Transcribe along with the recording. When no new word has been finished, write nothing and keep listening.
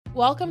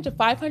Welcome to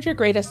 500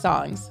 Greatest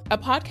Songs, a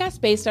podcast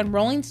based on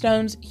Rolling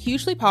Stone's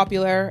hugely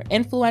popular,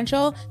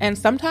 influential, and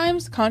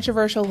sometimes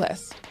controversial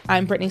list.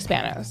 I'm Brittany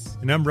Spanos.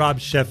 And I'm Rob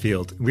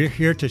Sheffield. We're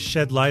here to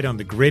shed light on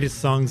the greatest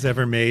songs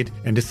ever made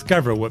and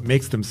discover what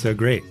makes them so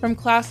great. From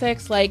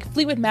classics like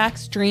Fleetwood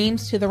Mac's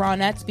Dreams to the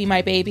Ronettes' Be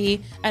My Baby,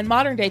 and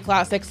modern-day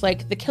classics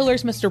like The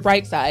Killers' Mr.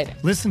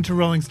 Brightside. Listen to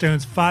Rolling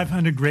Stone's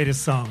 500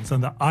 Greatest Songs on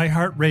the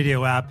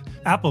iHeartRadio app,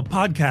 Apple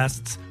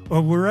Podcasts,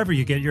 or wherever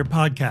you get your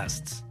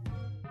podcasts.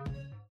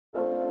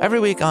 Every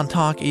week on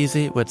Talk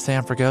Easy with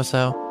Sam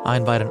Fragoso, I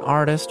invite an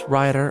artist,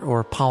 writer,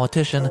 or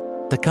politician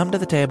to come to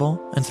the table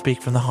and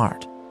speak from the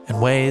heart in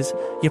ways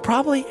you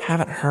probably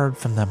haven't heard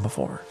from them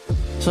before.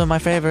 Some of my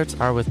favorites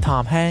are with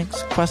Tom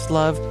Hanks,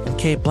 Questlove, and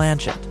Cate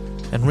Blanchett.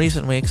 In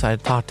recent weeks, I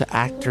talked to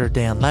actor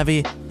Dan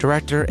Levy,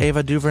 director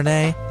Ava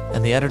DuVernay,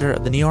 and the editor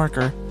of The New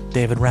Yorker,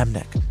 David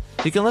Remnick.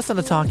 You can listen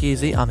to Talk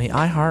Easy on the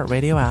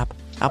iHeartRadio app,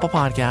 Apple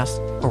Podcasts,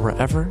 or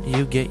wherever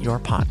you get your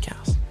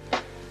podcasts.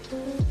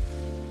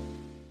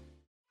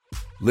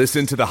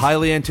 Listen to the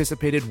highly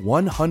anticipated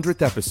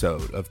 100th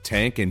episode of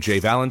Tank and Jay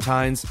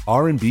Valentine's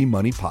R&B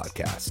Money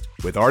Podcast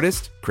with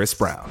artist Chris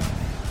Brown.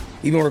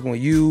 Even working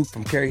with you,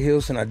 from Carrie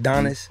Hilson,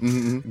 Adonis,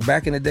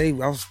 back in the day,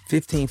 I was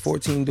 15,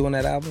 14 doing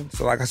that album.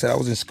 So like I said, I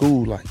was in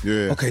school like,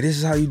 okay, this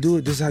is how you do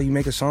it. This is how you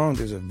make a song.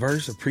 There's a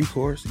verse, a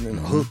pre-chorus, and then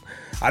a hook.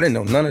 I didn't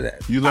know none of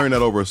that. You learned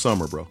that over a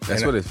summer, bro.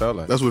 That's what it felt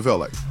like. That's what it felt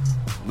like.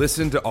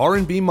 Listen to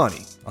R&B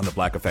Money on the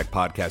Black Effect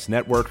Podcast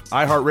Network,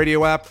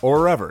 iHeartRadio app,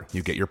 or wherever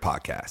you get your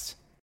podcasts.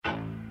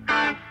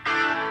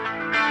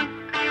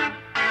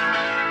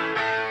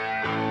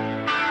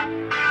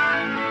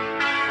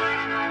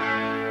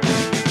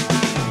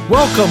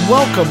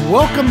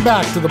 Welcome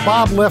back to the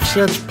Bob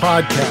Lefsetz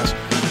podcast.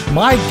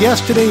 My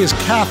guest today is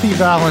Kathy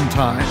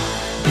Valentine.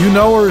 You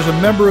know her as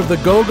a member of the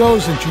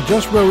Go-Go's, and she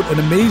just wrote an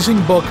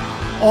amazing book,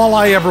 All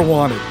I Ever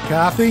Wanted.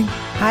 Kathy?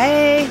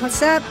 Hi,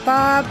 what's up,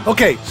 Bob?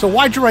 Okay, so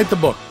why'd you write the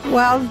book?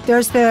 Well,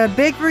 there's the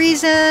big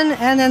reason,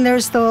 and then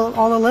there's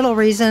all the little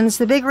reasons.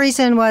 The big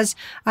reason was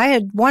I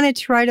had wanted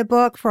to write a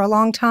book for a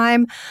long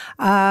time.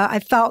 I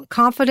felt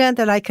confident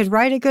that I could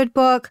write a good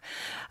book.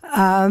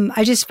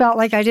 I just felt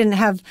like I didn't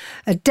have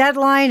a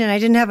deadline and I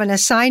didn't have an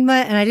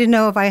assignment and I didn't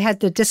know if I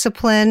had the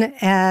discipline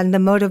and the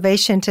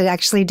motivation to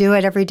actually do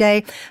it every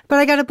day. But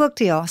I got a book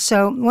deal.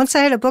 So once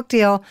I had a book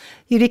deal,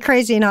 you'd be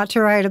crazy not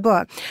to write a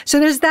book. So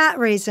there's that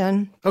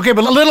reason. Okay,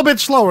 but a little bit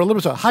slower.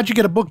 How'd you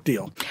get a book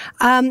deal?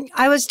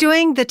 I was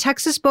doing the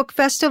Texas Book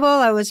Festival.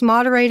 I was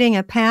moderating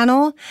a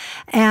panel,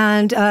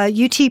 and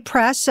UT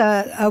Press,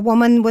 a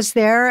woman was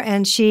there,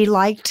 and she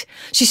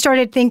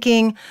started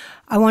thinking,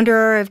 I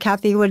wonder if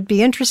Kathy would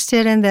be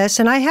interested in this.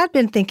 And I had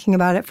been thinking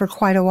about it for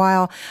quite a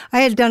while. I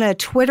had done a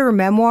Twitter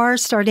memoir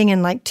starting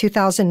in like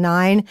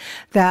 2009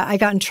 that I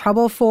got in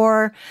trouble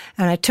for,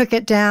 and I took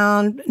it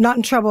down, not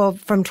in trouble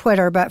from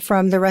Twitter, but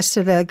from the rest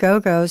of the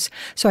Go-Go's.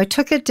 So I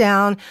took it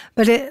down,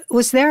 but it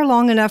was there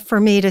long enough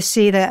for me to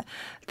see that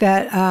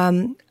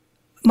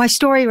my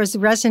story was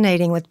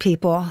resonating with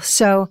people.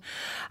 So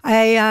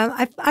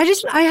I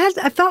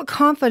felt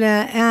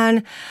confident,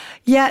 and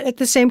yet at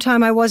the same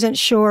time, I wasn't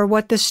sure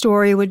what the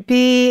story would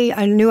be.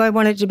 I knew I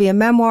wanted it to be a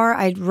memoir.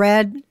 I'd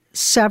read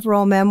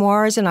several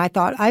memoirs, and I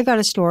thought, I got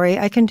a story.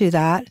 I can do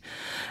that.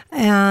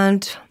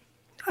 And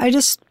I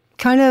just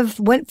kind of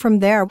went from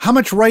there. How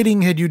much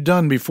writing had you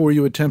done before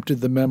you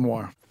attempted the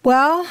memoir?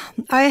 Well,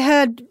 I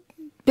had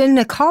been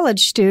a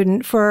college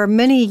student for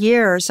many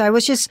years. I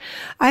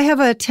have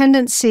a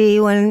tendency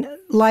when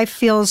life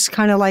feels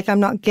kind of like I'm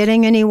not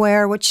getting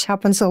anywhere, which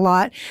happens a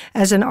lot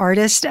as an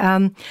artist,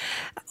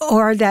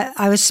 or that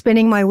I was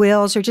spinning my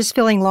wheels or just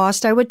feeling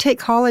lost, I would take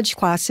college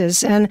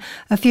classes. And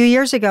a few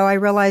years ago, I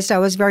realized I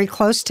was very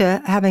close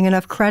to having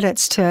enough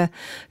credits to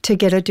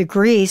get a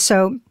degree.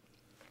 So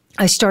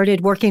I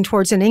started working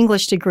towards an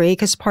English degree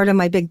because part of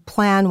my big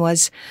plan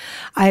was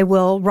I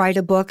will write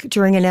a book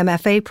during an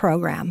MFA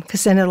program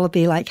because then it'll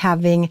be like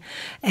having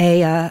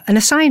an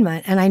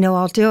assignment, and I know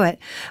I'll do it.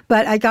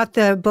 But I got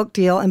the book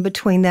deal in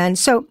between then.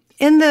 So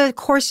in the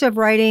course of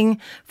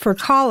writing for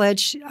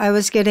college, I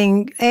was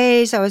getting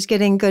A's, I was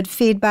getting good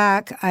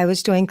feedback, I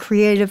was doing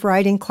creative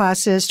writing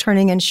classes,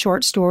 turning in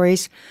short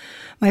stories.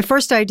 My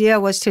first idea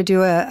was to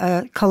do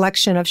a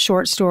collection of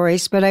short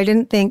stories, but I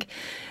didn't think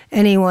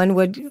anyone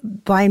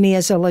would buy me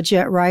as a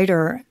legit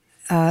writer.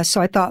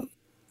 So I thought,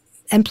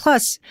 and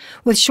plus,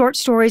 with short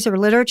stories or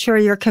literature,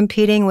 you're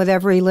competing with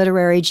every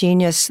literary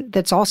genius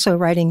that's also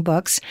writing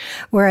books.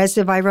 Whereas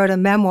if I wrote a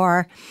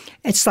memoir,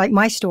 it's like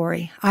my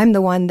story. I'm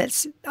the one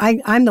that's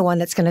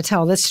going to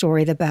tell this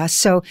story the best.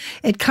 So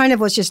it kind of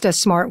was just a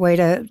smart way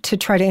to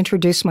try to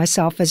introduce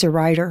myself as a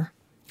writer.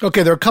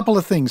 Okay, there are a couple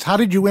of things. How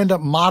did you end up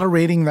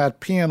moderating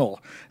that panel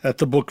at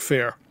the book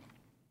fair?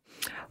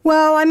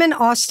 Well, I'm in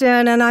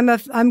Austin, and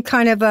I'm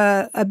kind of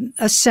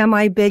a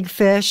semi-big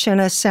fish in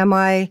a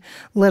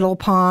semi-little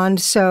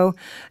pond. So,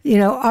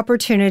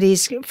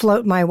 opportunities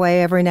float my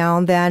way every now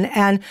and then.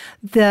 And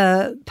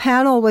the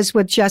panel was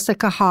with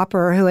Jessica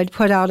Hopper, who had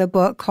put out a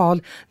book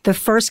called The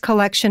First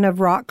Collection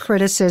of Rock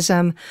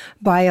Criticism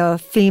by a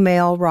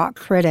Female Rock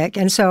Critic.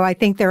 And so I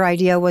think their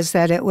idea was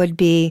that it would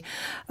be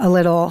a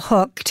little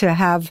hook to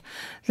have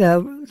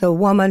the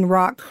woman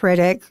rock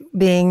critic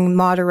being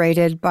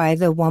moderated by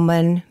the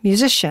woman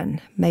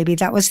musician. Maybe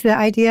that was the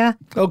idea.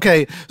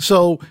 Okay,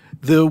 so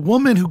the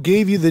woman who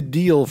gave you the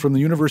deal from the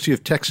University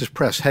of Texas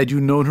Press, had you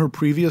known her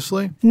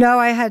previously? No,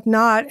 I had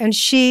not. And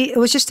it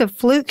was just a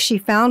fluke. She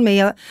found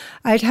me.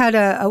 I'd had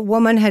a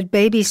woman had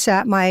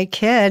babysat my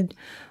kid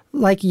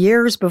like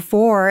years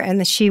before,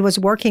 and she was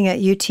working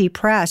at UT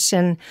Press.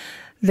 And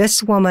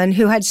this woman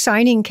who had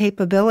signing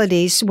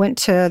capabilities went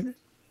to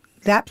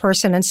that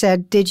person and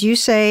said, "Did you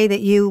say that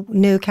you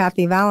knew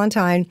Kathy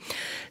Valentine?"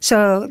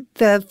 So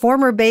the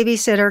former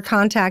babysitter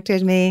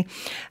contacted me.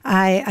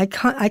 I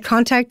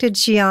contacted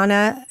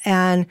Gianna,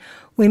 and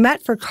we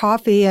met for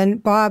coffee.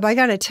 And Bob, I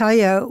got to tell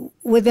you,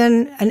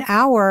 within an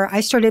hour,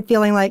 I started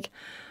feeling like,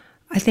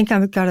 I think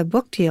I've got a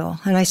book deal.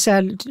 And I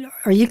said,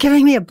 are you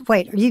giving me a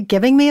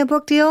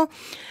book deal?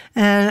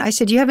 And I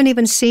said, you haven't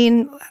even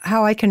seen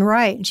how I can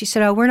write. And she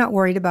said, oh, we're not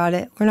worried about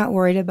it. We're not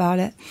worried about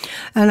it.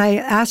 And I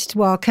asked,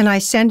 well, can I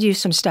send you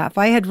some stuff?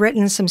 I had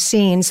written some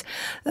scenes,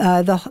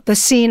 the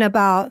scene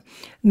about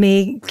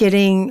me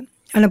getting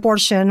an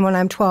abortion when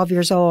I'm 12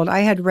 years old. I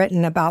had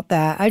written about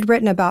that. I'd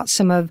written about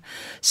some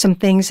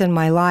things in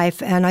my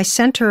life, and I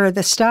sent her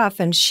the stuff,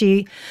 and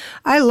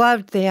I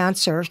loved the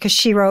answer because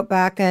she wrote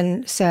back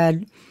and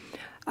said,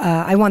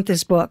 I want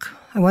this book.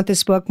 I want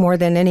this book more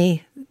than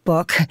any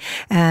book,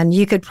 and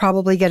you could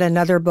probably get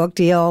another book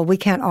deal. We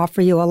can't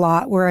offer you a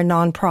lot. We're a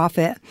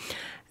nonprofit.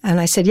 And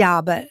I said,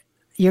 yeah, but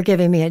you're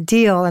giving me a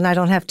deal and I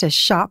don't have to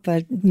shop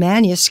a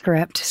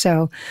manuscript,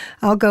 so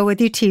I'll go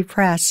with UT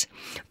Press.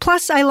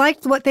 Plus, I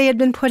liked what they had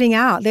been putting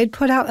out. They'd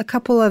put out a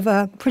couple of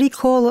pretty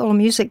cool little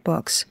music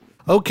books.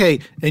 Okay,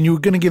 and you were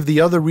going to give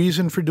the other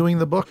reason for doing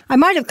the book? I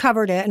might have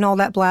covered it in all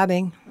that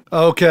blabbing.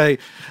 Okay,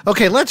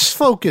 let's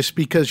focus,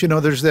 because,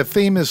 there's that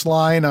famous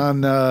line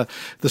on the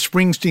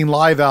Springsteen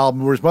live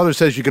album where his mother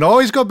says, you can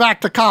always go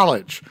back to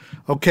college.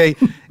 Okay,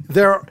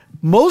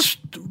 most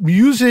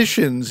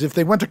musicians, if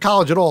they went to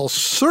college at all,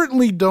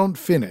 certainly don't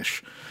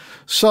finish.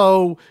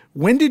 So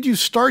when did you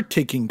start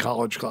taking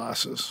college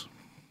classes?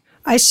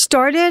 I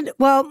started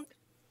when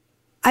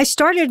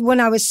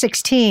I was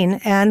 16,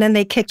 and then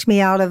they kicked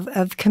me out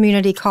of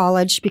community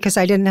college because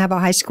I didn't have a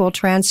high school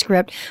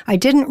transcript. I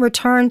didn't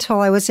return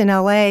till I was in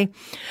LA,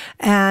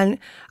 and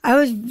I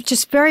was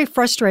just very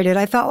frustrated.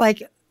 I felt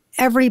like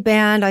every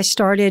band I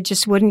started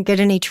just wouldn't get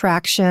any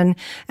traction,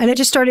 and it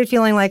just started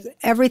feeling like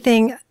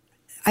everything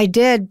I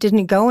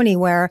didn't go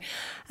anywhere.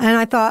 And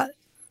I thought,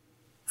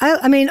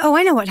 I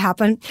know what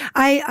happened.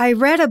 I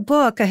read a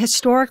book, a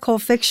historical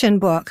fiction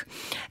book,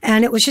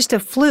 and it was just a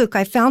fluke.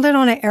 I found it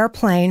on an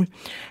airplane,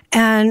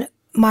 and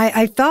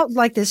I felt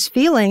like this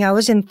feeling. I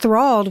was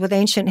enthralled with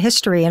ancient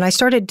history, and I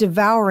started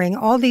devouring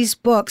all these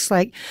books,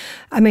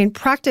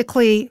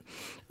 practically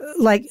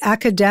like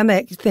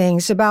academic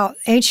things about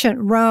ancient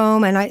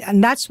Rome,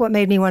 and that's what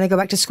made me want to go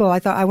back to school. I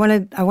thought I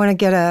want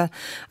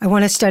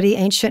to study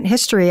ancient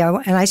history,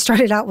 and I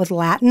started out with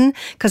Latin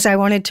because I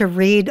wanted to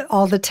read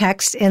all the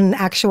text in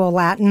actual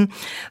Latin.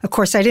 Of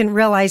course, I didn't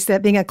realize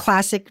that being a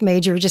classic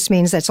major just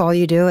means that's all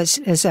you do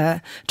is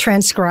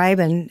transcribe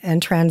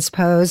and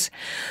transpose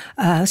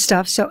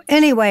stuff. So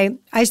anyway,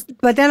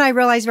 but then I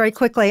realized very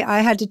quickly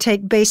I had to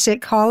take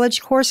basic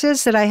college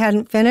courses that I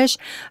hadn't finished.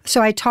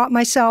 So I taught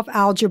myself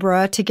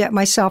algebra to get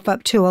myself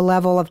up to a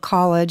level of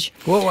college.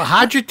 Well,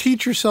 how'd you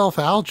teach yourself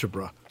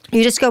algebra?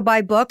 You just go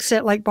buy books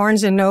at like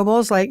Barnes and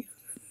Nobles, like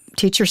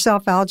Teach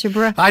Yourself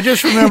Algebra. I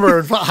just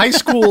remember high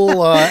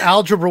school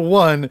Algebra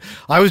 1,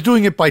 I was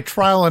doing it by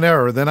trial and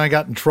error. Then I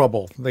got in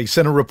trouble. They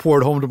sent a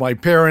report home to my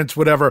parents,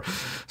 whatever.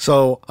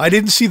 So I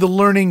didn't see the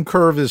learning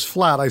curve as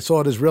flat. I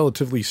saw it as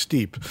relatively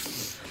steep.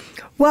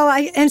 Well,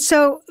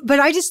 but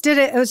I just did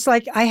it. It was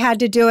like I had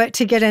to do it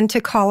to get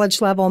into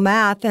college level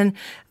math. And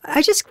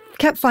I just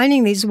kept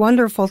finding these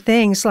wonderful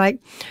things. Like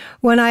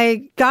when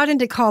I got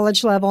into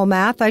college level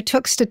math, I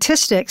took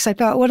statistics. I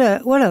thought, what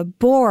a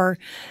bore.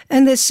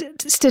 And this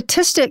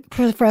statistic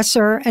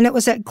professor, and it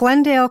was at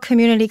Glendale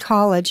Community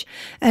College,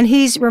 and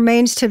he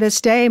remains to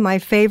this day my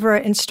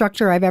favorite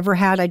instructor I've ever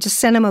had. I just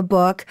sent him a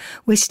book.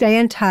 We stay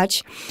in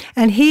touch.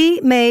 And he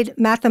made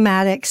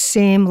mathematics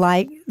seem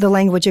like the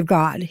language of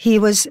God. He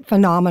was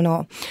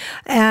phenomenal.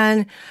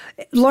 And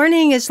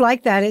learning is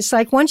like that. It's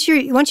like once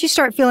you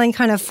start feeling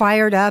kind of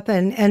fired up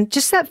and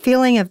just that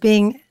feeling of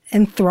being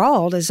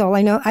enthralled is all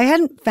I know. I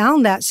hadn't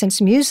found that since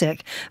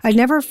music. I'd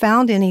never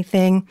found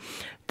anything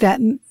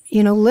that,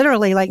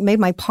 literally like made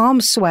my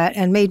palms sweat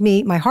and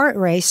made my heart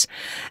race.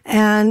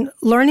 And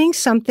learning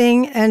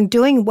something and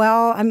doing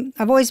well,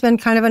 I've always been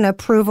kind of an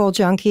approval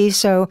junkie.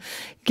 So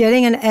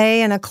getting an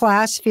A in a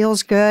class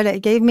feels good.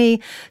 It gave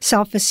me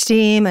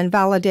self-esteem and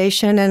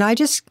validation. And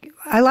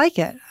like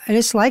it. I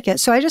just like it.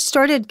 So I just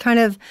started kind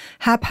of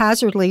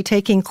haphazardly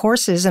taking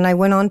courses, and I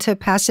went on to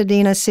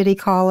Pasadena City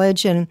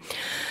College, and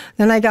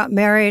then I got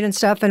married and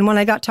stuff. And when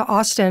I got to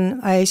Austin,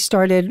 I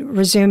started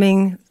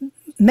resuming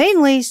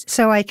mainly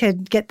so I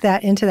could get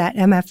that into that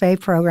MFA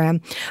program.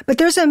 But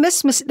there's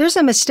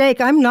a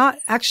mistake. I've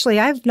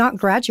not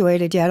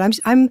graduated yet.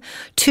 I'm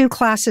 2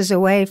 classes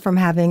away from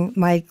having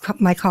my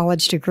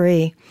college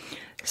degree.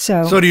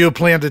 So do you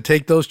plan to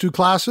take those 2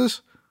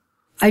 classes?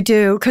 I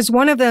do, because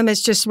one of them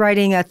is just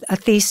writing a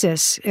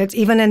thesis. It's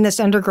even in this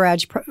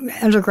undergrad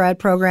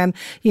program,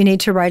 you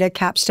need to write a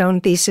capstone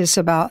thesis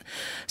about.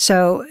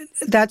 So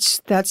that's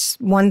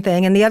one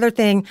thing. And the other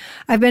thing,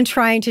 I've been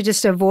trying to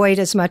just avoid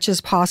as much as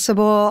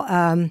possible,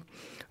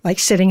 like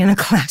sitting in a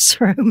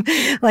classroom.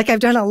 Like I've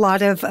done a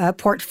lot of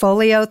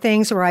portfolio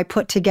things where I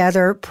put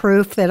together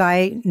proof that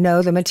I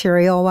know the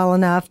material well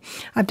enough.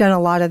 I've done a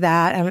lot of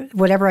that, and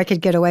whatever I could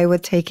get away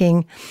with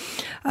taking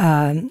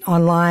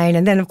online.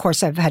 And then, of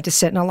course, I've had to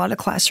sit in a lot of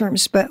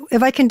classrooms. But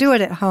if I can do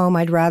it at home,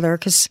 I'd rather,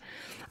 because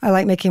I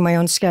like making my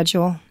own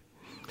schedule.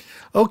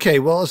 Okay,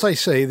 well, as I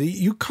say,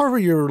 you cover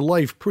your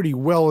life pretty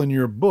well in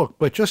your book,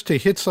 but just to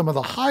hit some of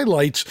the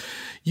highlights,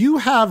 you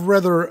have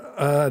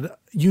rather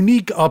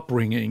unique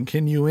upbringing.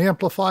 Can you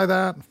amplify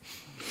that?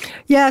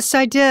 Yes,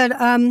 I did.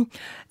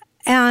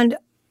 And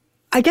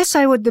I guess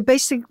the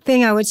basic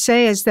thing I would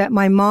say is that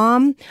my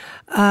mom,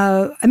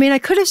 I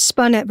could have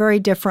spun it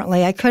very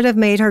differently. I could have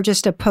made her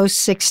just a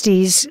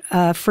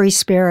post-60s free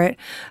spirit.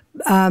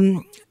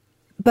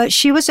 But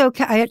she was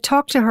okay. I had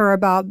talked to her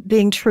about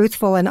being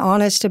truthful and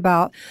honest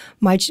about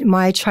my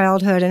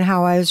childhood and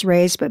how I was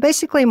raised. But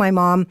basically, my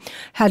mom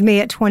had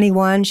me at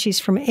 21. She's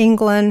from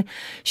England.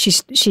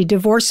 She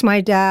divorced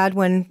my dad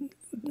when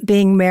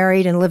being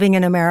married and living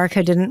in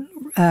America didn't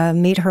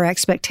meet her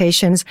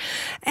expectations,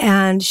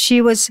 and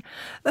she was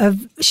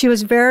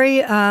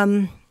very.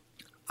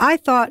 I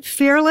thought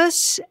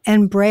fearless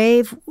and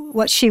brave.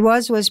 What she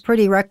was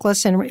pretty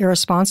reckless and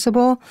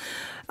irresponsible.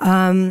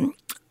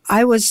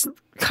 I was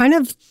kind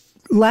of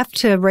left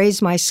to raise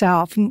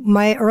myself.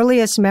 My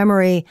earliest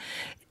memory,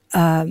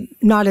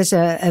 not as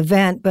an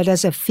event, but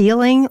as a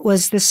feeling,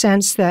 was the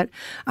sense that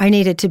I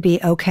needed to be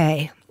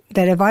okay.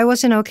 That if I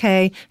wasn't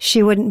okay,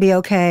 she wouldn't be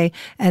okay.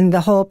 And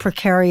the whole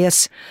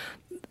precarious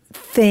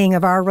thing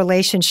of our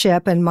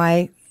relationship and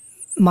my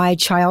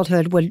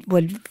childhood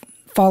would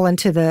fall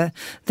into the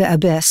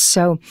abyss.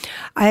 So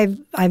I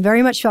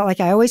very much felt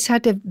like I always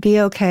had to be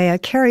okay. I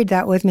carried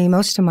that with me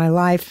most of my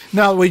life.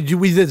 Now,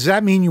 does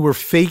that mean you were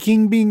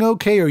faking being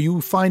okay, or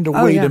you find a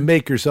way to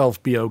make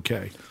yourself be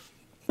okay?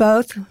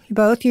 Both.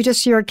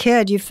 You're a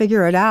kid. You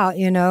figure it out.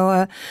 It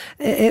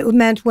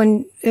meant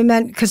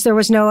because there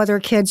was no other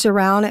kids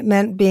around. It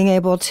meant being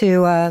able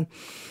to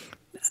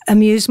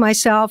amuse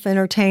myself,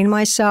 entertain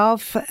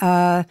myself.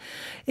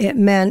 It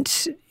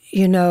meant,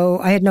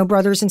 I had no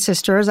brothers and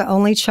sisters, an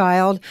only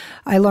child.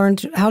 I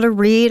learned how to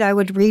read. I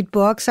would read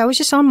books. I was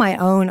just on my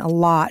own a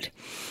lot.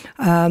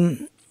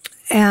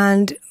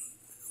 And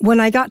when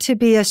I got to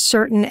be a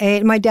certain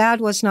age, my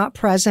dad was not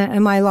present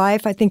in my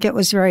life. I think it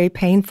was very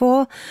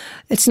painful.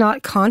 It's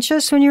not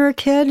conscious when you're a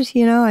kid.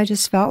 I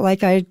just felt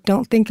like I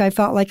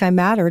felt like I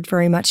mattered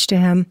very much to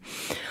him.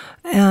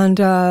 And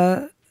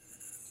I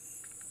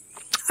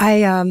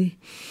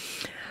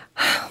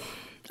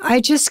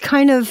just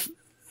kind of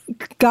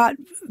got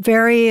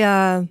very,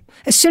 as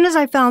soon as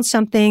I found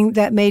something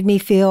that made me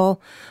feel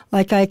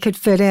like I could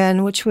fit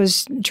in, which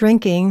was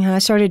drinking, and I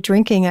started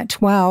drinking at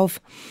 12,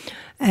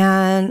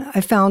 and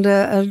I found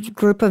a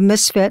group of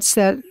misfits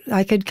that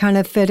I could kind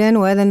of fit in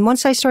with. And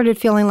once I started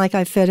feeling like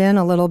I fit in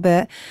a little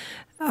bit,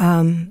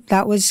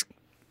 that was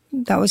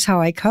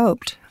how I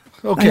coped.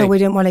 Okay. I know we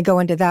didn't want to go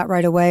into that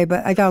right away,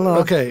 but I got a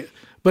little... Okay,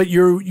 but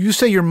you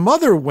say your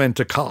mother went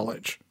to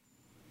college.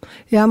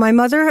 Yeah, my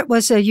mother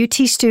was a UT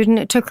student.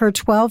 It took her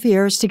 12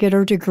 years to get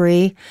her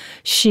degree.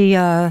 She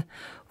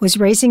was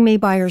raising me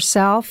by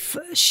herself.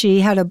 She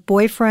had a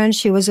boyfriend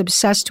she was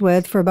obsessed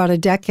with for about a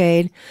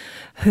decade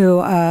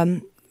who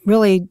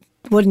really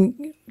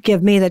wouldn't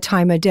give me the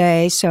time of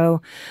day.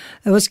 So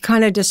it was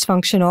kind of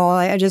dysfunctional.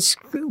 I just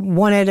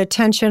wanted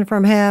attention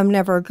from him,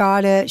 never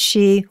got it.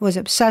 She was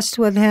obsessed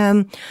with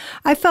him.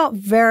 I felt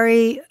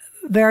very,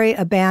 very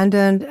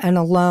abandoned and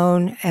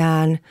alone,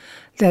 and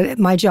that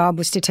my job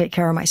was to take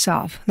care of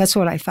myself. That's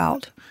what I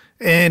felt.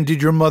 And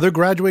did your mother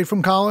graduate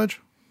from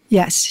college?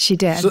 Yes, she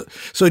did.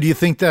 So do you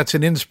think that's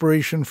an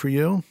inspiration for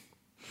you?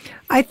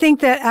 I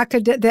think that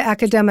the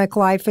academic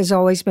life has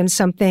always been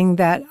something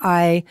that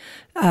I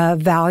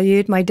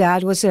valued. My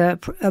dad was a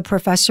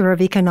professor of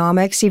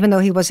economics. Even though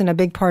he wasn't a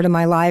big part of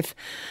my life,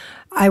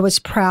 I was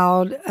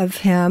proud of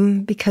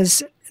him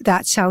because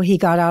that's how he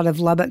got out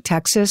of Lubbock,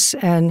 Texas,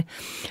 and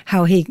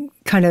how he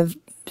kind of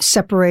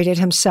separated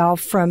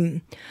himself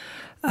from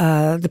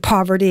the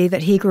poverty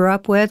that he grew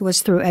up with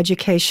was through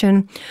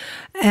education.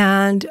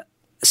 And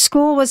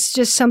school was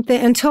just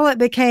something, until it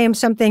became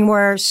something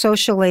where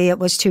socially it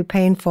was too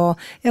painful.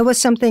 It was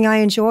something I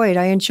enjoyed.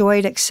 I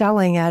enjoyed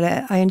excelling at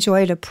it. I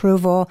enjoyed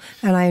approval,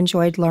 and I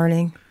enjoyed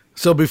learning.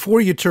 So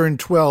before you turned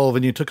 12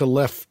 and you took a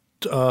left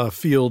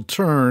field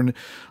turn.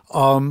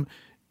 So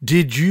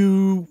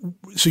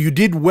you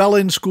did well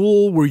in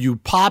school? Were you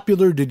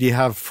popular? Did you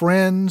have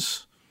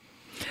friends?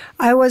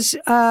 I was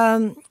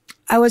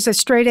a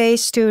straight A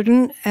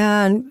student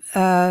and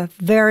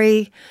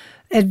very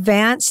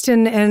advanced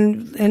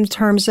in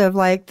terms of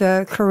like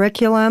the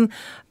curriculum,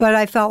 but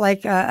I felt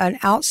like an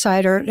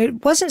outsider.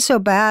 It wasn't so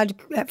bad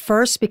at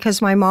first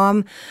because my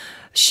mom,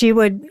 she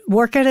would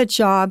work at a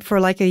job for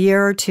like a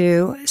year or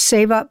two,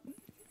 save up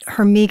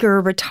her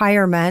meager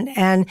retirement,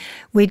 and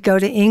we'd go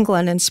to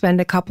England and spend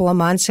a couple of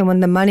months. And when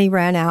the money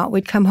ran out,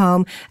 we'd come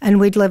home and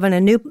we'd live in a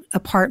new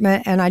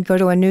apartment and I'd go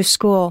to a new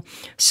school.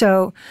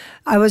 So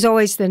I was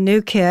always the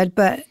new kid,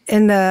 but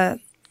in the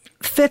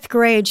 5th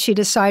grade, she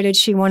decided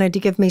she wanted to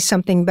give me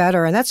something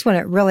better. And that's when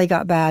it really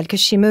got bad because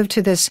she moved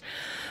to this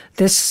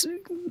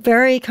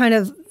very kind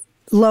of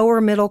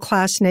lower middle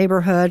class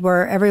neighborhood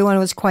where everyone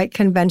was quite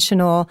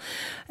conventional.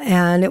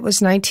 And it was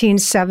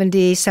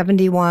 1970,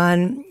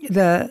 71.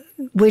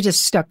 We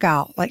just stuck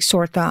out like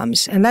sore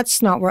thumbs. And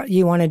that's not what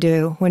you want to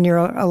do when you're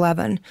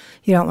 11.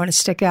 You don't want to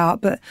stick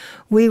out. But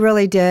we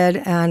really did.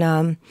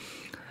 And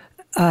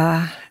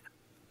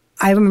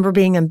I remember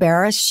being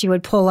embarrassed. She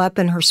would pull up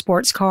in her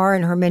sports car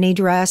in her mini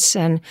dress,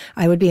 and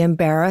I would be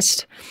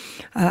embarrassed.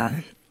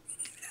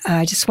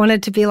 I just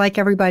wanted to be like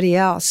everybody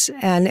else,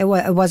 and it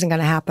wasn't going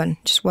to happen.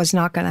 It just was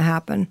not going to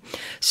happen.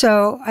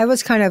 So I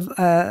was kind of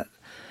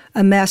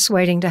a mess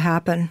waiting to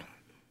happen.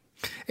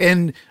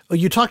 And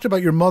you talked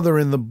about your mother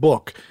in the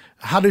book.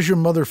 How does your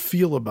mother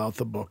feel about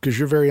the book? Because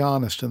you're very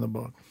honest in the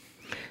book.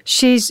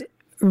 She's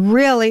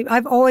really,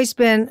 I've always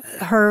been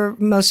her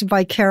most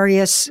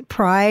vicarious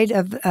pride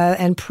of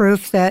and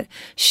proof that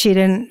she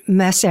didn't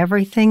mess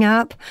everything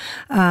up.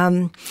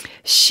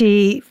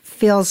 She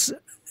feels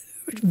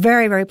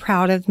very, very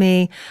proud of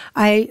me.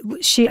 I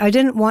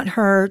didn't want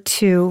her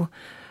to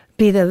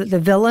be the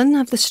villain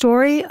of the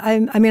story. I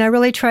mean, I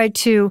really tried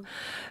to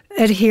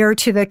adhere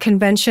to the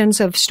conventions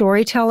of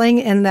storytelling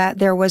in that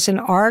there was an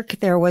arc,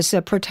 there was a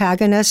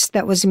protagonist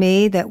that was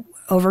me that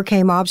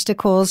overcame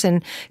obstacles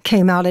and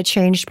came out a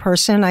changed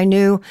person. I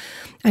knew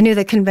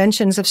the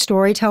conventions of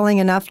storytelling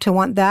enough to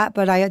want that,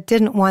 but I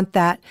didn't want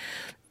that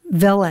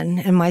villain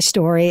in my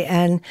story.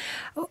 And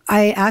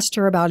I asked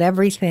her about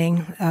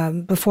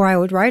everything before I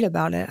would write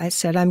about it. I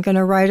said, I'm going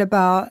to write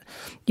about,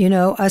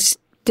 us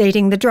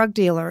dating the drug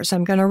dealers.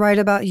 I'm going to write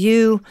about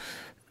you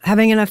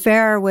having an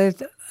affair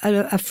with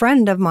a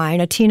friend of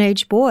mine, a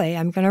teenage boy.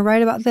 I'm going to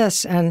write about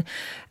this. And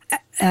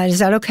is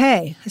that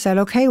okay? Is that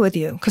okay with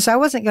you? Because I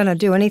wasn't going to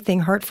do anything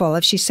hurtful.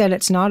 If she said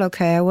it's not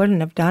okay, I wouldn't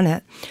have done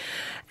it.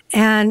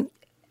 And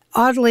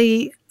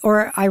oddly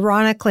or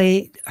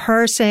ironically,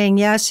 her saying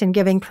yes and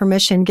giving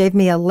permission gave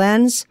me a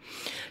lens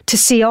to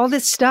see all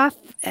this stuff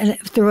and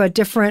through a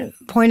different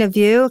point of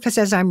view. Because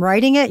as I'm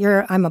writing it,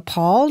 I'm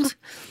appalled.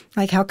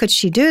 Like, how could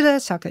she do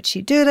this? How could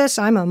she do this?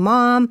 I'm a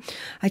mom.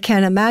 I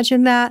can't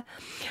imagine that.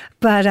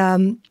 But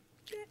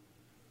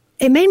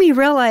it made me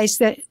realize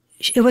that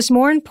it was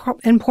more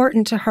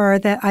important to her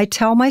that I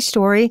tell my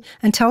story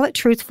and tell it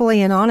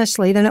truthfully and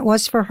honestly than it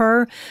was for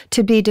her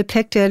to be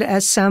depicted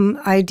as some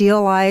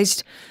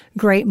idealized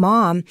great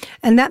mom.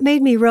 And that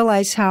made me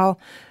realize how,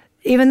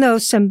 even though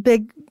some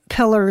big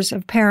pillars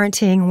of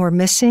parenting were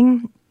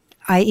missing,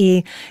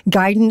 i.e.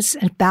 guidance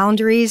and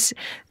boundaries,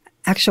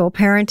 actual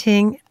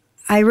parenting,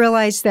 I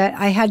realized that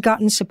I had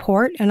gotten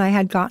support and I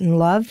had gotten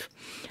love.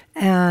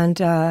 And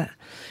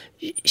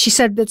she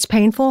said it's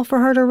painful for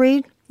her to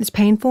read. It's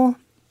painful.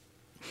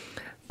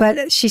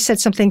 But she said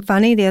something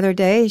funny the other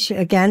day.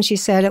 She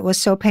said it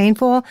was so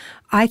painful,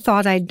 I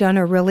thought I'd done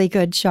a really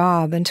good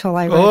job until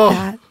I read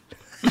that.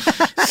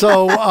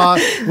 So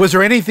was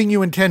there anything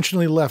you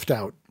intentionally left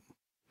out?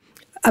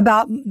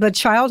 About the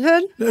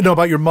childhood? No,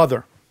 about your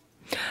mother.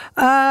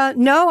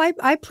 No,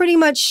 I pretty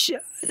much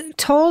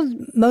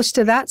told most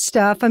of that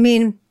stuff. I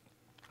mean,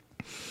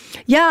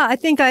 yeah, I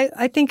think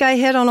I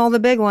hit on all the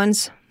big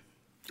ones.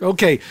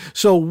 Okay,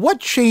 so what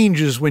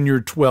changes when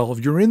you're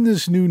 12? You're in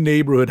this new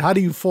neighborhood. How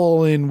do you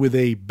fall in with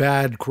a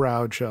bad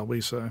crowd, shall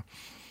we say?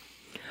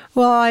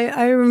 Well,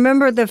 I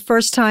remember the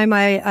first time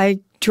I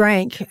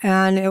drank,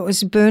 and it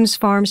was Boone's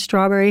Farm,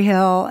 Strawberry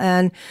Hill,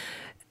 and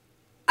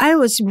I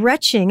was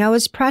retching. I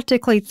was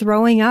practically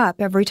throwing up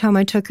every time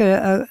I took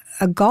a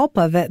gulp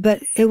of it,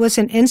 but it was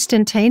an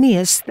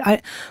instantaneous,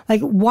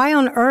 why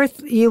on earth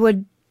you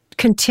would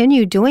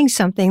continue doing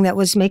something that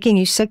was making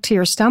you sick to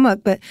your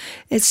stomach, but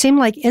it seemed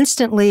like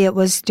instantly it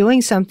was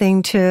doing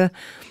something to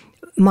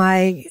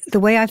the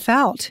way I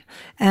felt.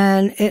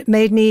 And it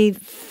made me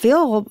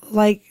feel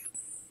like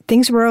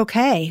things were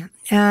okay.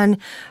 And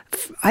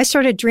I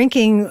started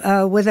drinking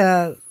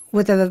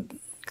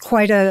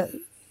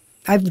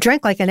I've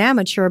drank like an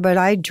amateur, but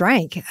I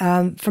drank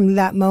from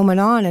that moment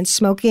on, and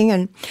smoking.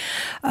 And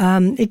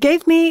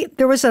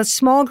there was a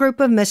small group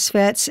of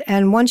misfits,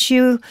 and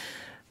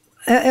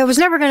it was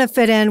never going to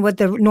fit in with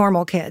the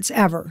normal kids,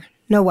 ever.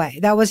 No way.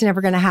 That was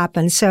never going to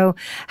happen. So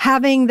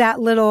having that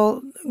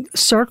little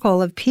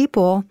circle of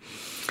people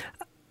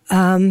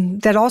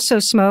that also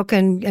smoked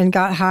and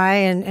got high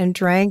and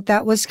drank.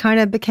 That was kind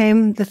of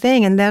became the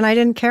thing. And then I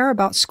didn't care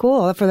about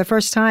school. For the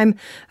first time,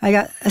 I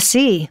got a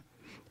C,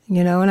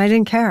 and I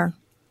didn't care.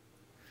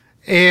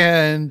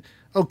 And,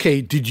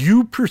 okay, did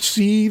you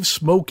perceive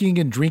smoking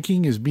and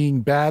drinking as being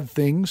bad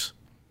things?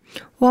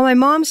 Well, my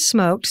mom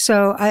smoked.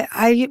 So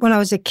I when I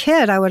was a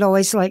kid, I would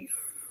always rant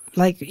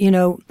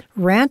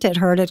at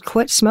her to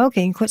quit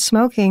smoking.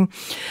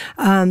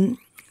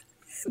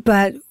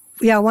 But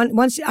yeah,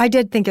 once I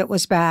did think it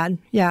was bad.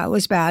 Yeah, it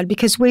was bad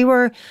because we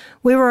were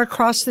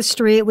across the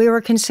street. We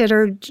were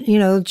considered,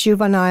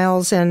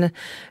 juveniles,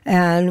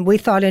 and we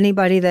thought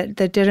anybody that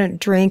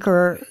didn't drink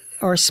or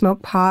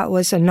smoke pot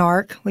was a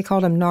narc. We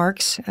called them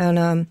narcs,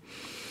 and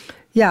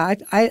yeah,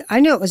 I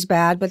knew it was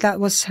bad, but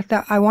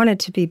that I wanted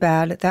to be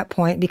bad at that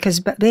point because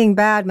being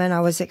bad meant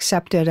I was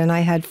accepted and I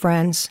had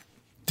friends.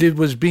 Did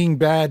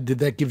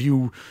that give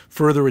you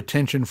further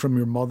attention from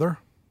your mother?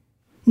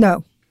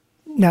 No.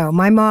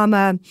 My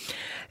mom,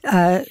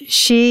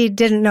 she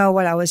didn't know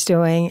what I was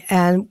doing.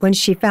 And when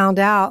she found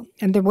out,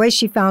 and the way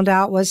she found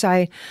out was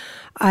I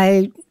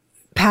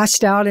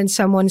passed out in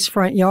someone's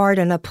front yard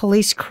and a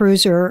police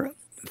cruiser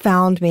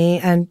found me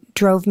and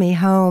drove me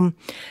home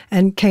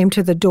and came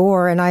to the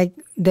door. And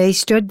they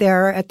stood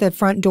there at the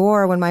front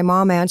door when my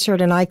mom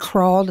answered, and I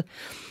crawled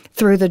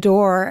through the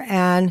door.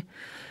 And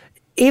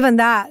even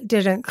that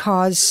didn't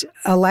cause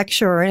a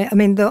lecture. I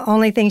mean, the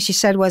only thing she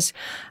said was,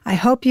 "I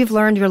hope you've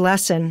learned your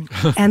lesson."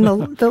 And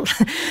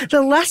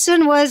the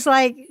lesson was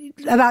like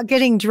about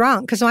getting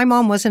drunk because my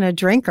mom wasn't a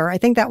drinker. I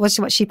think that was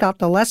what she thought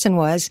the lesson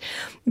was.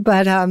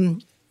 But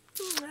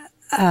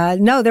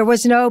no, there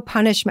was no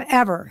punishment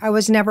ever. I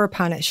was never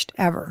punished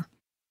ever.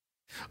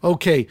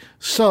 Okay,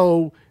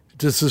 so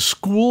does the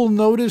school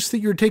notice that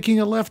you're taking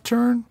a left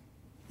turn?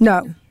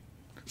 No.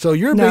 So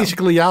you're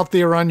basically out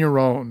there on your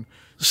own.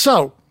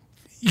 So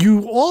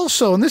you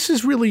also, and this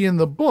is really in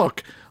the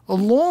book,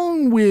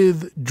 along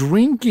with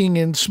drinking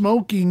and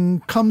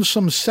smoking comes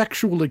some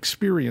sexual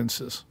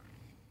experiences.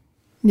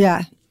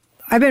 Yeah.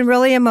 I've been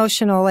really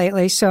emotional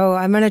lately, so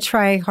I'm going to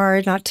try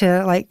hard not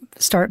to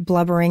start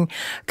blubbering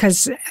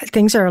because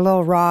things are a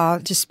little raw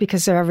just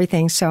because of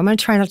everything. So I'm going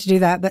to try not to do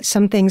that, but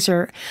some things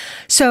are.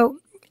 So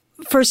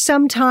for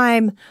some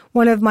time,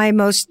 one of my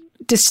most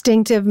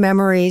distinctive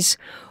memories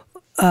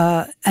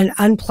and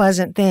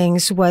unpleasant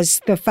things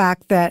was the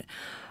fact that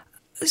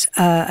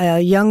a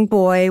young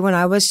boy, when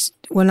I was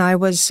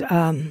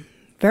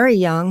very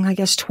young, I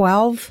guess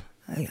 12,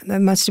 I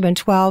must have been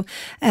 12,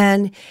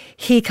 and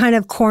he kind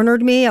of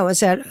cornered me. I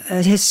was at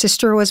his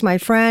sister was my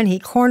friend. He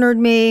cornered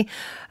me.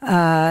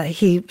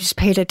 He just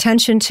paid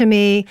attention to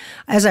me.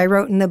 As I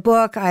wrote in the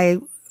book, I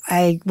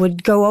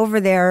would go over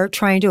there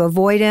trying to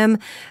avoid him,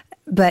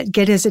 but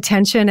get his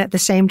attention at the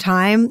same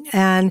time.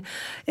 And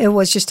it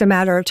was just a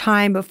matter of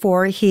time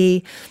before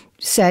he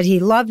said he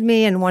loved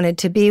me and wanted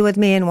to be with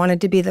me and wanted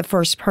to be the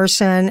first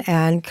person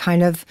and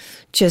kind of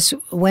just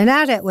went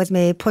at it with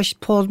me,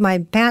 pulled my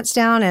pants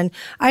down, and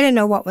I didn't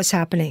know what was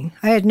happening.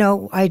 I had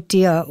no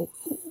idea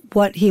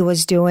what he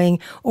was doing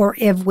or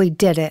if we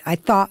did it. I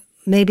thought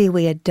maybe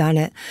we had done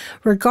it.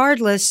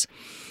 Regardless,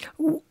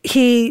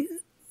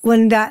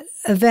 when that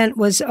event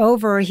was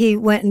over, he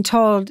went and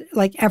told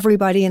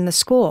everybody in the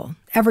school,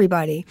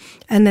 everybody.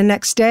 And the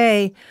next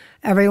day,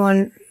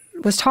 everyone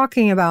was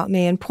talking about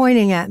me and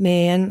pointing at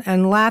me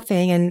and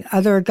laughing, and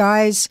other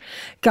guys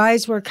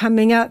were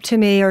coming up to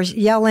me or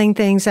yelling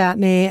things at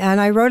me.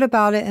 And I wrote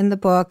about it in the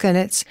book, and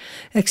it's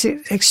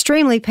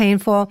extremely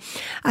painful.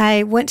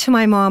 I went to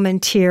my mom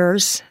in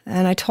tears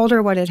and I told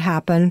her what had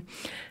happened.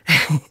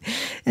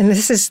 And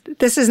this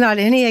is not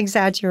any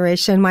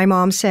exaggeration. My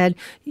mom said,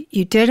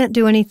 "You didn't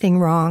do anything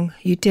wrong.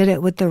 You did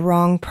it with the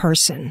wrong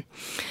person."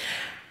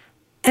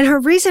 And her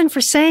reason for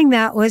saying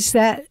that was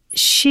that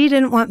she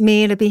didn't want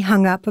me to be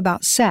hung up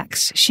about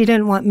sex. She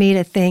didn't want me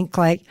to think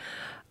I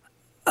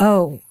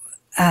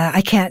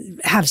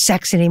can't have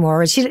sex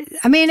anymore.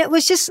 It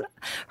was just,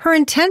 her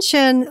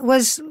intention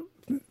was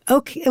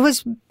okay. It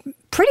was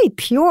pretty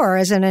pure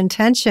as an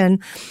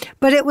intention,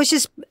 but it was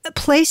just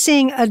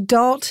placing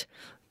adult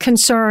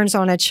concerns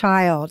on a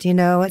child.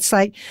 It's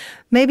like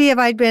maybe if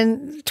I'd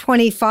been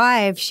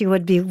 25, she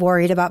would be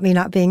worried about me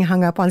not being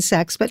hung up on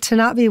sex, but to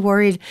not be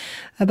worried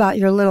about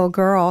your little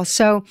girl.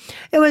 So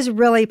it was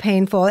really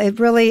painful. I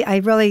really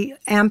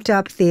amped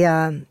up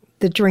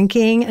the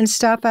drinking and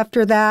stuff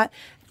after that.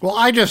 Well,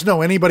 I just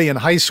know anybody in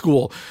high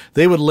school,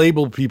 they would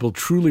label people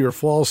truly or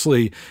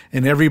falsely,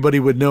 and everybody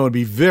would know it'd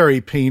be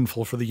very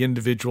painful for the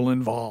individual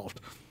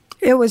involved.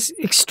 It was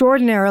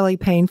extraordinarily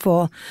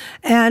painful,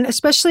 and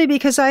especially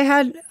because I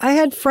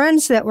had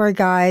friends that were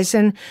guys,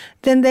 and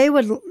then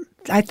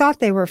I thought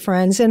they were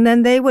friends, and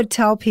then they would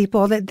tell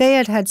people that they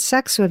had had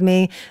sex with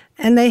me,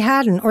 and they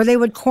hadn't, or they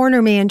would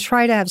corner me and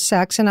try to have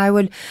sex, and I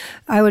would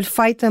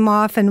fight them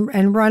off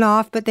and run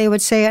off, but they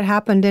would say it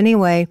happened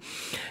anyway.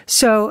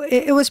 So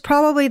it was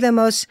probably the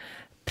most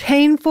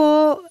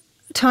painful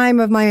time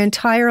of my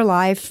entire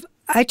life.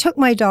 I took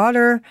my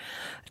daughter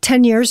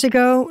 10 years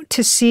ago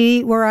to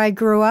see where I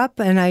grew up,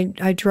 and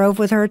I drove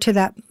with her to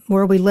that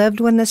where we lived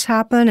when this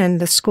happened and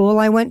the school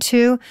I went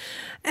to.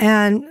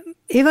 And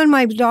even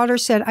my daughter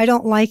said, I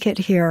don't like it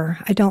here.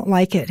 I don't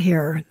like it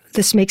here.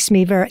 This makes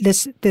me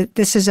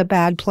this is a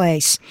bad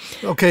place.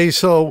 Okay,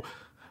 so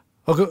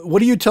what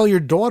do you tell your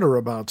daughter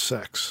about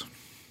sex?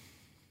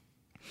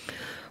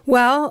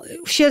 Well,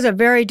 she has a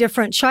very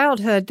different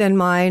childhood than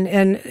mine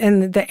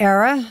in the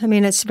era. I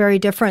mean, it's very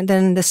different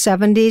than the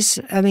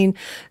 70s. I mean,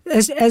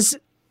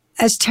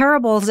 as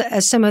terrible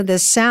as some of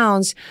this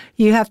sounds,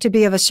 you have to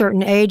be of a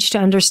certain age to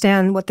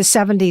understand what the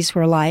 70s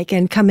were like,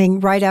 and coming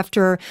right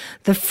after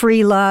the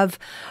free love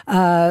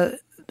era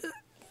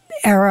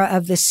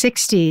of the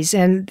 60s.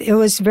 And it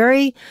was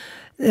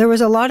there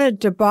was a lot of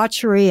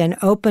debauchery and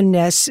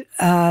openness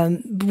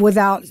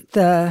without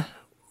the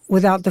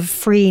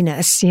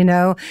freeness, you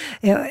know.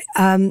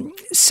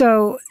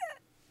 So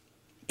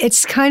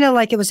it's kind of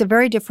like it was a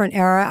very different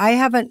era. I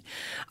haven't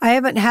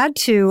had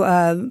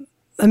to.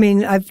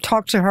 I've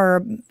talked to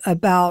her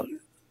about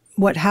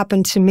what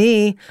happened to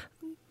me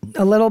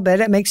a little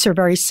bit. It makes her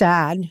very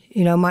sad.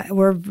 You know,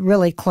 we're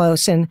really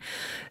close, and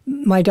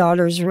my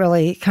daughter's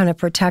really kind of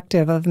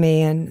protective of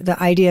me, and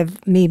the idea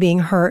of me being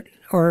hurt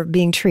or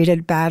being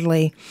treated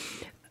badly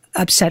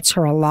upsets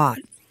her a lot.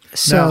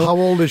 So, now, how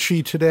old is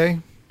she today?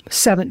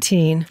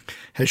 17.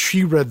 Has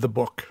she read the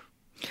book?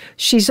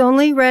 She's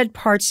only read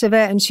parts of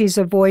it, and she's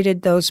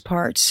avoided those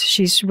parts.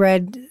 She's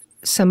read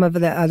some of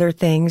the other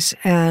things,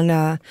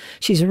 and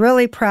she's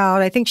really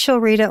proud. I think she'll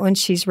read it when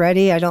she's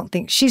ready. I don't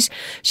think she's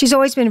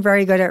always been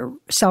very good at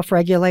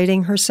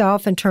self-regulating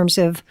herself in terms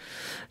of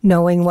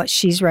knowing what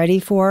she's ready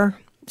for.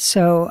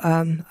 So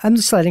I'm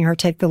just letting her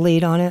take the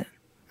lead on it.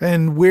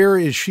 And where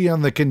is she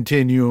on the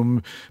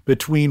continuum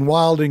between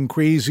wild and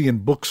crazy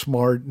and book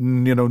smart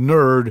and,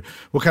 nerd?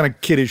 What kind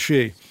of kid is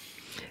she?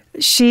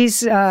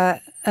 She's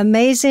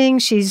amazing.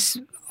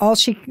 All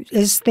she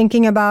is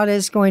thinking about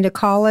is going to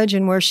college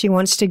and where she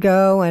wants to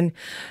go and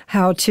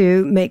how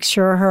to make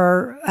sure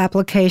her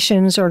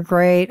applications are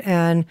great.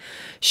 And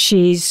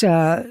she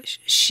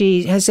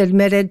has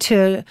admitted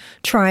to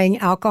trying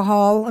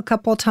alcohol a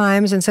couple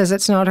times and says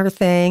it's not her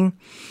thing.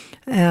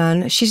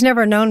 And she's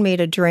never known me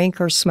to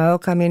drink or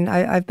smoke. I mean,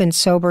 I've been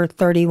sober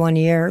 31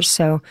 years.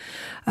 So,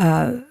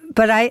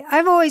 but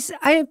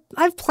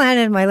I've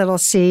planted my little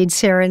seeds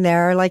here and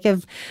there. Like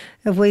if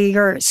we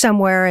are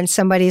somewhere and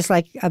somebody's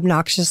like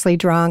obnoxiously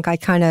drunk, I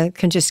kind of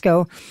can just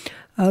go,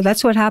 oh,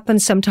 that's what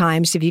happens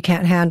sometimes if you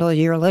can't handle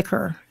your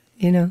liquor.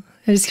 You know,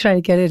 I just try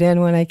to get it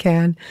in when I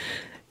can.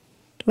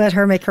 Let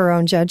her make her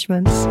own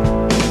judgments.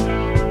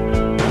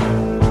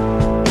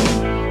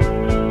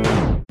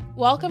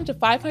 Welcome to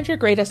 500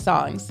 Greatest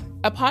Songs,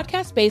 a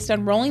podcast based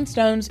on Rolling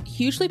Stone's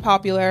hugely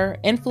popular,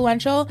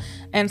 influential,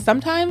 and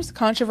sometimes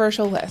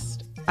controversial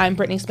list. I'm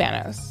Brittany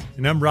Spanos.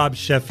 And I'm Rob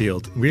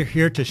Sheffield. We're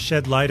here to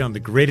shed light on the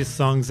greatest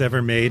songs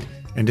ever made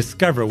and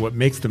discover what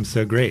makes them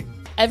so great.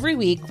 Every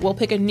week, we'll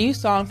pick a new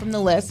song from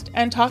the list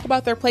and talk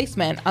about their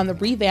placement on the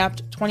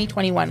revamped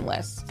 2021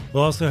 list.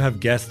 We'll also have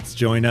guests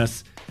join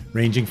us,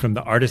 ranging from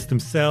the artists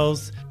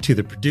themselves to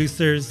the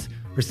producers,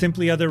 or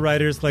simply other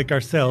writers like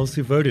ourselves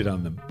who voted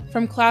on them.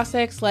 From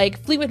classics like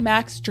Fleetwood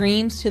Mac's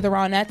Dreams to the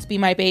Ronettes' Be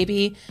My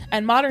Baby,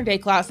 and modern-day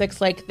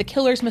classics like The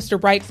Killer's Mr.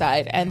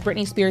 Brightside and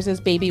Britney Spears'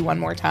 Baby One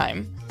More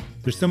Time.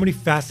 There's so many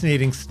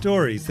fascinating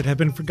stories that have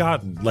been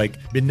forgotten, like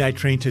Midnight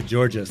Train to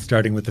Georgia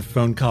starting with a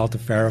phone call to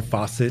Farrah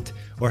Fawcett,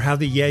 or how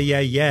the Yeah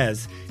Yeah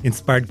Yeahs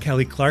inspired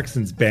Kelly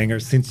Clarkson's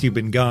banger Since You've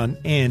Been Gone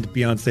and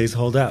Beyoncé's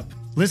Hold Up.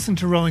 Listen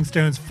to Rolling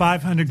Stone's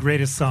 500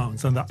 Greatest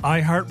Songs on the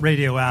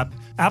iHeartRadio app,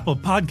 Apple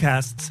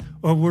Podcasts,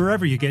 or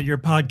wherever you get your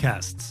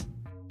podcasts.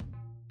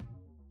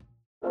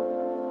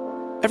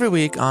 Every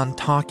week on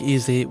Talk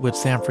Easy with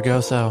Sam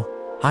Fragoso,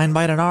 I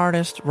invite an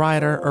artist,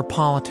 writer, or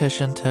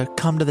politician to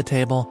come to the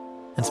table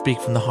and speak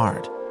from the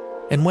heart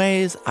in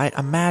ways I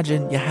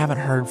imagine you haven't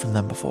heard from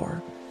them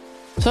before.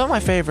 Some of my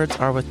favorites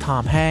are with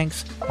Tom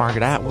Hanks,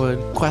 Margaret Atwood,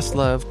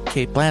 Questlove,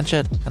 Cate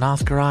Blanchett, and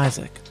Oscar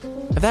Isaac.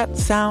 If that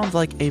sounds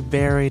like a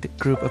varied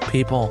group of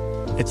people,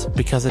 it's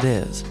because it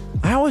is.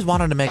 I always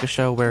wanted to make a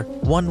show where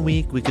one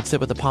week we could sit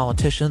with a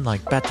politician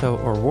like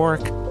Beto or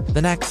Rourke,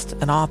 the next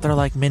an author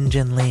like Min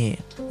Jin Lee,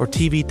 or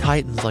TV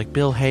titans like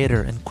Bill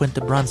Hader and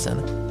Quinta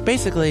Brunson.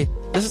 Basically,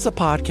 this is a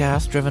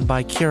podcast driven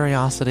by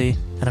curiosity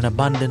and an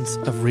abundance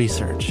of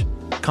research.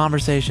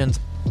 Conversations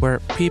where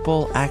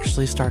people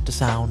actually start to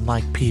sound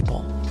like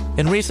people.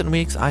 In recent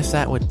weeks, I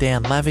sat with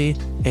Dan Levy,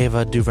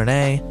 Ava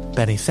DuVernay,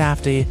 Benny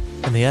Safdie,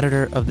 and the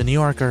editor of The New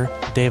Yorker,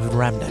 David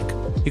Remnick.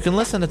 You can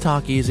listen to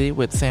Talk Easy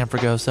with Sam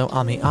Fragoso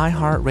on the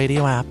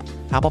iHeartRadio app,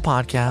 Apple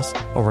Podcasts,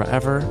 or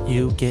wherever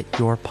you get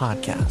your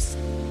podcasts.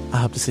 I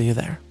hope to see you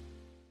there.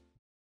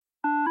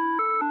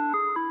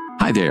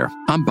 Hi there,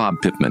 I'm Bob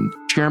Pittman,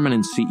 Chairman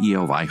and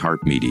CEO of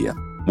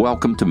iHeartMedia.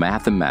 Welcome to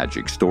Math and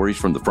Magic, Stories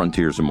from the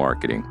Frontiers of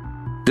Marketing.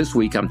 This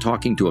week, I'm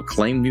talking to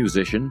acclaimed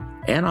musician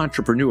and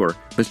entrepreneur,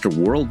 Mr.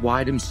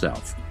 Worldwide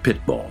himself,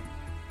 Pitbull.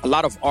 A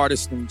lot of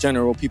artists in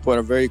general, people that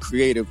are very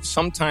creative,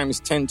 sometimes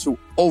tend to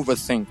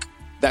overthink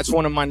That's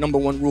one of my number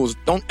one rules.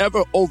 Don't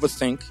ever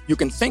overthink. You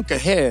can think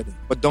ahead,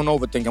 but don't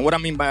overthink. And what I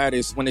mean by that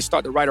is when they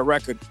start to write a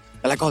record,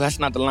 they're like, oh, that's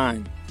not the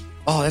line.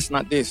 Oh, that's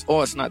not this.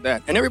 Oh, it's not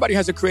that. And everybody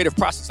has a creative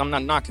process. I'm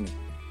not knocking it.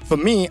 For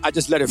me, I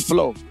just let it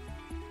flow.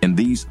 In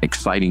these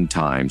exciting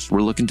times,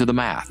 we're looking to the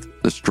math,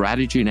 the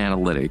strategy and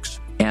analytics,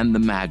 and the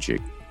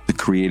magic, the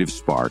creative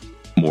spark,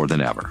 more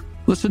than ever.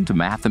 Listen to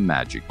Math and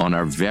Magic on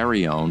our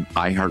very own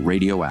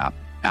iHeartRadio app,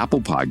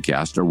 Apple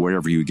Podcast, or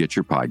wherever you get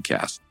your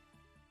podcasts.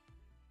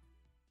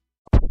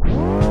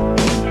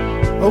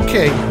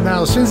 Okay,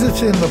 now since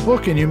it's in the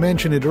book and you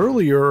mentioned it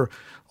earlier,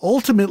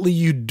 ultimately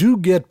you do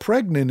get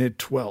pregnant at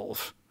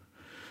 12.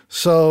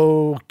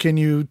 So can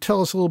you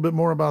tell us a little bit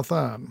more about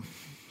that?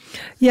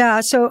 Yeah,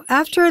 so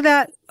after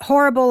that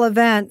horrible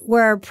event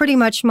where pretty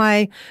much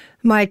my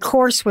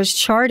course was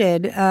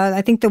charted,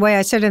 I think the way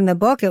I said in the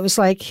book, it was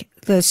like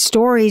the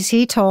stories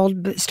he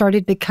told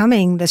started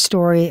becoming the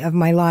story of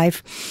my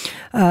life,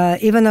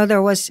 even though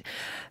there was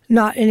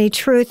not any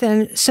truth.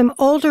 And some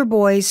older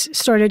boys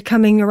started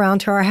coming around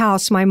to our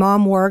house. My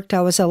mom worked.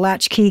 I was a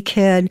latchkey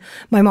kid.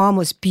 My mom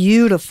was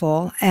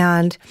beautiful.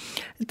 And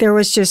there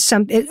was just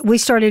we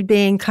started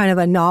being kind of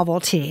a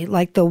novelty,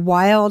 like the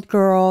wild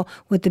girl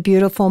with the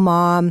beautiful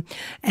mom,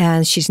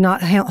 and she's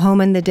not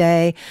home in the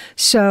day.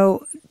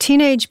 So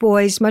teenage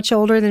boys, much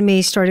older than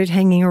me, started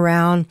hanging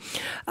around.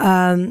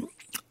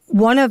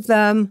 One of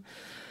them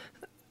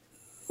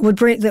would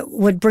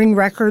bring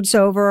records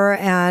over,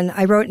 and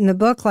I wrote in the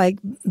book, like,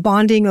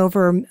 bonding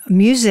over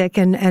music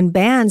and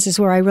bands is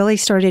where I really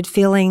started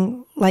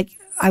feeling like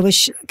I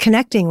was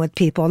connecting with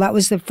people. That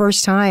was the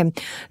first time.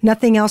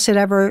 Nothing else had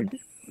ever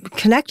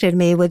connected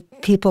me with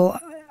people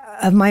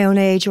of my own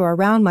age or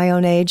around my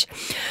own age.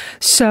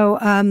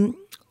 So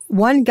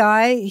one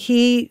guy,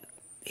 we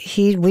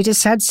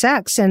just had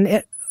sex,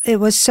 and it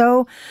was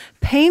so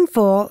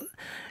painful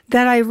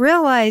that I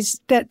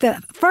realized that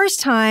the first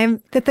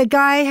time that the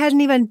guy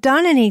hadn't even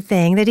done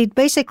anything, that he'd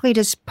basically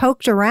just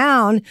poked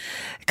around.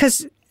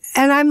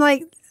 And I'm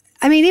like,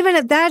 I mean, even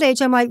at that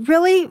age, I'm like,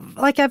 really?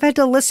 Like, I've had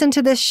to listen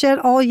to this shit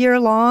all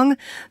year long,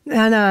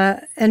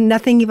 and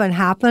nothing even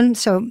happened.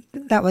 So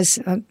that was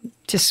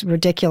just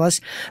ridiculous.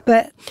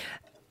 But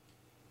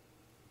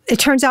it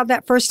turns out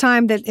that first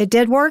time that it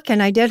did work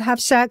and I did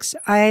have sex,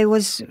 I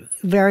was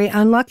very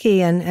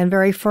unlucky and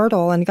very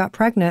fertile and got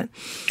pregnant.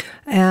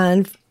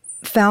 And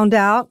found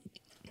out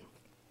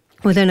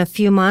within a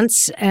few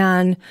months,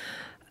 and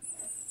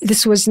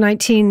this was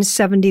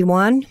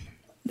 1971.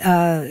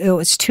 It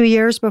was 2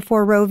 years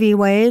before Roe v.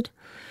 Wade.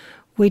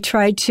 We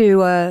tried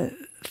to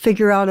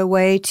figure out a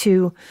way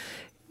to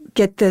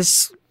get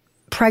this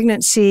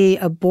pregnancy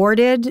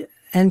aborted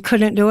and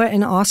couldn't do it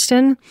in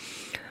Austin.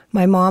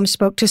 My mom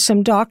spoke to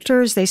some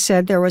doctors. They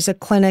said there was a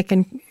clinic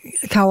in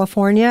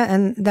California,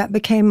 and that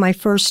became my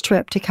first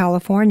trip to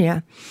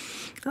California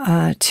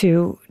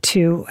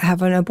to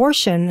have an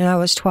abortion, and I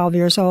was 12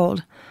 years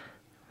old.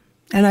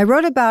 And I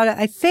wrote about it,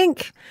 I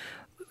think,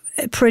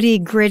 pretty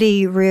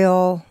gritty,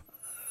 real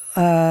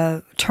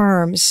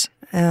terms.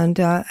 And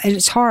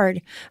it's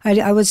hard.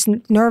 I was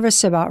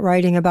nervous about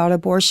writing about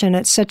abortion.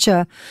 It's such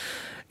a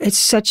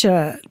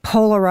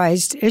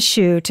polarized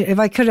issue. If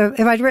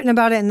I'd written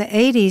about it in the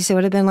 80s, it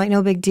would have been like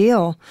no big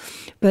deal.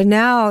 But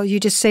now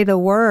you just say the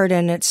word,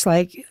 and it's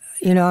like,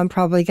 I'm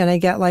probably going to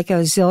get like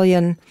a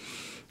zillion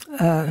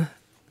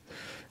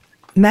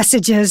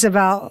messages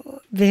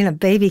about being a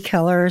baby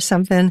killer or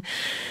something.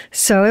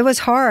 So it was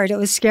hard. It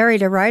was scary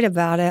to write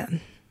about it.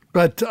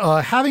 But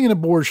having an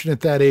abortion at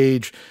that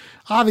age,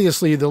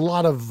 obviously a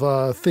lot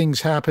of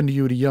things happened to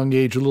you at a young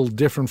age, a little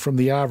different from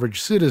the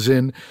average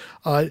citizen.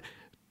 How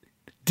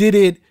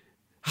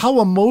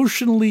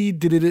emotionally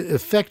did it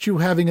affect you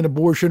having an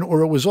abortion,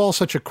 or it was all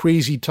such a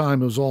crazy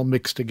time, it was all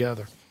mixed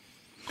together?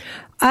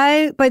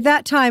 By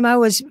that time, I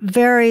was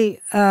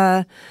very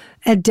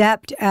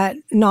adept at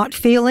not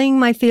feeling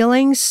my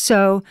feelings.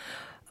 So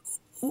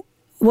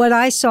what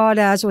I saw it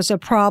as was a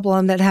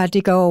problem that had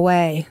to go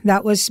away.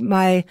 That was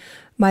my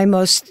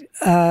most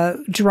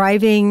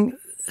driving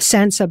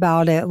sense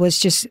about it, was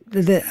just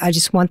that I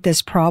just want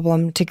this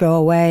problem to go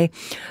away.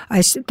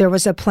 There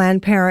was a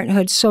Planned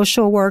Parenthood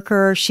social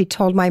worker. She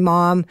told my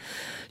mom,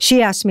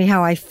 she asked me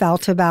how I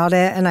felt about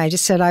it, and I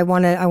just said, I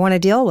want to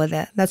deal with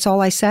it. That's all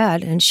I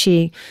said. And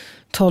she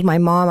told my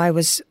mom I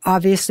was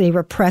obviously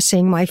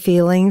repressing my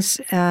feelings,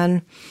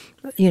 and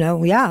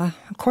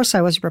of course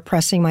I was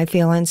repressing my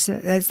feelings.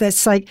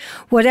 That's like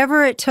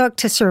whatever it took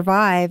to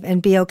survive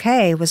and be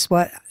okay was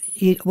what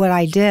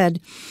I did.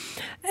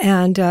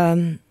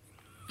 And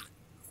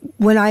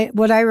what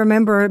I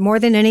remember more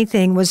than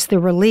anything was the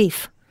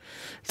relief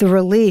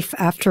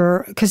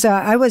after, because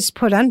I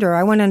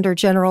went under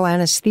general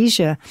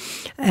anesthesia,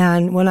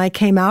 and when I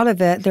came out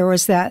of it, there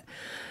was that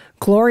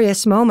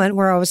glorious moment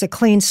where I was a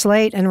clean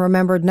slate and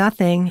remembered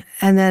nothing.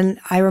 And then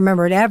I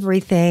remembered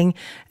everything.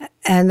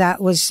 And that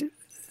was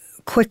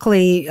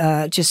quickly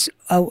I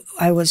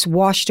was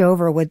washed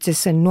over with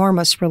this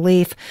enormous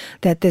relief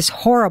that this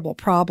horrible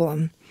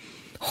problem.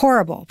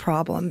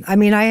 I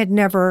mean, I had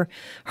never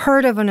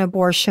heard of an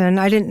abortion.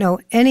 I didn't know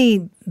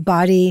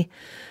anybody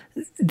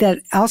that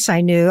else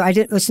I knew.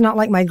 It's not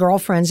like my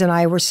girlfriends and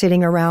I were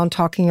sitting around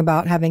talking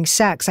about having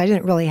sex. I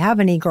didn't really have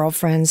any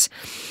girlfriends.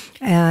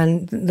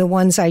 And the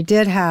ones I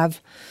did have,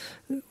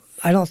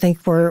 I don't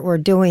think were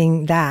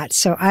doing that.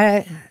 So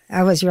I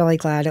was really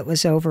glad it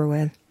was over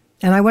with.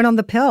 And I went on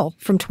the pill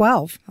from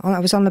 12. I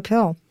was on the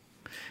pill.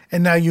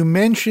 And now you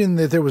mentioned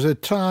that there was a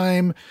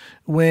time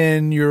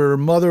when your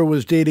mother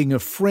was dating a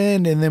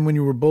friend and then when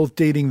you were both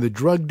dating the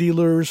drug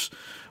dealers.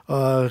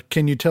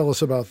 Can you tell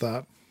us about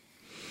that?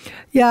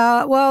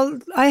 Yeah, well,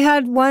 I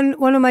had one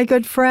of my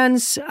good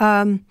friends.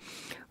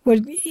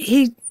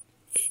 He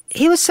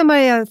was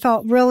somebody I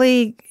felt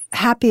really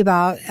happy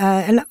about,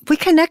 and we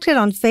connected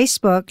on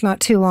Facebook not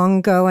too long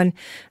ago. And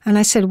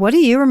I said, "What do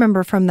you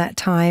remember from that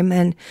time?"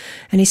 And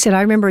he said,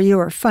 "I remember you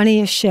were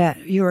funny as shit.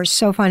 You were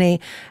so funny."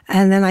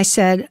 And then I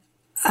said,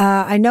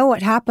 "I know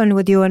what happened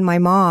with you and my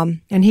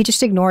mom," and he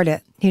just ignored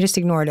it.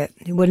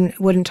 He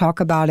wouldn't talk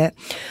about it,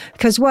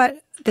 because what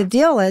the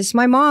deal is,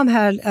 my mom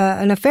had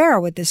an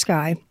affair with this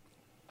guy.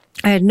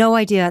 I had no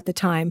idea at the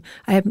time.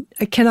 I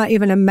cannot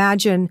even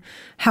imagine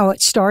how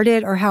it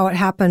started or how it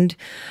happened.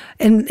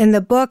 In the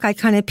book, I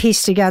kind of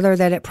pieced together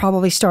that it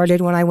probably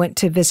started when I went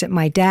to visit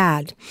my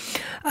dad.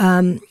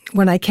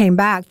 When I came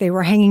back, they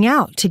were hanging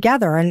out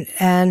together,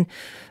 and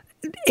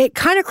it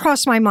kind of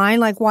crossed my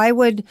mind, like, why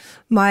would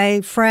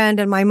my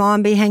friend and my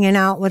mom be hanging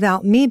out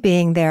without me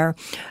being there?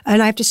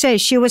 And I have to say,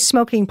 she was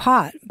smoking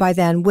pot by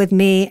then with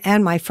me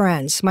and my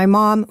friends. My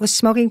mom was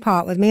smoking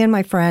pot with me and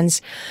my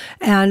friends.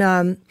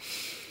 And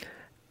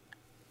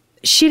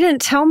she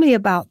didn't tell me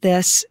about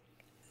this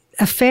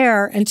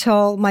affair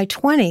until my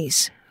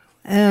 20s.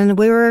 And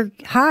we were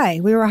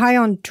high. We were high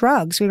on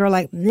drugs. We were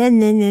like,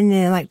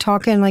 like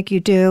talking like you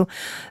do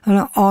on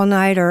an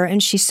all-nighter.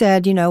 And she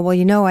said,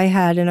 I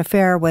had an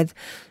affair with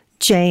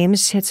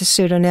James. It's a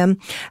pseudonym.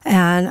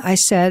 And I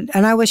said,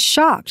 and I was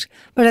shocked.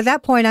 But at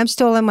that point, I'm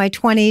still in my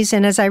 20s.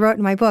 And as I wrote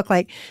in my book,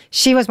 like,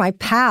 she was my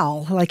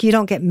pal. Like, you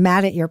don't get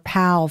mad at your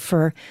pal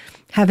for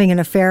having an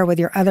affair with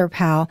your other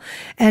pal.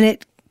 And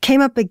it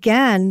came up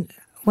again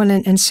when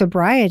in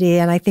sobriety,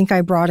 and I think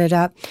I brought it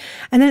up.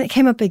 And then it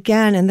came up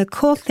again. And the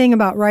cool thing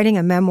about writing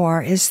a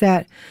memoir is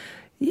that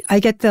I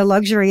get the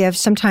luxury of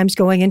sometimes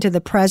going into the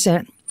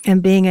present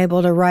and being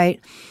able to write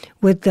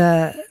with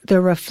the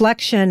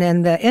reflection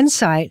and the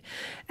insight.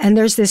 And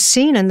there's this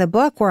scene in the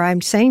book where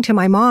I'm saying to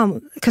my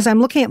mom, because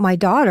I'm looking at my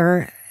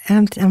daughter,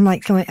 and I'm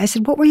like, I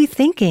said, "What were you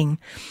thinking?"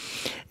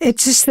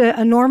 It's just the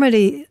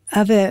enormity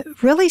of it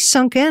really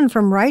sunk in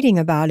from writing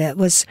about it.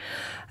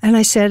 And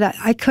I said,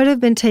 I could have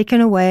been taken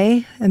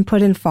away and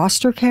put in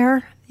foster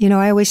care.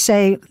 I always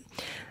say,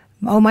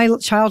 my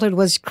childhood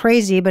was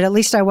crazy, but at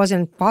least I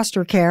wasn't in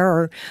foster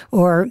care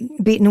or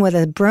beaten with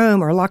a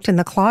broom or locked in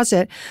the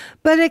closet.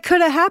 But it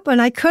could have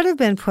happened. I could have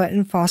been put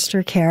in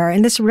foster care.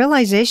 And this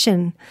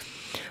realization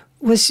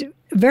was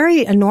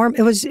very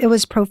enormous. It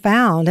was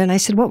profound. And I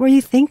said, "What were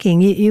you thinking?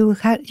 You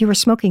were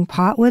smoking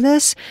pot with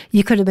us.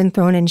 You could have been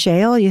thrown in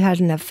jail. You had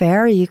an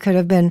affair. You could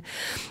have been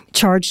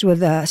charged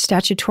with a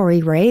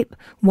statutory rape.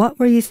 What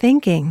were you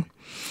thinking?"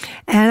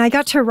 And I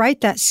got to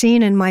write that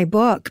scene in my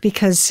book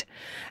because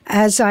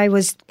as I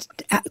was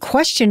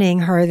questioning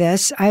her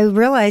this, I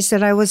realized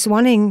that I was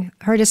wanting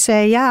her to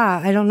say,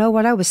 "Yeah, I don't know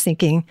what I was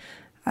thinking.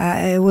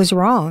 It was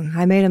wrong.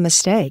 I made a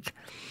mistake."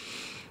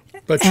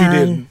 But she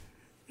didn't.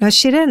 No,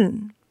 she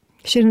didn't.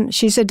 She didn't.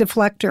 She's a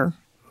deflector.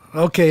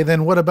 Okay,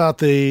 then what about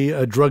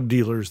the drug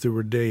dealers that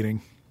were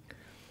dating?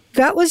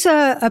 That was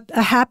a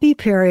happy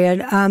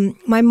period.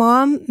 My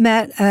mom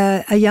met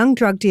a young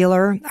drug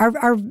dealer.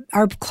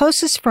 Our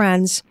closest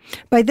friends.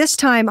 By this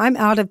time, I'm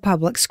out of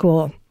public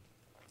school.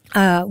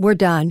 We're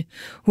done.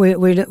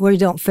 We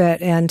don't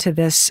fit into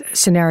this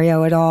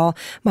scenario at all.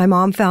 My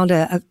mom found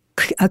a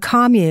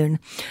commune,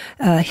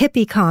 a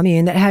hippie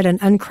commune that had an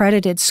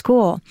uncredited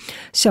school.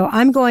 So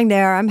I'm going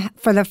there.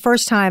 For the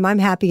first time, I'm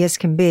happy as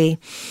can be.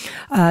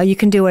 You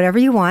can do whatever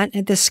you want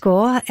at this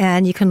school,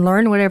 and you can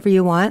learn whatever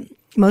you want.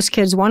 Most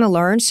kids want to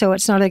learn, so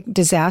it's not a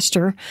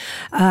disaster.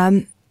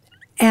 And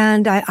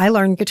I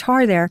learned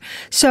guitar there.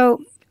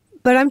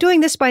 But I'm doing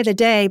this by the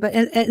day, but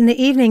in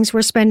the evenings,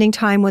 we're spending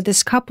time with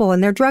this couple,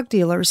 and they're drug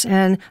dealers.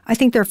 And I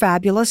think they're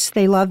fabulous.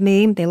 They love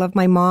me. They love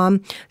my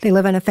mom. They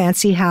live in a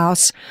fancy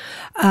house.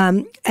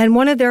 And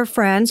one of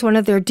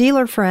their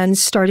dealer friends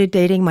started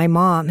dating my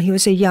mom. He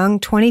was a young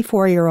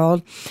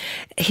 24-year-old.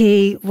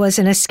 He was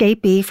an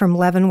escapee from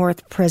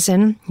Leavenworth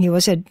Prison. He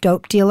was a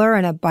dope dealer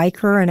and a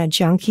biker and a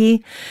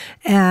junkie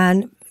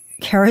and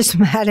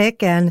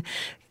charismatic and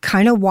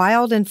kind of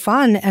wild and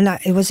fun. And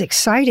it was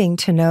exciting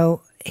to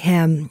know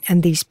him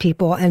and these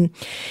people. And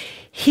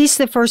he's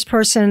the first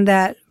person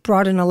that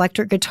brought an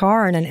electric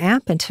guitar and an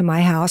amp into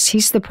my house.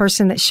 He's the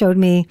person that showed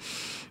me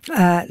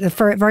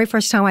the very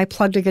first time I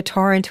plugged a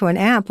guitar into an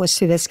amp was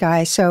through this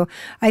guy. So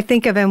I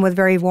think of him with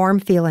very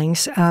warm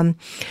feelings.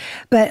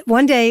 But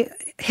one day,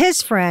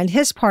 his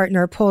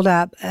partner pulled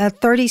up, a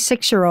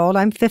 36-year-old.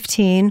 I'm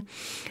 15.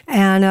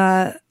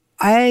 And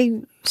I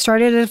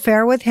started an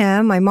affair with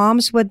him. My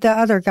mom's with the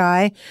other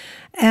guy.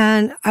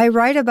 And I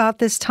write about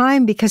this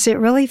time because it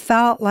really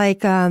felt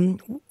like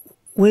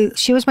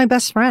she was my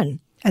best friend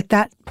at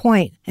that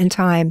point in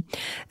time.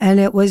 And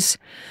it was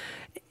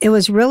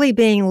really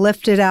being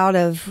lifted out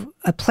of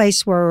a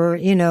place where,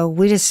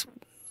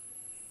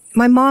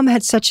 my mom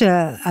had such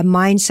a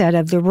mindset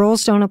of the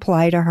rules don't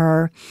apply to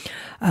her.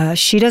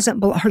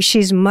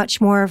 She's much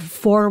more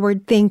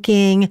forward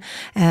thinking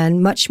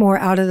and much more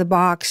out of the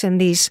box than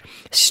these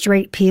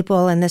straight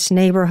people in this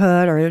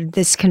neighborhood or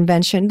this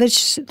convention.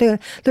 The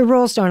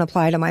rules don't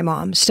apply to my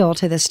mom still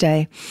to this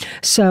day.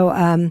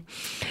 So,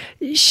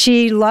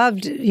 she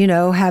loved,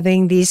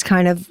 having these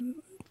kind of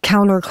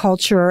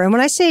counterculture. And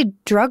when I say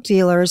drug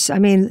dealers, I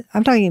mean,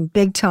 I'm talking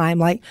big time,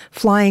 like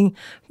flying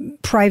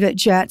private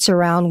jets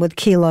around with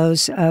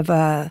kilos of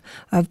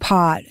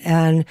pot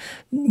and,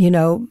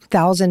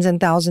 thousands and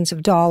thousands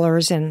of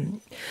dollars.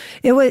 And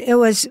it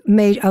was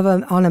made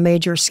on a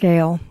major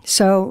scale.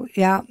 So,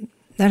 yeah.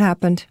 That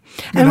happened.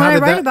 And when I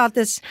write about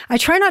this, I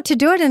try not to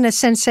do it in a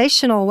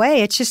sensational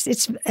way. It's just,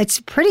 it's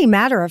pretty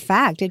matter of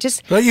fact. It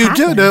just But you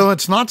happened. do.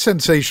 It's not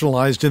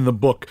sensationalized in the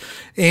book.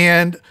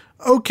 And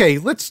okay,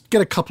 let's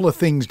get a couple of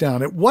things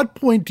down. At what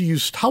point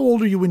how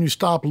old are you when you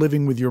stopped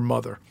living with your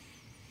mother?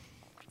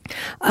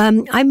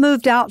 I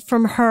moved out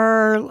from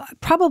her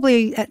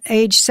probably at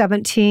age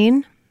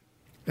 17.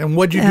 And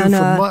what'd you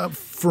do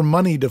for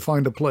money to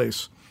find a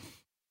place?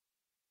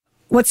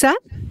 What's that?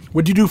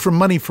 What'd you do for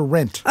money for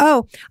rent?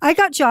 Oh, I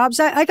got jobs.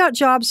 I got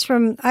jobs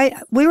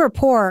we were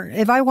poor.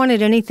 If I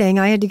wanted anything,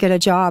 I had to get a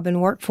job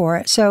and work for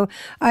it. So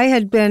I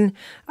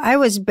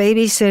was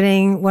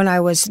babysitting when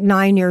I was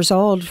 9 years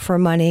old for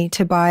money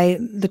to buy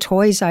the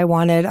toys I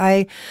wanted.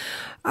 I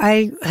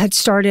had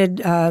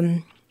started,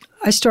 I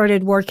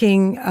started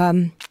working,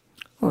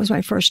 what was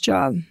my first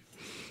job?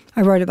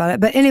 I wrote about it.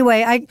 But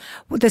anyway,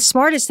 the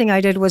smartest thing I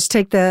did was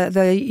take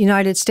the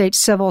United States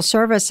Civil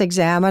Service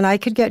exam, and I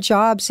could get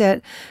jobs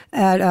at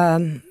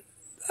the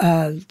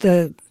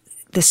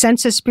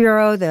Census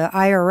Bureau, the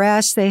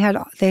IRS. They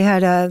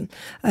had a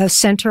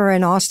center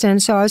in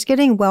Austin, so I was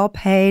getting well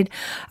paid.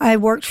 I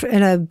worked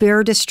in a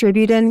beer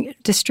distribution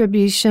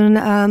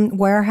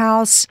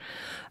warehouse.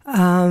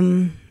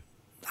 I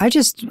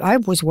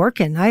was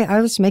working.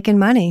 I was making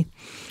money.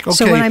 Okay.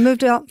 So when I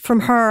moved out from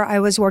her, I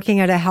was working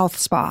at a health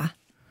spa.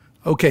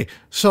 Okay,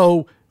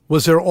 so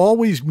was there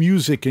always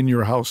music in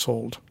your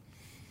household?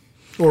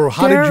 Or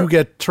how did you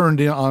get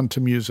turned on to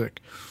music?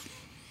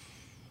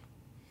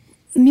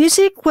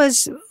 Music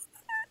was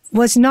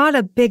not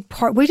a big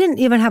part. We didn't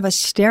even have a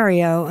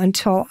stereo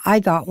until I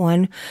got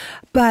one.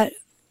 But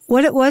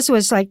what it was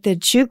like the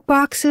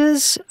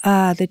jukeboxes,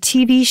 the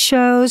TV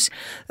shows,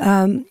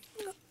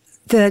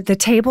 the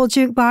table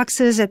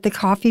jukeboxes at the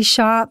coffee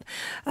shop.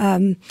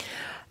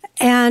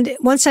 And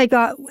once and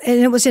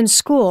it was in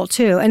school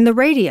too, and the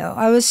radio.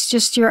 I was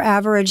just your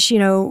average,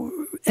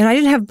 and I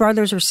didn't have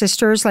brothers or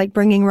sisters like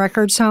bringing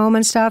records home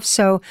and stuff.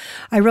 So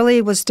I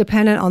really was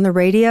dependent on the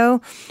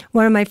radio.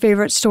 One of my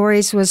favorite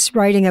stories was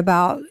writing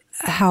about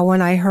how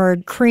when I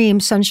heard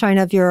Cream, Sunshine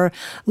of Your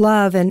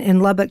Love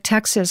in Lubbock,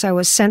 Texas, I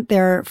was sent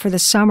there for the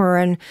summer,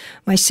 and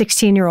my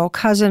 16-year-old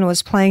cousin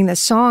was playing this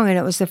song, and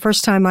it was the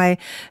first time I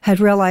had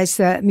realized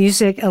that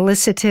music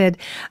elicited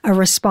a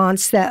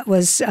response that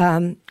was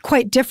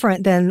quite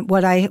different than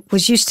what I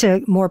was used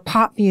to, more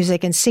pop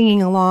music and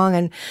singing along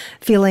and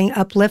feeling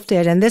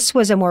uplifted. And this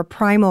was a more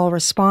primal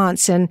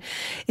response, and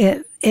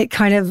it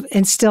kind of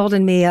instilled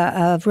in me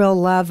a real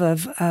love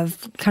of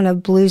kind of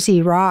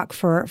bluesy rock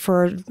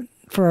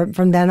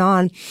from then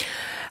on.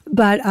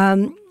 But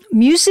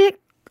music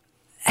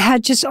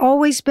had just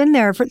always been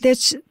there.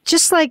 It's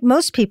just like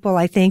most people,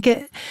 I think.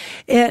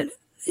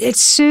 It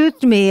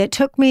soothed me. It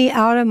took me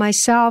out of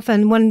myself.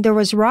 And when there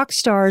was rock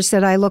stars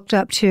that I looked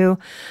up to,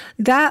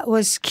 that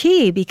was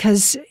key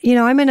because,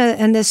 I'm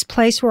in this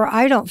place where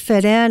I don't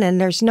fit in and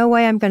there's no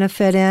way I'm going to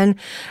fit in.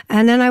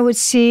 And then I would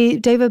see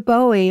David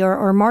Bowie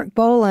or Mark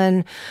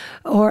Bolan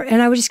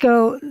and I would just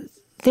go,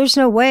 there's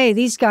no way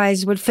these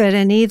guys would fit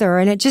in either.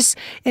 And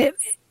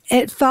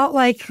it felt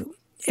like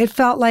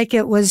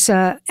it was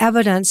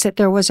evidence that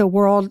there was a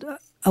world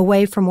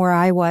away from where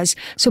I was.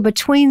 So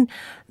between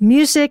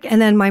music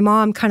and then my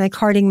mom kind of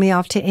carting me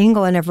off to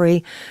England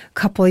every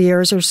couple of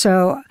years or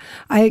so,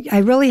 I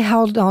really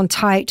held on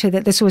tight to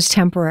that this was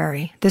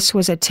temporary. This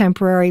was a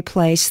temporary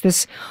place.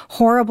 This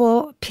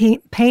horrible,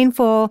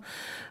 painful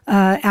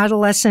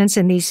adolescence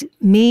and these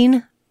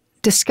mean,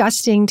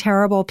 disgusting,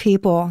 terrible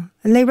people,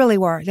 and they really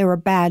were. They were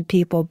bad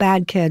people,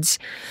 bad kids,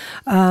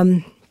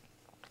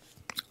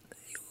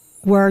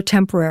 were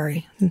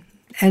temporary.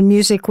 And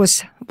music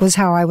was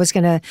how I was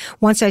going to,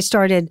 once I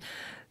started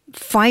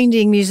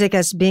finding music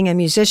as being a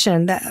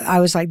musician,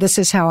 I was like, this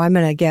is how I'm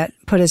going to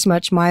put as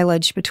much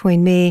mileage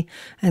between me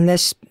and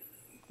this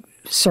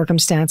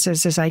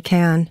circumstances as I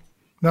can.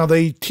 Now,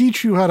 they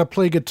teach you how to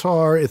play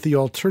guitar at the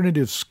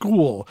alternative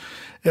school.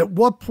 At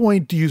what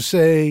point do you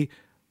say,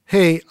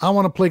 hey, I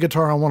want to play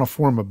guitar, I want to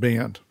form a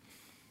band?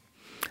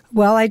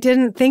 Well, I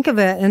didn't think of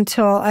it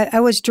until I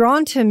was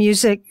drawn to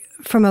music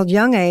from a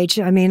young age.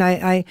 I mean,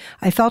 I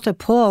felt a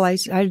pull. I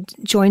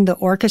joined the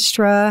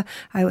orchestra.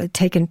 I had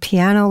taken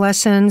piano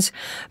lessons.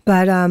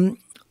 But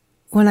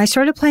when I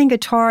started playing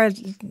guitar,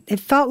 it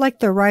felt like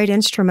the right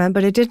instrument,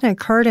 but it didn't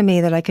occur to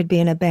me that I could be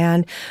in a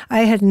band.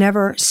 I had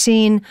never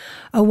seen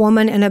a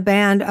woman in a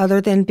band other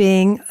than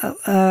being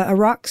a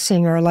rock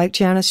singer like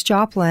Janis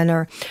Joplin.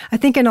 Or I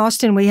think in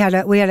Austin we had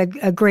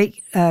a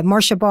great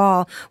Marcia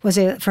Ball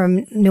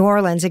from New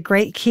Orleans, a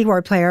great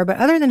keyboard player. But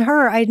other than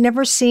her, I'd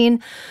never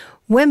seen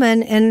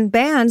women in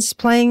bands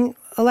playing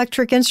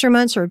electric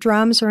instruments or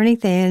drums or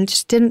anything, and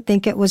just didn't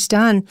think it was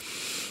done.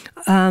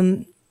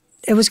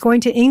 It was going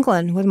to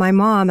England with my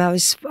mom. I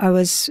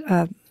was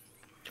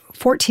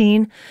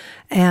 14,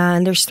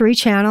 and there's 3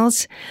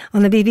 channels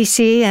on the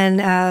BBC,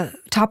 and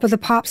Top of the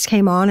Pops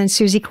came on, and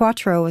Suzi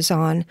Quatro was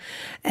on.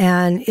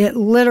 And it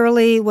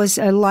literally was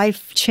a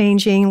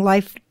life-changing,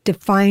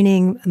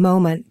 life-defining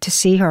moment to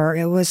see her.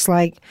 It was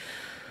like,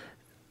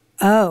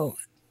 oh,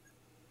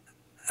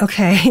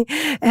 okay.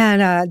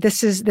 And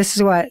this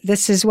is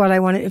what I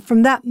wanted.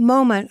 From that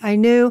moment, I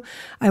knew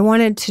I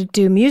wanted to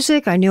do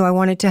music. I knew I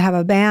wanted to have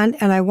a band,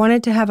 and I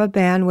wanted to have a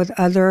band with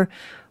other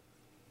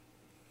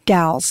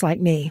gals like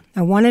me.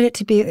 I wanted it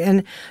to be,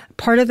 and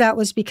part of that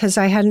was because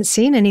I hadn't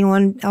seen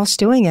anyone else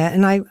doing it,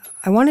 and I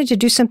wanted to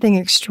do something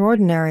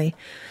extraordinary.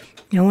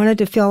 I wanted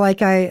to feel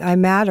like I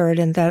mattered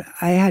and that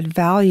I had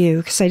value,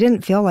 because I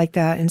didn't feel like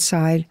that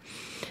inside.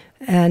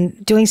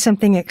 And doing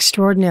something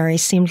extraordinary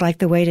seemed like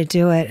the way to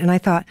do it. And I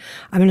thought,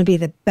 I'm going to be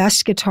the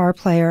best guitar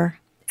player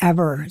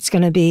ever.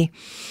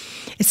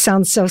 It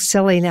sounds so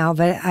silly now,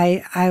 but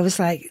I was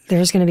like,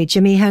 there's going to be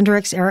Jimi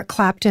Hendrix, Eric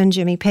Clapton,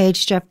 Jimmy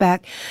Page, Jeff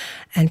Beck,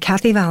 and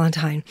Kathy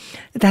Valentine.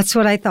 That's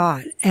what I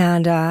thought.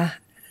 And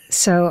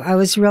so I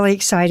was really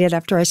excited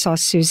after I saw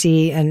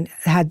Suzi and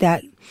had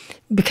that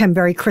become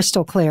very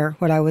crystal clear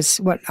what I was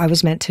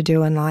meant to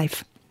do in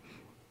life.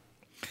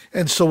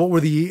 And so what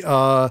were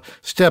the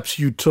steps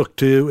you took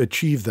to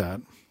achieve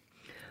that?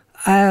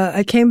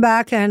 I came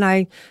back and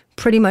I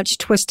pretty much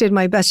twisted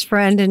my best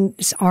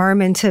friend's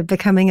arm into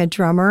becoming a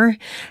drummer.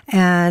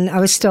 And I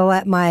was still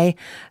at my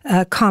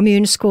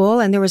commune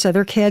school, and there was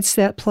other kids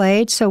that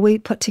played. So we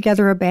put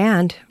together a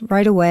band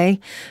right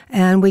away,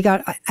 and we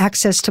got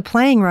access to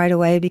playing right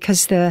away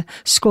because the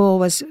school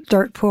was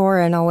dirt poor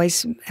and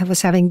always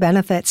was having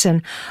benefits,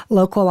 and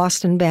local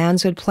Austin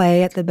bands would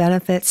play at the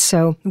benefits.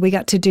 So we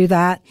got to do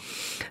that.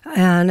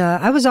 And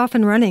I was off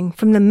and running.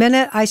 From the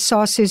minute I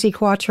saw Suzi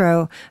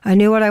Quatro, I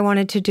knew what I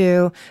wanted to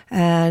do,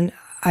 and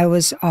I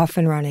was off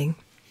and running.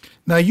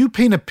 Now, you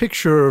paint a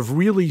picture of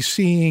really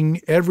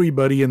seeing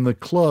everybody in the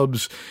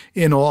clubs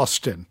in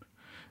Austin.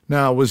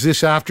 Now, was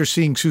this after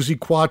seeing Suzi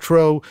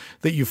Quatro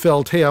that you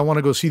felt, hey, I want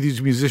to go see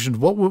these musicians?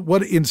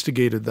 What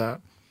instigated that?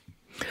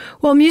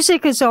 Well,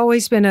 music has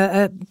always been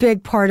a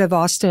big part of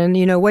Austin,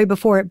 way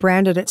before it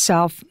branded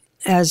itself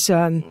as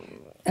a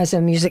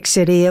music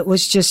city. It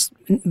was just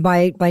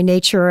by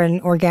nature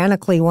and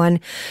organically one.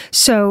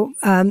 So,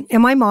 and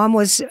my mom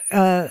was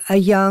a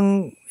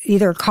young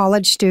either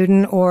college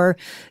student or,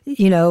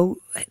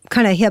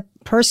 kind of hip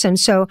person.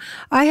 So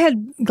I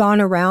had gone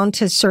around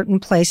to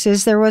certain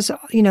places. There was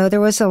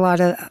a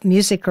lot of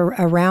music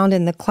around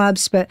in the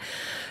clubs, but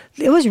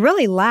it was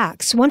really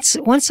lax.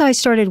 Once I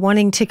started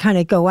wanting to kind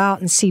of go out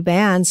and see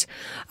bands,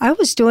 I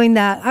was doing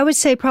that, I would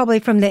say probably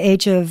from the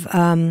age of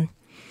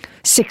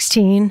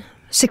 16,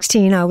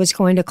 I was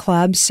going to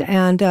clubs,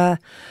 and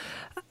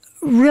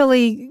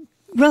really,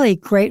 really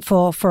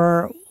grateful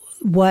for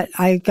what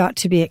I got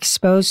to be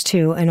exposed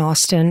to in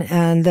Austin,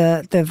 and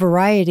the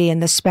variety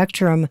and the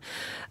spectrum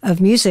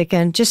of music,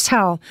 and just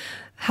how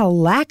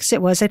lax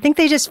it was. I think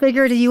they just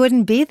figured you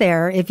wouldn't be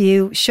there if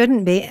you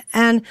shouldn't be.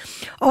 And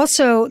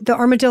also the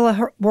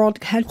Armadillo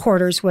World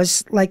Headquarters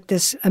was like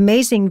this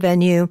amazing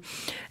venue,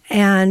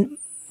 and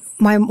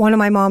one of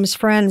my mom's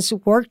friends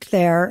worked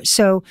there,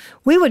 so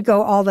we would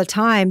go all the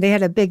time. They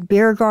had a big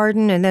beer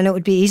garden, and then it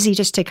would be easy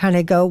just to kind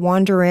of go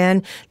wander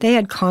in. They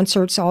had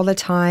concerts all the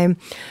time,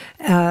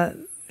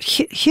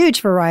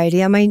 huge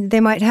variety. I mean, they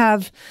might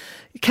have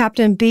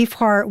Captain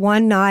Beefheart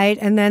one night,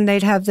 and then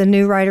they'd have the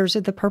New Riders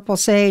of the Purple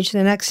Sage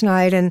the next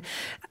night, and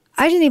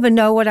I didn't even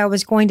know what I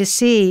was going to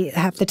see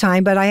half the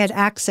time, but I had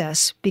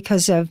access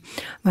because of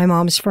my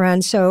mom's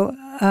friend. So,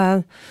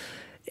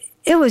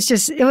 it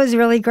was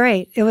really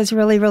great. It was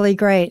really, really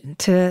great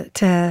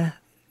to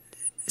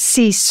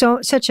see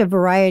such a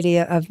variety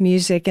of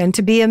music and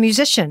to be a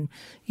musician,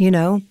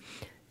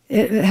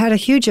 It had a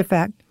huge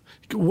effect.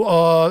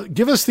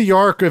 Give us the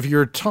arc of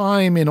your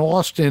time in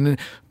Austin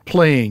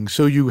playing.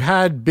 So you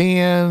had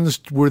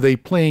bands. Were they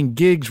playing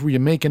gigs? Were you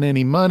making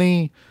any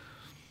money?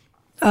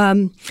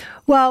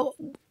 Well,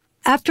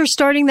 after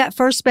starting that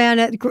first band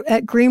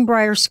at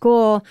Greenbrier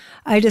School,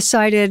 I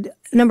decided,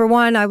 number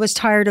one, I was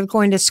tired of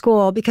going to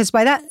school, because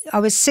by that I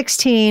was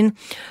 16.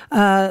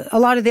 A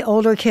lot of the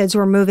older kids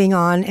were moving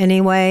on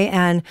anyway,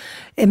 and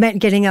it meant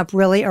getting up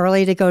really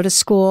early to go to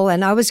school.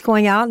 And I was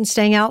going out and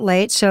staying out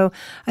late. So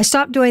I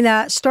stopped doing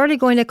that, started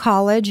going to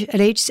college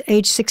at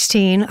age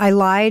 16. I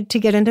lied to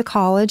get into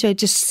college. I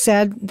just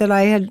said that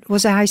I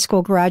was a high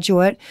school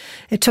graduate.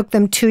 It took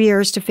them 2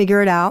 years to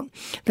figure it out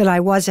that I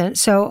wasn't.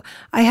 So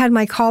I had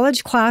my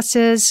college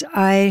classes.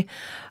 I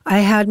I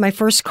had my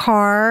first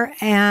car,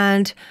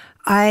 and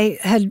I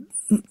had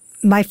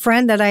my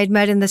friend that I had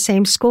met in the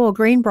same school,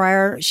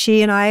 Greenbrier.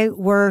 She and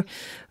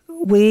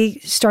we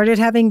started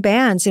having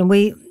bands, and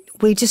we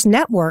just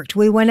networked.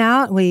 We went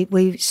out, we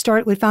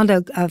found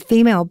a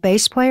female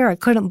bass player. I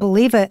couldn't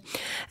believe it.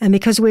 And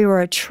because we were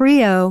a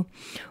trio,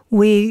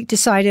 we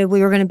decided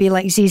we were going to be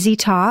like ZZ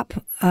Top.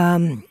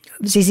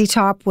 ZZ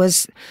Top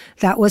was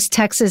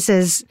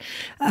Texas's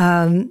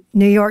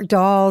New York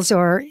Dolls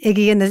or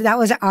Iggy, and that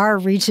was our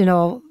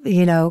regional,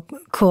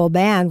 cool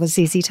band was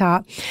ZZ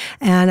Top.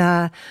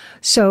 And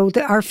so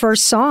our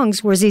first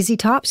songs were ZZ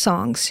Top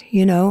songs,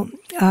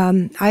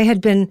 I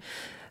had been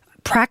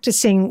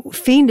practicing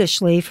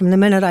fiendishly from the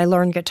minute I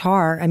learned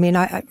guitar. I mean,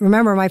 I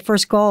remember my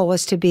first goal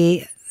was to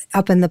be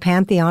up in the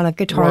pantheon of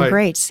guitar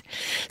greats.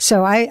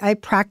 So I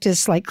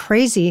practiced like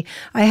crazy.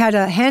 I had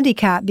a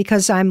handicap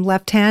because I'm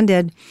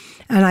left-handed,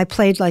 and I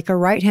played like a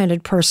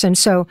right-handed person.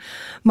 So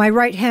my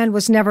right hand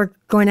was never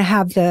going to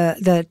have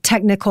the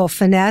technical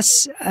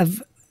finesse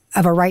of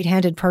a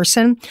right-handed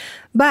person.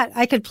 But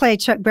I could play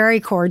Chuck Berry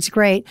chords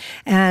great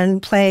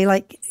and play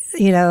like,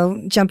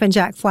 Jumpin'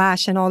 Jack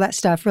Flash and all that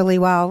stuff really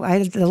well. I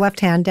had the left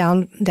hand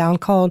down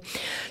cold.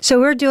 So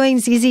we're doing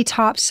ZZ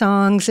Top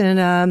songs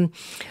and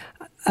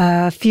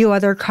a few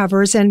other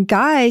covers. And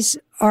guys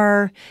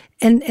are,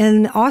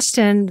 in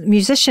Austin,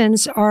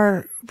 musicians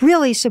are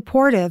really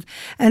supportive.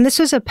 And this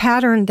was a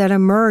pattern that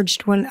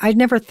emerged when I'd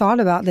never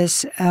thought about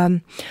this. But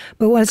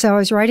once I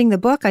was writing the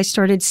book, I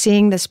started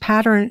seeing this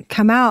pattern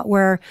come out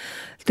where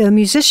the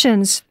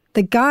musicians,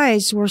 the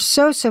guys, were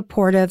so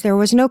supportive. There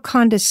was no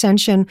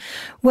condescension,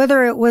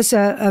 whether it was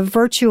a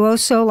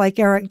virtuoso like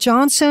Eric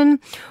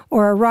Johnson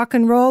or a rock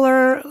and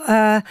roller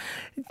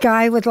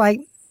guy with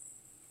playing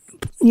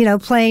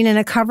in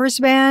a covers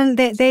band.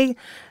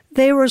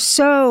 They were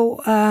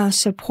so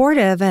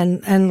supportive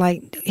and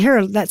like,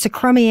 here, that's a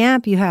crummy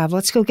amp you have.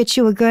 Let's go get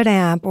you a good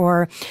amp.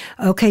 Or,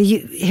 okay,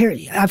 here,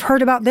 I've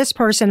heard about this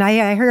person.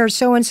 I hear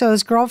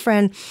so-and-so's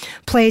girlfriend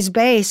plays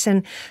bass.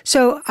 And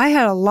so I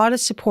had a lot of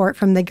support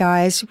from the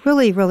guys.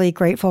 Really, really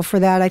grateful for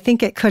that. I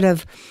think it could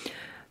have,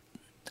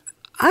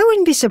 I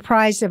wouldn't be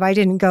surprised if I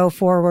didn't go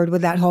forward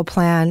with that whole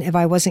plan if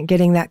I wasn't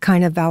getting that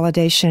kind of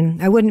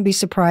validation. I wouldn't be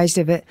surprised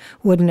if it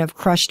wouldn't have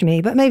crushed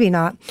me, but maybe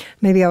not.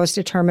 Maybe I was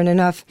determined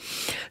enough.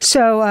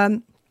 So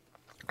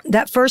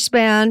that first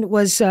band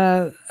was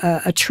a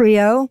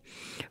trio.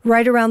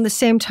 Right around the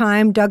same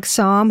time, Doug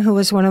Somm, who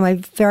was one of my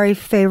very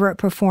favorite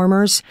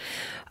performers,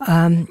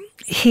 I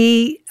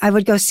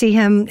would go see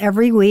him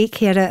every week.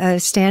 He had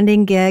a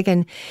standing gig,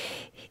 and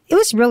it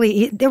was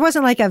really, there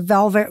wasn't like a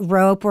velvet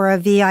rope or a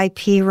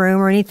VIP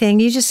room or anything.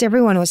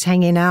 Everyone was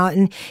hanging out.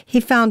 And he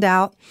found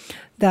out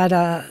that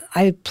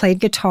I played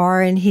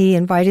guitar, and he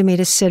invited me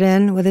to sit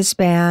in with his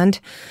band.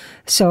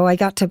 So I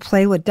got to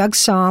play with Doug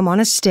Somm on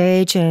a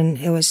stage, and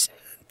it was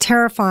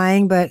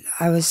terrifying, but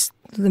I was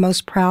the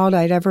most proud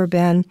I'd ever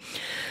been.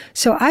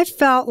 So I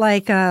felt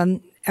like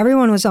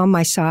everyone was on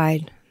my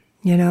side.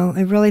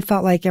 I really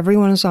felt like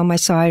everyone was on my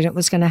side. It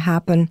was going to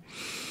happen.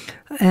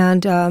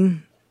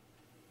 And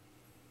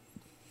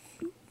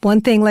one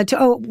thing led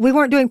to, we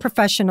weren't doing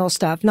professional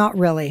stuff. Not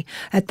really.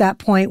 At that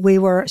point, we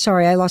were,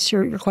 sorry, I lost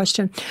your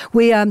question.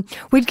 We'd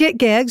get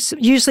gigs,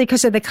 usually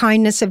because of the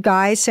kindness of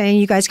guys saying,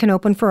 you guys can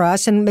open for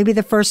us. And maybe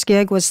the first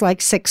gig was like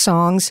 6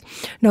 songs.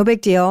 No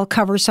big deal.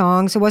 Cover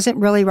songs. I wasn't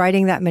really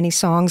writing that many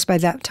songs by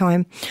that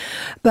time.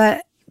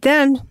 But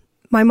then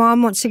my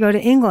mom wants to go to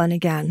England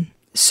again.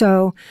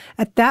 So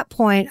at that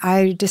point,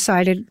 I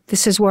decided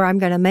this is where I'm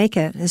going to make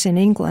it, is in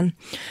England.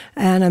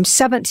 And I'm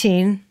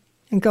 17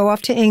 and go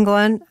off to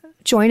England,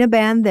 join a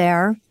band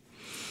there.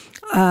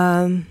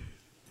 While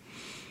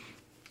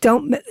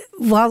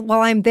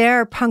I'm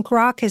there, punk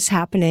rock is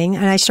happening,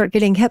 and I start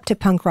getting hip to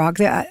punk rock.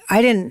 I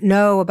didn't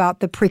know about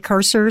the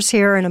precursors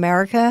here in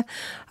America.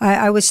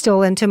 I was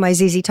still into my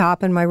ZZ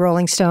Top and my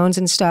Rolling Stones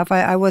and stuff.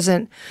 I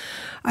wasn't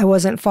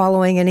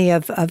following any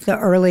of the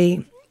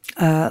early.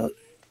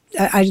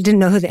 I didn't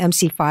know who the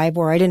MC5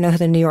 were. I didn't know who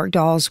the New York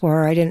Dolls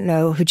were. I didn't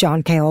know who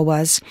John Cale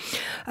was.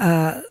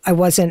 I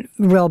wasn't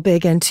real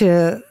big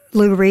into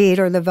Lou Reed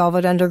or the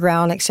Velvet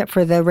Underground, except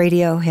for the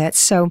radio hits.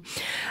 So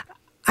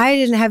I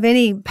didn't have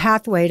any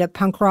pathway to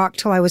punk rock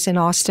till I was in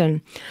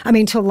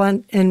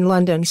in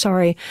London,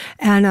 sorry.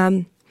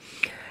 And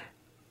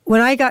when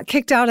I got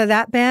kicked out of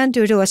that band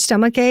due to a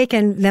stomach ache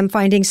and them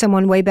finding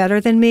someone way better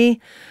than me,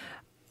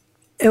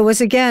 it was,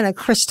 again, a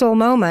crystal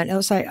moment. It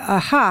was like,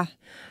 aha,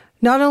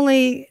 not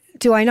only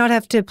do I not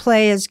have to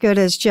play as good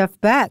as Jeff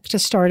Beck to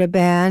start a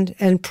band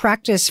and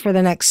practice for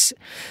the next,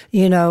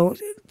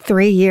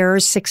 3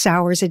 years, 6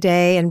 hours a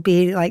day and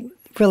be like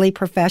really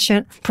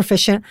proficient.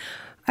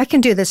 I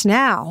can do this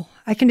now.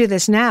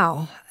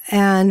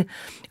 And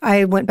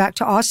I went back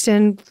to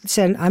Austin,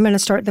 said, I'm going to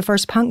start the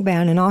first punk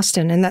band in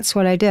Austin. And that's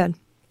what I did.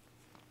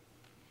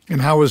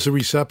 And how was the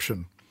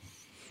reception?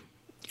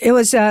 It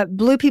was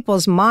blew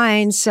people's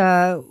minds.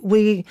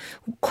 We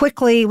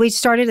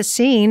started a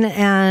scene,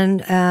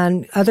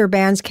 and other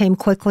bands came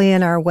quickly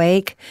in our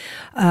wake.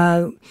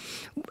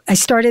 I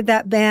started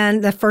that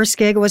band. The first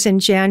gig was in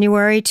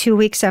January, 2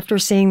 weeks after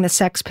seeing the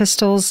Sex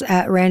Pistols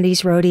at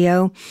Randy's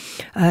Rodeo.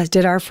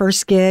 Did our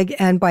first gig,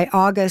 and by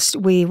August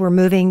we were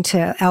moving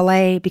to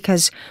LA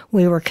because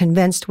we were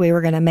convinced we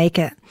were going to make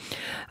it.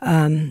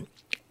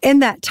 In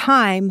that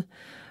time,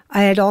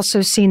 I had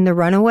also seen the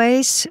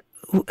Runaways,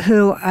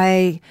 who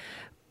I,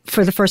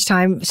 for the first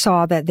time,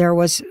 saw that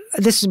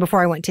this was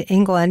before I went to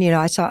England.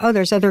 I saw,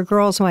 there's other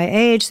girls my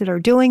age that are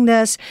doing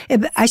this.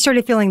 I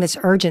started feeling this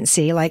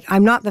urgency, like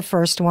I'm not the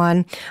first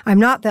one. I'm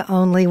not the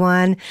only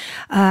one.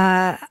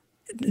 I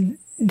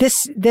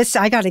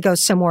got to go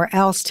somewhere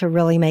else to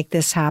really make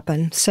this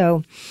happen.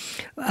 So,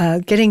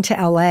 getting to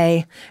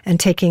LA and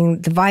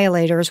taking the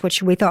Violators,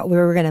 which we thought we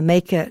were going to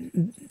make it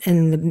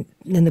in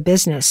the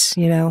business,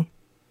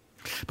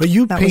 But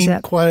you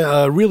paint quite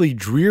a really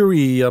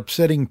dreary,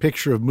 upsetting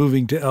picture of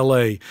moving to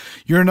L.A.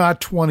 You're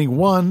not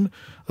 21.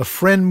 A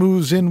friend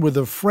moves in with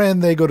a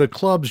friend. They go to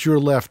clubs. You're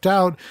left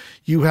out.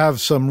 You have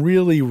some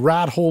really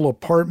rat hole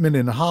apartment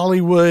in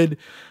Hollywood.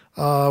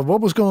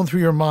 What was going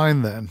through your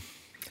mind then?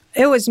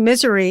 It was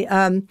misery.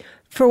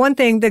 For one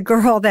thing, the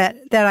girl that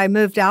I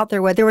moved out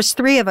there with, there was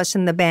 3 of us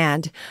in the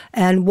band,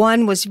 and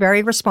one was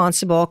very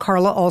responsible,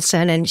 Carla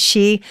Olson, and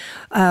she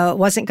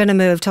wasn't going to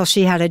move till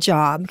she had a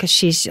job because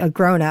she's a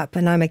grown up,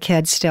 and I'm a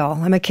kid still.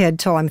 I'm a kid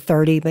till I'm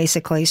 30,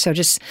 basically. So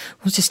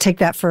we'll just take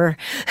that for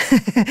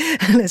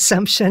an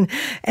assumption.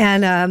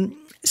 And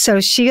so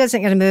she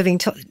isn't going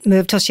to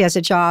move till she has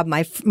a job.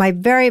 My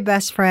very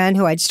best friend,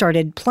 who I'd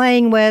started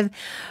playing with,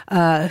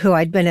 who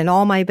I'd been in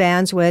all my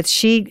bands with,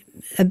 she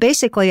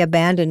basically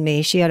abandoned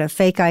me. She had a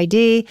fake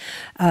ID.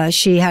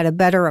 She had a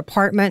better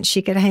apartment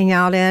she could hang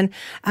out in.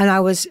 And I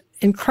was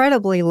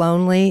incredibly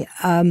lonely,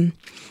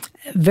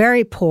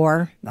 very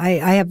poor. I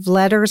have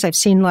letters. I've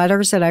seen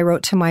letters that I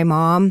wrote to my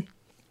mom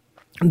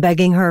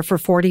begging her for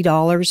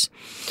 $40.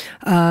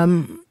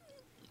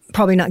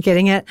 Probably not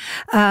getting it.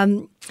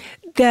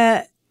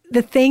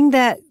 The thing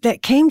that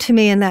came to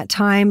me in that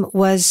time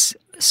was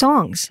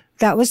songs.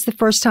 That was the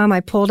first time I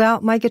pulled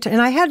out my guitar.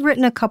 And I had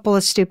written a couple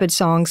of stupid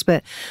songs,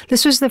 but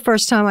this was the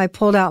first time I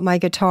pulled out my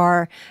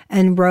guitar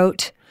and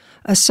wrote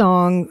a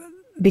song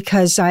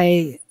because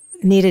I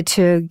needed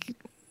to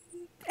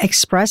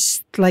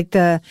express like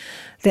the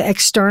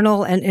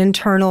external and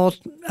internal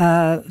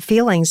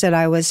feelings that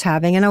I was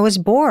having, and I was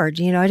bored.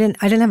 I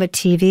didn't have a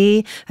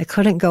TV. I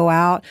couldn't go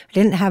out. I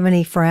didn't have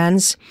any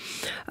friends.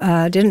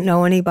 Didn't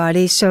know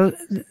anybody. So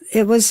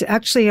it was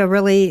actually a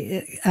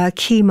really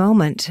key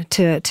moment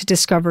to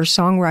discover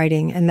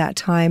songwriting in that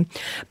time.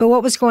 But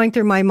what was going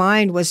through my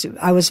mind was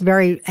I was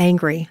very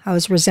angry. I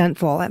was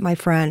resentful at my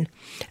friend.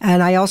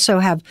 And I also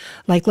have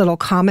like little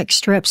comic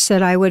strips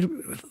that I would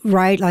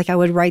write. Like I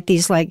would write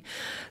these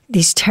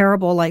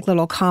terrible like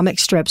little comic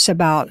strips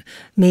about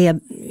me,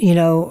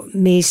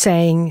 me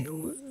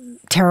saying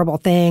terrible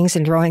things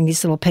and drawing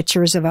these little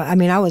pictures of.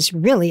 I was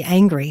really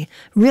angry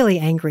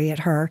at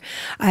her.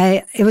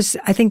 It was,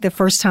 I think, the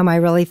first time I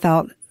really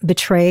felt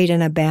betrayed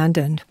and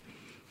abandoned.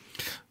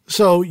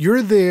 So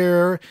you're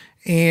there,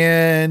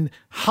 and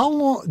how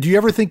long do you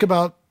ever think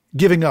about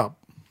giving up?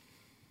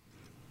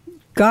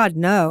 God,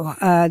 no.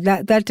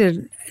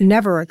 That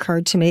never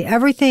occurred to me.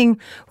 Everything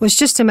was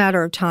just a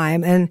matter of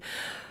time. And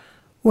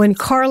when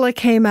Carla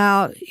came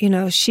out,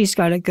 she's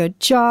got a good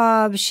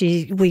job.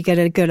 We get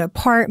a good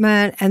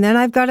apartment, and then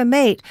I've got a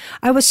mate.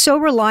 I was so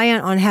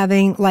reliant on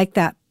having like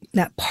that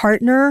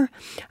partner.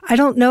 I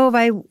don't know if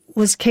I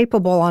was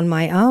capable on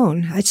my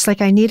own. It's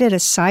like I needed a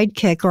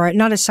sidekick, or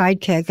not a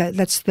sidekick.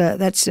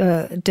 That's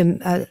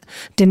a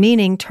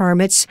demeaning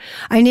term.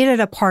 I needed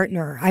a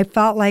partner. I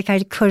felt like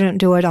I couldn't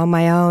do it on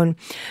my own,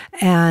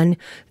 and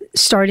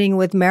starting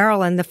with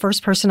Marilyn, the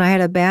first person I had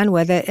a band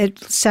with, it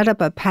set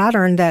up a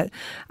pattern that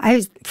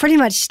I pretty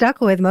much stuck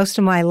with most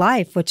of my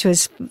life, which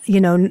was,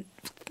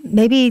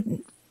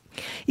 maybe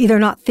either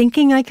not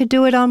thinking I could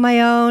do it on my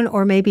own,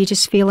 or maybe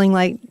just feeling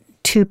like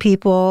 2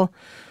 people.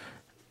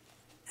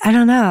 I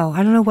don't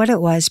know what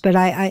it was, but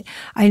I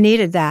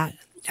needed that.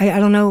 I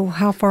don't know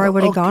how far I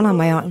would have gone on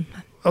my own.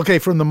 Okay,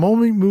 from the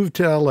moment you moved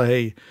to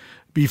L.A.,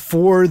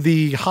 before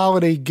the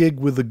holiday gig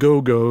with the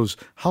Go-Go's,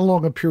 how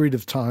long a period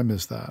of time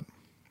is that?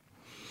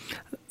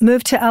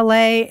 Moved to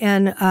LA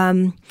in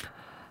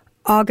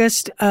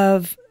August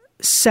of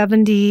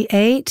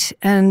 78,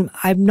 and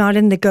I'm not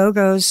in the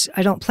Go-Go's.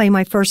 I don't play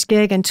my first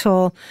gig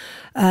until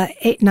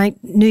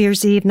New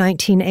Year's Eve,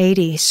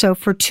 1980. So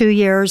for 2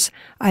 years,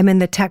 I'm in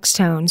the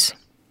Textones.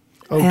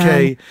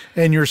 Okay,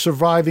 and you're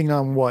surviving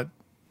on what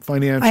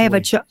financially? I have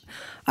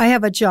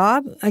a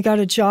job. I got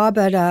a job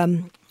at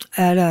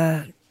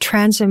a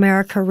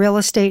Transamerica Real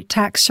Estate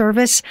Tax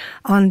Service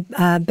on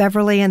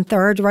Beverly and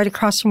 3rd, right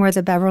across from where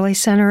the Beverly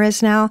Center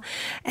is now.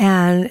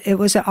 And it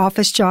was an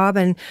office job,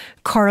 and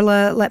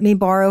Carla let me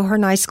borrow her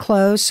nice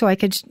clothes so I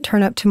could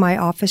turn up to my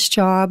office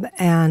job.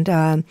 And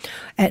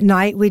at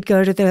night, we'd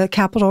go to the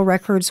Capitol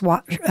Records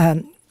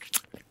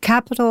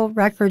Capitol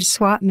Records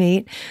swap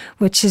meet,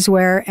 which is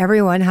where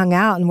everyone hung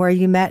out and where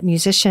you met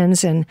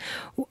musicians, and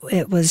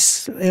it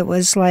was the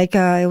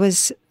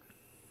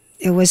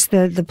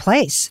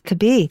place to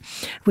be.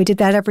 We did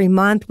that every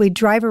month. We'd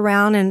drive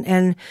around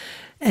and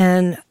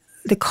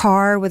the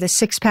car with a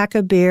 6-pack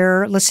of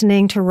beer,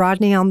 listening to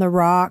Rodney on the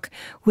Rock.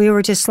 We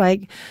were just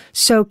like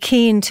so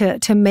keen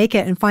to make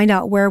it and find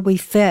out where we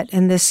fit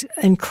in this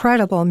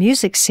incredible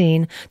music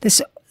scene,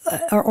 this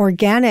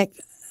organic,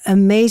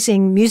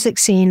 amazing music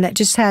scene that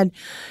just had,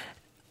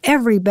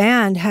 every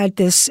band had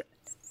this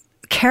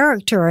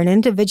character and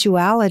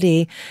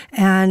individuality,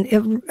 and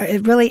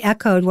it really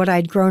echoed what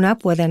I'd grown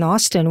up with in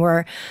Austin,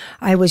 where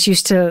I was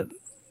used to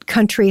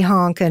country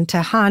honk and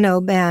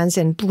Tejano bands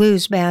and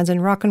blues bands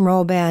and rock and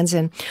roll bands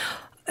and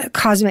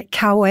cosmic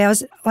cowboy. I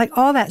was like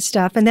all that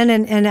stuff. And then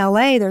in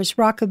LA, there's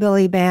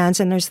rockabilly bands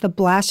and there's the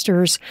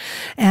Blasters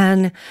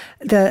and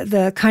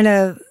the kind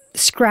of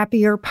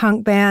scrappier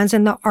punk bands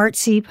and the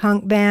artsy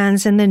punk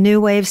bands and the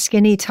new wave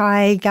skinny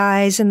tie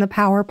guys and the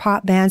power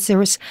pop bands. There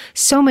was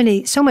so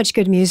much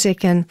good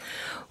music, and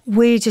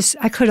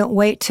I couldn't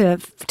wait to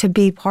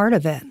be part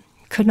of it.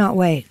 Could not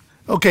wait.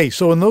 Okay,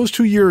 so in those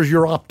 2 years,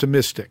 you're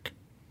optimistic.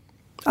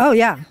 Oh,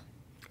 yeah.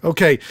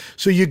 Okay,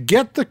 so you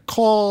get the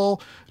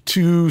call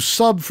to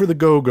sub for the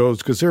Go-Go's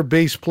because their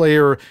bass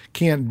player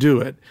can't do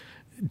it.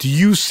 Do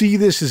you see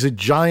this as a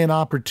giant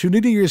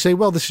opportunity, or you say,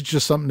 well, this is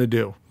just something to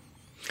do?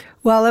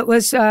 Well, it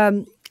was,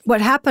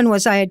 what happened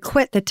was I had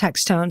quit the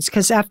Textones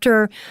because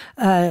after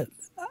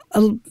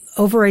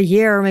over a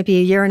year, maybe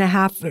a year and a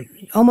half,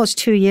 almost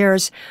 2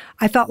 years,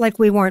 I felt like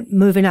we weren't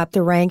moving up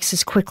the ranks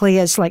as quickly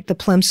as like the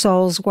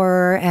Plimsolls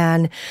were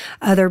and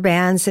other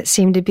bands that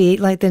seemed to be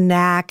like the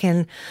Knack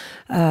and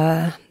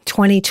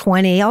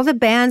 2020. All the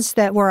bands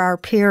that were our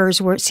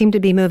peers seemed to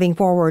be moving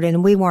forward,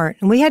 and we weren't.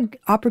 And we had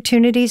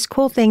opportunities,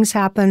 cool things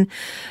happen.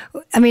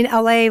 I mean,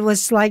 LA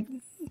was like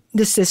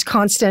this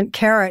constant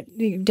carrot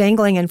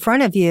dangling in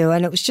front of you,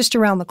 and it was just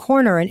around the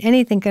corner, and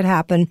anything could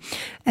happen.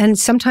 And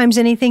sometimes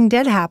anything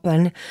did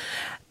happen.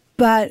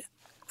 But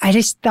I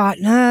just thought,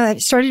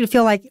 it started to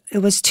feel like it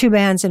was two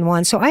bands in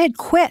one. So I had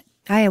quit.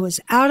 I was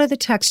out of the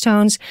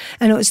Textones,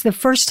 and it was the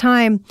first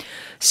time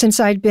since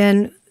I'd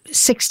been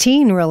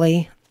 16,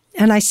 really.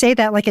 And I say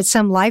that like it's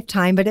some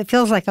lifetime, but it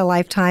feels like a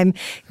lifetime.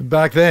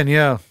 Back then,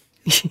 yeah.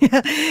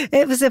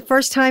 It was the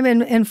first time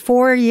in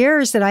 4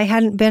 years that I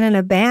hadn't been in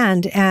a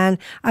band, and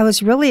I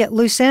was really at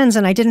loose ends,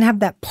 and I didn't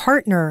have that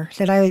partner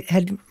that I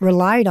had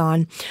relied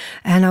on.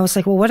 And I was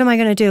like, well, what am I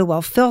going to do?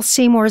 Well, Phil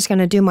Seymour is going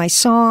to do my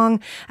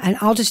song, and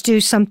I'll just do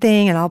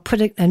something, and I'll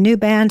put a new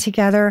band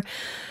together.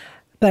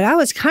 But I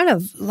was kind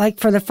of like,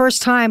 for the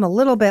first time, a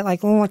little bit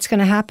like, oh, what's going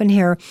to happen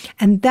here?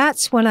 And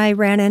that's when I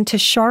ran into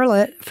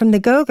Charlotte from the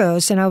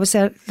Go-Go's, and I was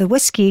at the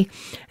Whiskey,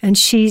 and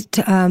she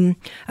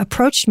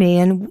approached me,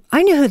 and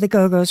I knew who the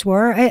Go-Go's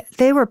were.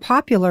 They were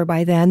popular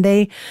by then.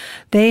 They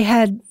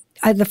had...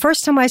 the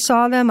first time I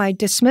saw them, I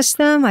dismissed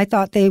them. I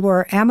thought they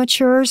were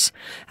amateurs.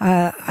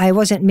 I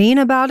wasn't mean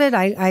about it.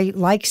 I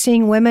like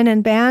seeing women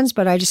in bands,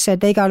 but I just said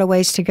they got a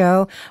ways to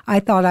go.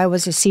 I thought I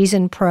was a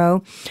seasoned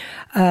pro.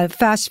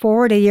 Fast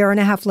forward a year and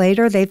a half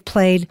later, they've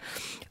played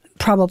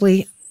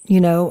probably,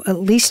 at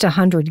least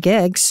 100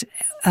 gigs.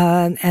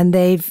 And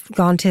they've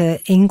gone to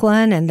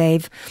England, and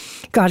they've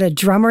got a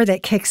drummer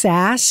that kicks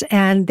ass,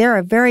 and they're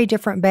a very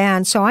different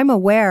band. So I'm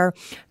aware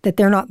that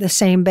they're not the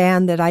same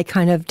band that I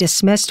kind of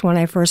dismissed when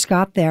I first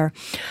got there.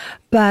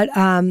 But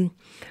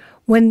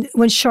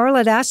when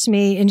Charlotte asked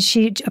me, and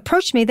she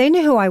approached me, they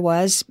knew who I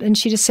was, and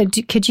she just said,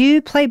 could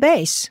you play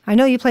bass? I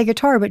know you play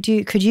guitar, but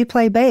could you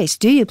play bass?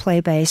 Do you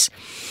play bass?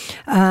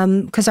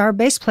 Because our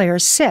bass player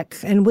is sick,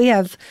 and we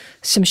have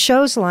some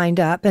shows lined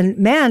up. And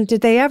man,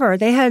 did they ever.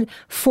 They had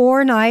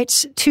 4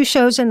 nights, 2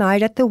 shows a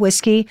night at the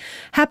Whiskey,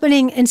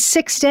 happening in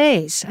 6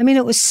 days. I mean,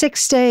 it was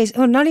 6 days.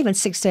 Oh, not even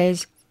 6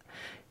 days.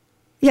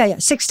 Yeah,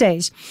 6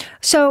 days.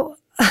 So...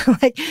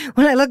 like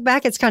when I look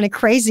back, it's kind of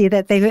crazy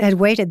that they had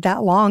waited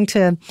that long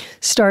to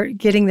start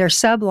getting their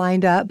sub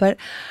lined up. But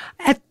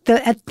at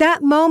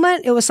that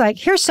moment, it was like,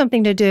 here's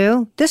something to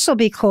do. This will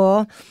be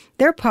cool.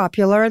 They're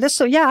popular.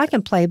 I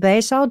can play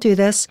bass. I'll do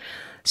this.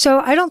 So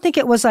I don't think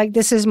it was like,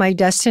 this is my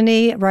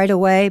destiny right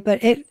away,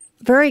 but it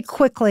very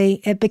quickly,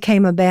 it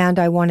became a band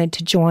I wanted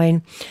to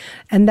join.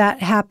 And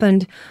that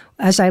happened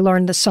as I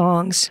learned the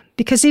songs.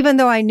 Because even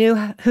though I knew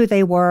who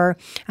they were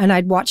and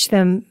I'd watched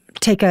them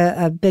take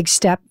a big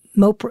step,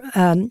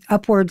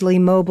 upwardly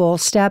mobile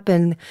step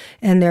in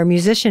their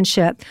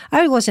musicianship,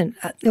 I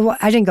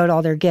didn't go to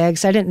all their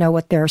gigs. I didn't know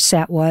what their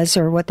set was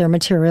or what their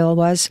material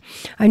was.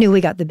 I knew we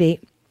got the beat.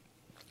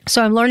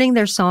 So I'm learning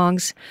their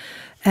songs,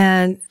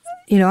 and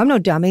I'm no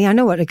dummy. I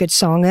know what a good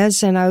song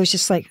is, and I was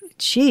just like,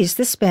 geez,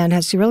 this band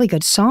has really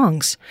good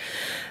songs.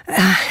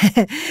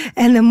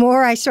 And the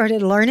more I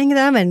started learning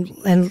them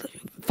and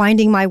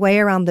finding my way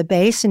around the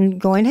bass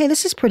and going, hey,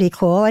 this is pretty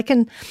cool. I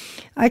can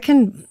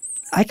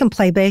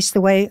play bass the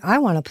way I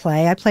want to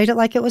play. I played it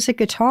like it was a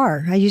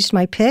guitar. I used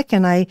my pick,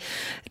 and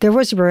there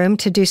was room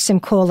to do some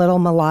cool little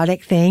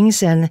melodic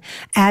things and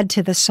add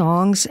to the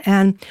songs.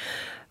 And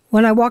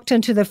when I walked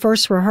into the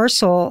first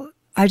rehearsal,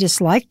 I just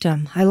liked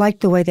them. I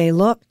liked the way they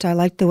looked. I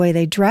liked the way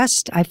they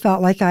dressed. I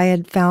felt like I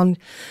had found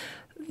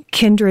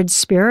kindred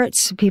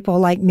spirits, people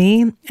like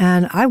me,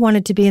 and I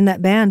wanted to be in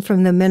that band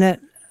from the minute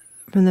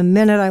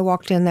I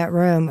walked in that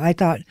room. I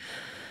thought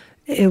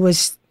it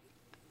was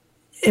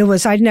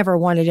I'd never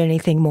wanted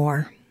anything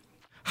more.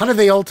 How did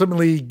they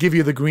ultimately give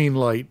you the green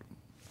light?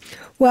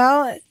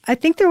 Well, I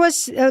think there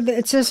was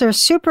there's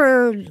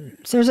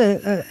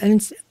a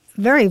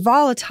very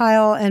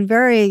volatile and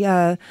very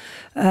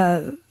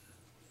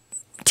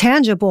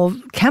tangible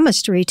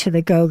chemistry to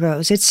the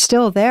Go-Go's. It's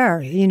still there.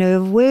 You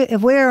know,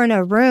 if we're in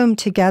a room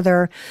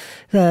together,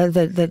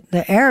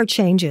 the air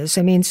changes.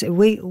 I mean,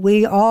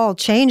 we all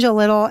change a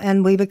little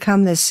and we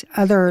become this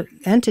other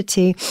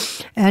entity.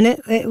 And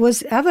it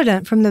was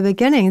evident from the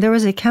beginning. There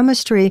was a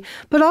chemistry,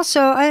 but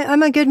also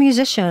I'm a good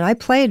musician. I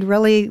played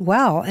really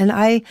well, and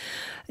I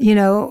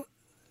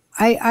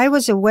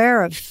was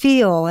aware of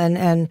feel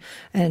and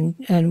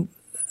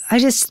I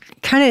just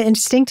kind of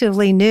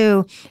instinctively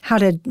knew how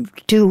to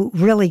do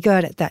really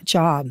good at that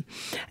job.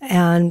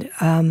 And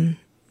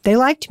they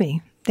liked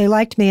me.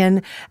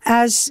 And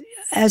as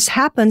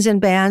happens in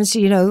bands,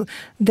 you know,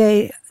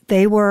 they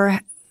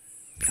were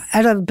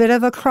at a bit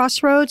of a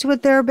crossroads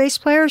with their bass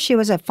player. She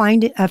was a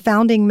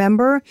founding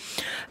member,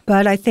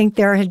 but I think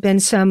there had been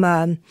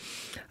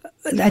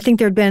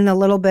a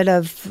little bit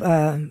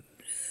of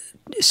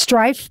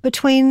strife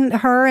between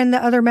her and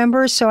the other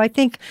members. So I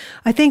think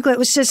it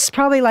was just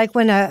probably like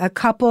when a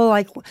couple,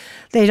 like,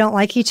 they don't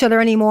like each other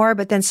anymore,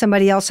 but then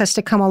somebody else has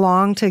to come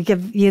along to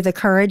give you the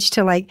courage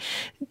to, like,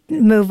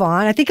 move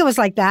on. I think it was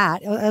like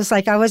that. It was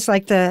like I was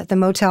like the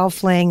motel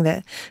fling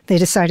that they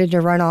decided to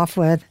run off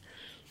with.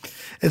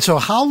 And so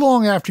how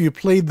long after you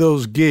played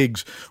those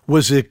gigs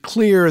was it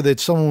clear that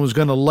someone was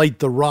going to light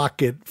the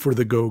rocket for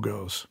the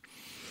Go-Go's?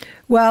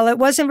 Well, it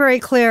wasn't very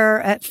clear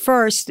at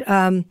first,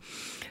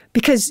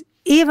 because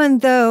even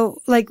though,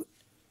 like,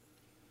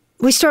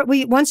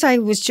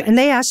 and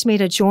they asked me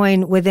to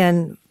join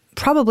within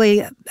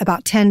probably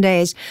about 10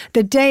 days.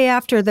 The day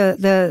after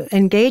the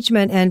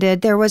engagement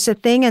ended, there was a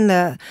thing in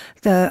the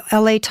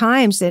LA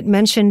Times that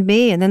mentioned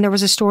me, and then there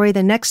was a story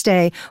the next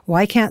day,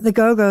 why can't the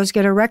Go-Go's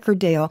get a record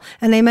deal?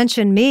 And they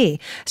mentioned me.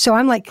 So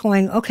I'm like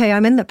going, okay,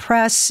 I'm in the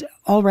press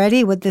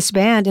already with this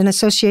band, in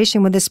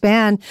association with this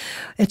band.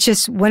 It's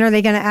just, when are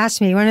they going to ask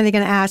me? When are they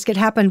going to ask? It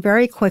happened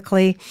very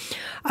quickly.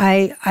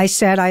 I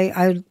said,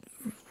 I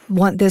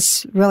want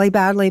this really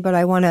badly, but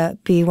I want to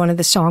be one of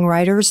the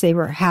songwriters. They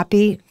were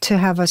happy to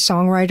have a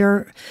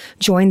songwriter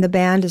join the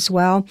band as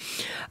well.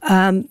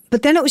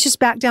 But then it was just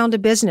back down to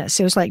business.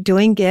 It was like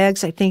doing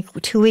gigs. I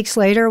think 2 weeks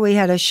later, we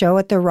had a show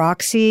at the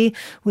Roxy.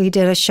 We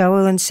did a show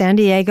in San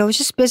Diego. It was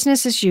just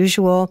business as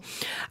usual.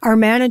 Our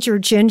manager,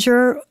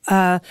 Ginger,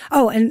 and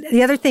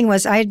the other thing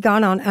was I had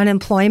gone on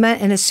unemployment,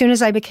 and as soon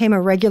as I became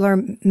a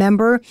regular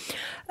member,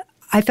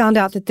 I found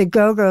out that the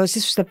Go-Go's,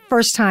 this was the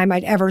first time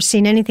I'd ever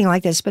seen anything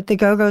like this, but the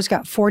Go-Go's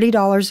got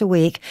 $40 a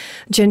week.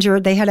 Ginger,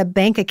 they had a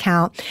bank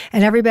account,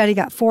 and everybody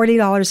got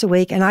 $40 a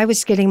week, and I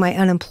was getting my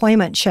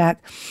unemployment check,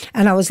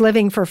 and I was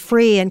living for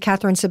free in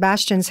Catherine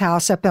Sebastian's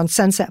house up on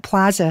Sunset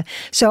Plaza.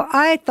 So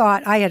I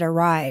thought I had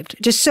arrived.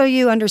 Just so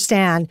you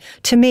understand,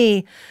 to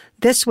me,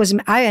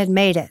 I had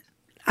made it.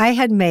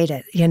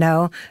 You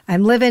know.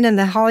 I'm living in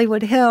the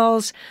Hollywood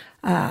Hills.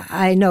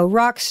 I know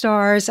rock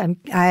stars.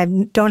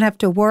 I don't have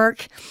to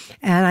work,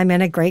 and I'm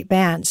in a great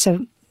band.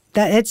 So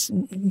that it's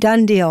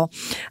done deal.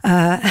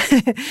 But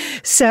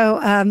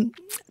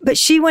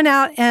she went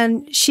out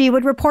and she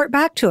would report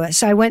back to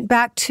us. I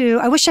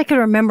wish I could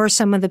remember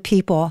some of the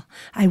people.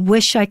 I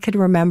wish I could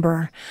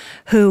remember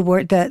who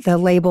were the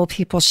label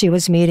people she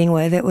was meeting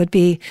with. It would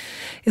be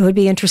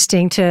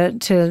interesting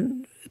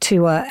to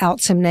out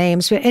some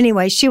names. But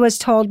anyway, she was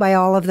told by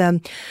all of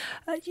them,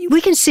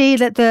 we can see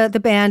that the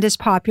band is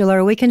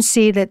popular. We can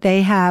see that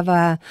they have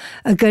a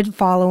good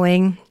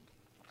following,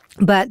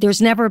 but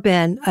there's never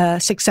been a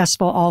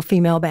successful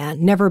all-female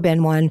band. Never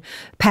been one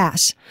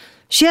pass.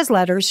 She has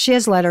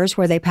letters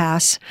where they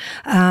pass.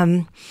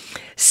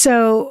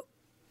 So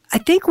I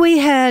think we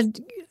had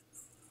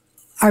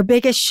our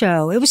biggest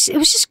show. It was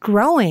just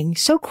growing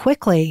so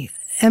quickly.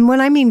 And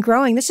when I mean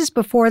growing, this is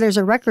before there's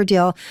a record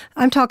deal.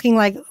 I'm talking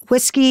like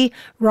Whiskey,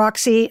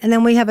 Roxy, and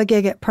then we have a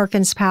gig at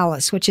Perkins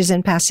Palace, which is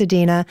in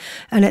Pasadena.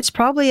 And it's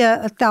probably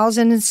a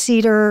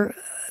 1,000-seater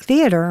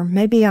theater.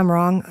 Maybe I'm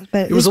wrong,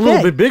 but it was a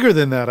little bit bigger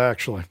than that,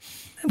 actually.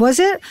 Was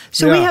it?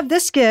 So we have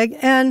this gig.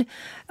 And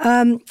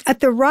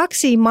at the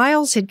Roxy,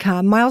 Miles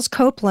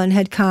Copeland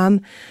had come,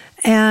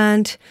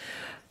 and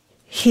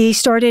he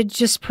started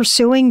just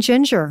pursuing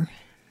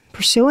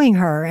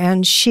her.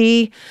 And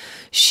she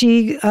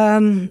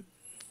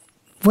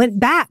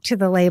went back to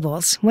the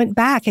labels, went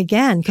back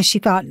again, because she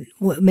thought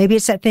maybe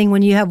it's that thing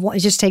when you have it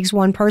just takes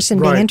one person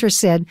being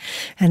interested,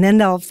 and then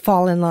they'll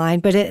fall in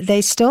line. But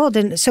they still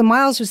didn't. So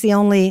Miles was the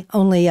only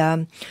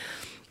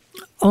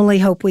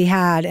hope we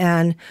had,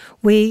 and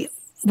we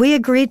we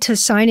agreed to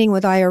signing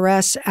with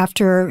IRS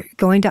after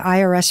going to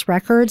IRS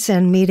Records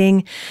and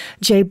meeting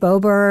Jay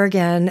Boberg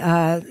and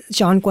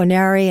John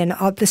Guarneri, and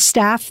all the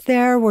staff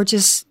there were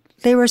just,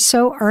 they were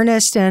so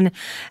earnest and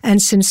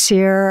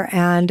sincere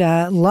and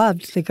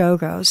loved the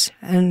Go-Go's.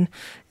 And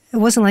it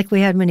wasn't like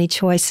we had many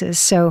choices.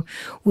 So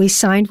we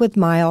signed with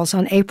Miles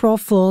on April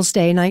Fool's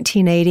Day,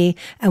 1980,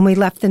 and we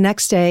left the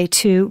next day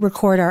to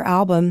record our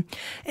album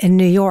in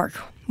New York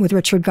with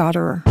Richard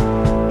Gotterer.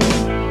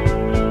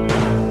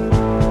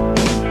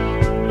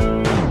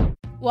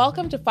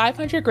 Welcome to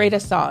 500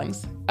 Greatest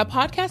Songs, a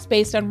podcast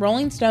based on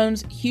Rolling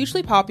Stone's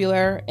hugely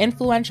popular,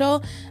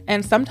 influential,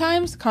 and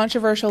sometimes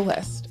controversial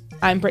list.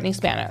 I'm Brittany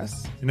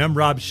Spanos. And I'm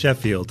Rob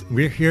Sheffield.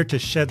 We're here to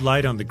shed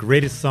light on the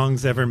greatest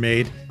songs ever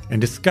made and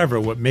discover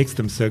what makes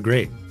them so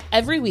great.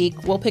 Every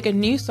week, we'll pick a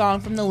new song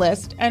from the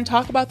list and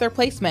talk about their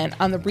placement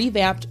on the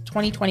revamped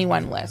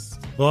 2021 list.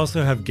 We'll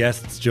also have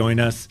guests join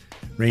us,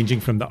 ranging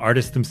from the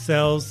artists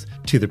themselves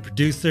to the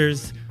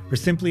producers, or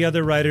simply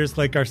other writers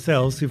like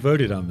ourselves who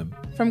voted on them.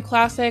 From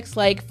classics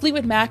like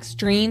Fleetwood Mac's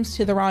Dreams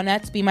to the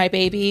Ronettes' Be My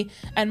Baby,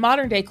 and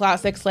modern-day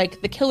classics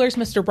like The Killer's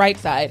Mr.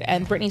 Brightside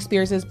and Britney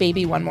Spears'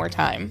 Baby One More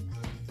Time.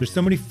 There's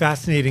so many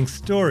fascinating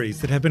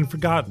stories that have been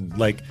forgotten,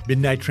 like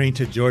Midnight Train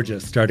to Georgia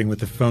starting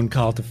with a phone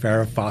call to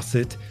Farrah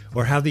Fawcett,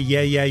 or how the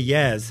Yeah Yeah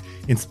Yeahs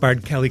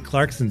inspired Kelly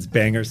Clarkson's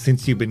banger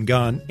Since You've Been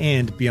Gone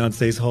and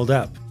Beyoncé's Hold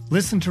Up.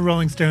 Listen to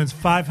Rolling Stone's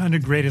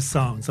 500 Greatest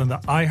Songs on the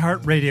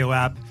iHeartRadio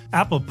app,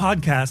 Apple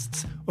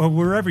Podcasts, or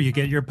wherever you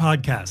get your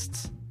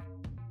podcasts.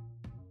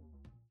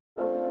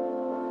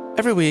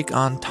 Every week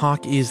on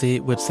Talk Easy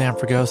with Sam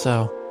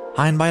Fragoso,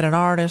 I invite an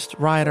artist,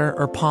 writer,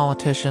 or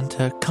politician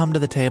to come to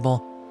the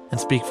table and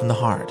speak from the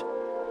heart,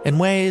 in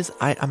ways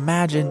I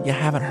imagine you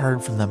haven't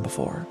heard from them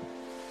before.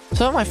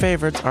 Some of my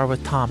favorites are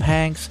with Tom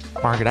Hanks,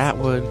 Margaret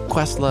Atwood,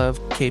 Questlove,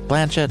 Cate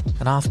Blanchett,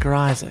 and Oscar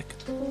Isaac.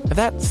 If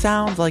that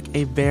sounds like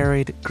a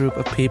varied group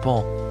of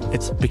people,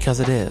 it's because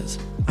it is.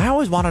 I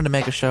always wanted to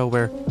make a show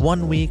where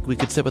one week we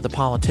could sit with a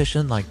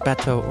politician like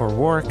Beto or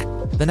Rourke,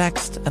 the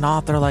next an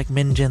author like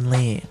Min Jin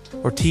Lee,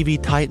 or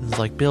TV titans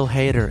like Bill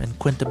Hader and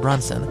Quinta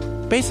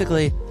Brunson.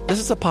 Basically, this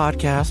is a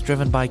podcast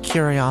driven by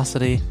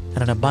curiosity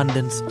and an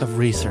abundance of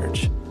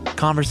research.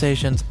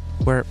 Conversations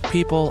where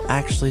people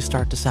actually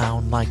start to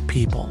sound like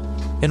people.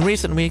 In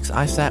recent weeks,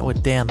 I sat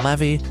with Dan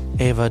Levy,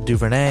 Ava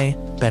DuVernay,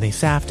 Benny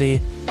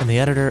Safdie, and the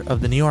editor of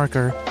The New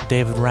Yorker,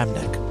 David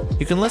Remnick.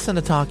 You can listen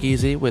to Talk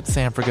Easy with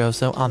Sam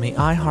Fragoso on the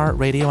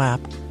iHeartRadio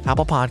app,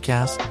 Apple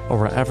Podcasts, or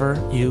wherever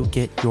you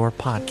get your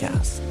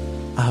podcasts.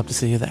 I hope to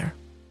see you there.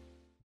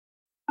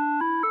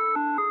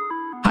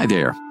 Hi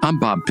there, I'm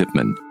Bob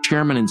Pittman,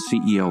 Chairman and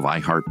CEO of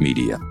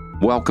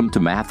iHeartMedia. Welcome to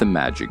Math and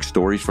Magic,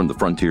 Stories from the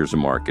Frontiers of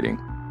Marketing.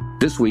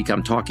 This week,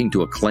 I'm talking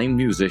to acclaimed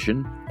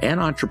musician and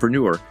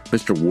entrepreneur,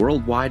 Mr.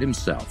 Worldwide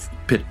himself,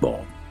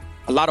 Pitbull.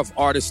 A lot of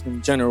artists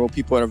in general,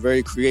 people that are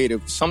very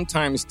creative,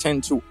 sometimes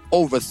tend to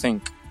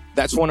overthink.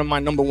 That's one of my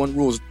number one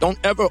rules. Don't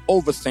ever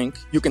overthink.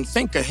 You can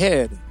think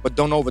ahead, but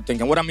don't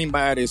overthink. And what I mean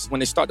by that is when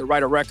they start to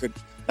write a record,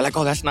 they're like,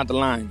 oh, that's not the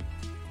line.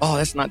 Oh,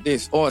 that's not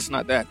this. Oh, it's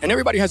not that. And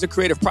everybody has a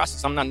creative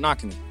process. I'm not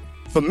knocking it.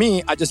 For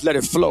me, I just let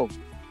it flow.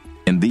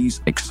 In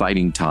these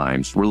exciting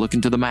times, we're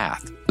looking to the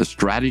math, the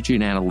strategy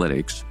and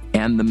analytics,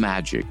 and the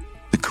magic,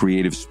 the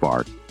creative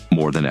spark,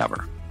 more than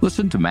ever.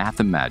 Listen to Math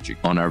and Magic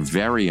on our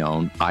very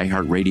own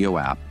iHeartRadio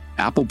app,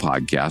 Apple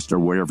Podcast, or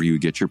wherever you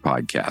get your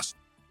podcasts.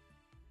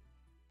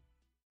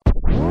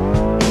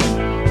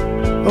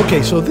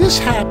 Okay, so this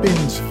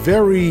happens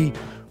very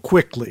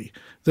quickly.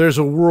 There's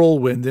a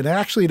whirlwind, and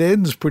actually it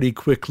ends pretty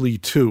quickly,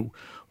 too.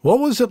 What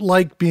was it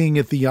like being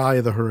at the eye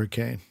of the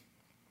hurricane?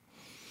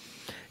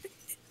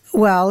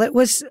 Well, it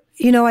was,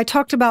 I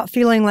talked about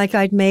feeling like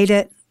I'd made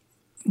it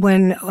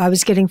when I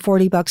was getting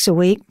 $40 a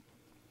week.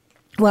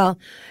 Well,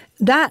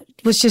 that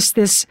was just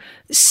this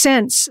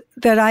sense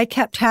that I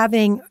kept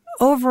having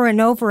over and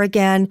over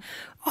again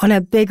on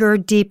a bigger,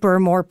 deeper,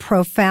 more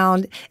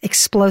profound,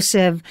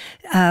 explosive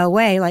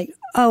way. Like,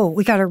 oh,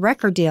 we got a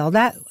record deal.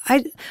 That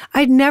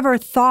I'd never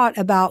thought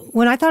about.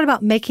 When I thought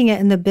about making it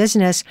in the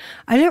business,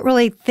 I didn't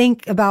really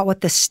think about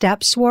what the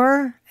steps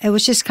were. It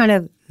was just kind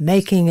of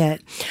making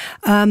it.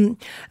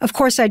 Of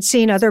course, I'd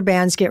seen other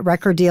bands get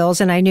record deals,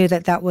 and I knew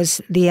that that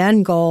was the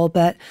end goal,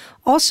 but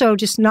also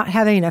just not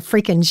having a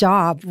freaking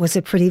job was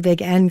a pretty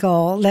big end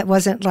goal. That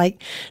wasn't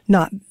like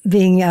not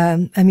being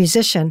a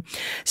musician.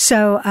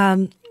 So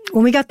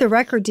when we got the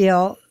record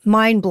deal,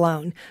 mind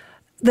blown.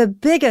 The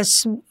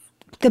biggest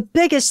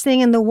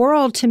thing in the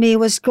world to me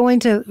was going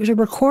to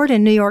record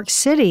in New York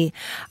City.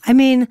 I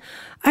mean,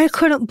 I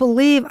couldn't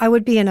believe I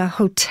would be in a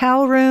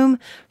hotel room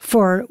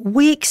for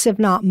weeks, if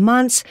not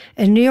months,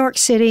 in New York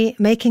City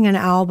making an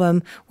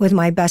album with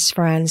my best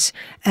friends.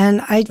 And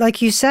I, like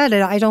you said,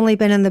 I'd only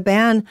been in the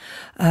band,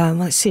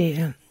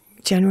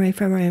 January,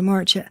 February,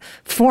 March,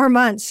 4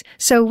 months.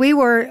 So we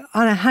were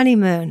on a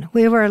honeymoon.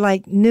 We were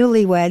like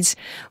newlyweds.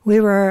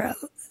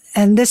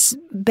 And this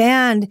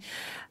band,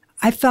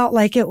 I felt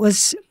like it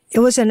was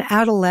an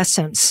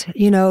adolescence.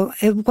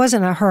 It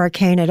wasn't a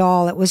hurricane at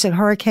all. It was a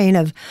hurricane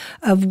of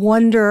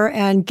wonder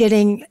and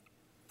getting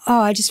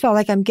I just felt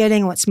like I'm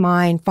getting what's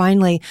mine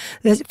finally.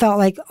 It felt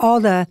like all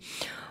the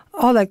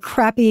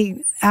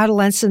crappy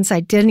adolescence I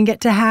didn't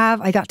get to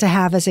have, I got to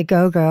have as a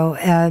go-go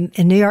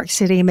in New York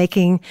City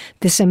making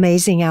this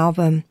amazing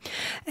album.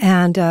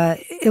 And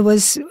it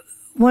was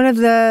one of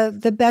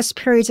the best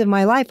periods of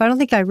my life. I don't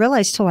think I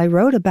realized till I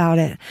wrote about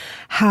it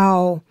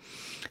how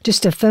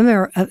just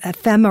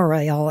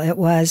ephemeral it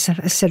was.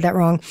 I said that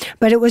wrong.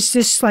 But it was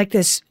just like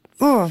this,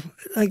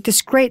 like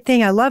this great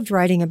thing. I loved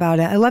writing about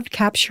it. I loved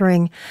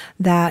capturing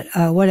that,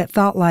 what it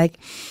felt like.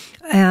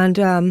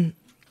 And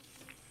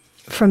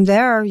from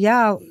there,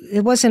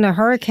 it wasn't a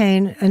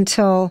hurricane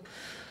until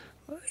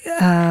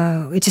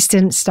it just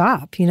didn't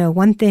stop.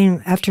 One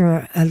thing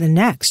after the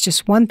next,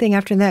 just one thing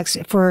after the next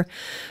for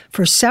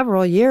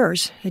several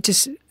years. It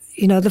just,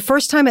 the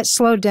first time it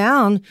slowed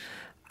down,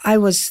 I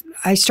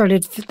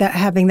started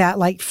having that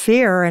like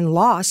fear and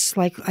loss.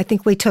 Like I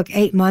think we took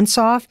 8 months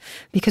off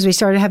because we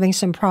started having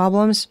some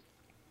problems.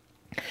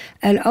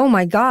 And oh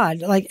my God,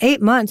 like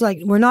 8 months, like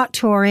we're not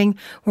touring,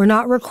 we're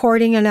not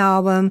recording an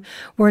album,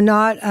 we're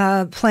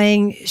not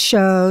playing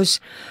shows.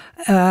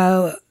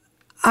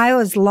 I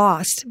was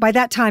lost. By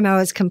that time, I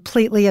was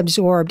completely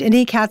absorbed.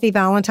 Any Kathy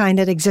Valentine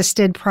that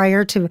existed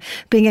prior to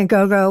being a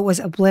go-go was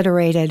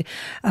obliterated.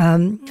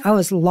 I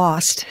was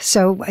lost.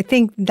 So I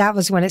think that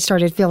was when it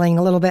started feeling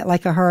a little bit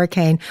like a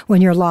hurricane,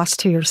 when you're lost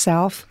to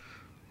yourself.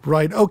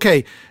 Right.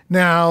 Okay.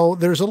 Now,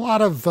 there's a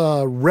lot of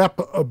rep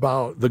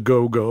about the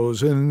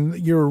Go-Go's, and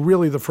you're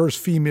really the first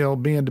female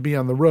band to be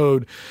on the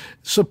road.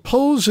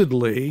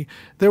 Supposedly,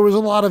 there was a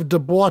lot of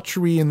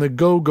debauchery in the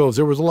Go-Go's.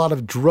 There was a lot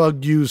of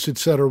drug use, et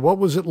cetera. What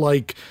was it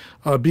like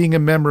being a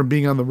member and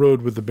being on the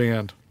road with the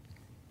band?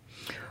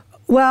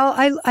 Well,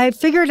 I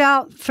figured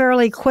out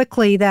fairly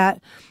quickly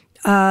that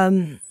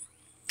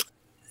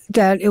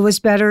it was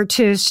better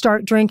to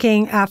start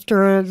drinking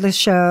after the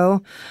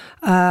show.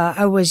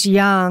 I was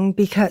young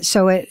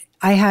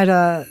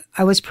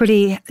I was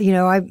pretty,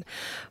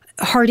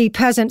 hardy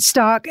peasant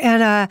stock,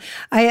 and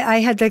I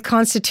had the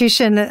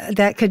constitution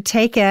that could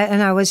take it,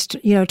 and I was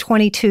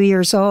 22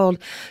 years old.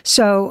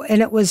 So,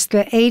 and it was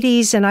the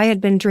 80s, and I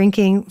had been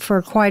drinking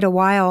for quite a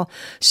while.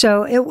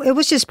 So it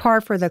was just par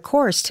for the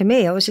course to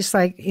me. It was just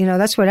like,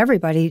 that's what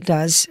everybody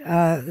does.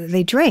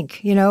 They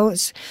drink.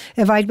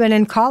 If I'd been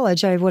in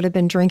college, I would have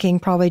been drinking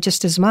probably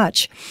just as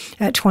much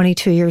at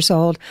 22 years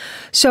old.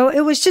 So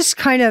it was just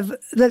kind of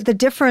the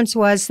difference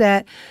was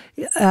that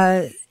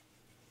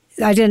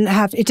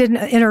it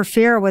didn't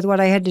interfere with what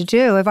I had to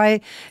do.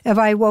 If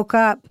I woke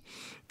up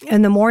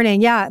in the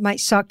morning, it might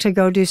suck to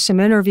go do some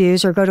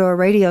interviews or go to a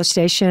radio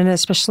station,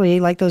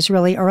 especially like those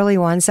really early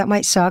ones. That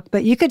might suck,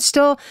 but you could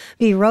still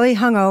be really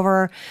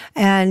hungover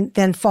and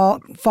then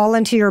fall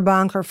into your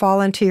bunk or fall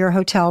into your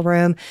hotel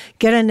room,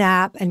 get a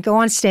nap, and go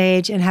on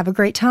stage and have a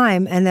great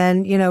time, and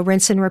then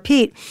rinse and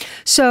repeat.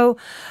 So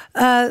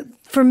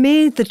for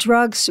me, the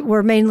drugs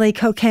were mainly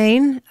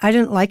cocaine. I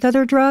didn't like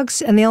other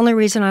drugs, and the only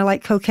reason I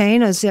liked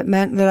cocaine is it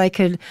meant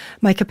that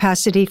my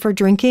capacity for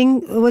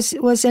drinking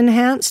was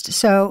enhanced.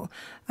 So,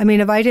 I mean,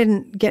 if I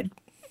didn't get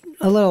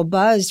a little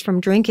buzzed from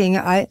drinking,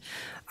 I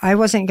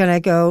wasn't going to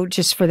go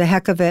just for the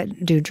heck of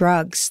it do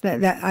drugs.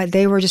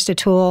 They were just a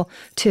tool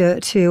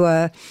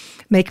to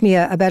make me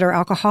a better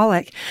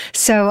alcoholic.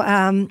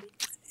 So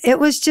it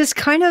was just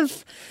kind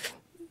of.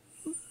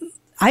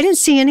 I didn't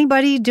see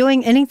anybody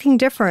doing anything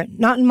different,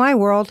 not in my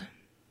world.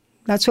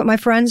 That's what my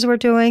friends were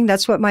doing.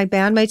 That's what my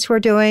bandmates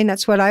were doing.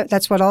 That's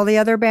what all the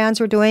other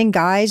bands were doing.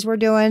 Guys were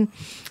doing.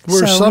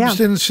 Were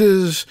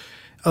substances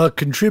a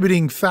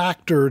contributing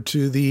factor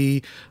to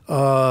the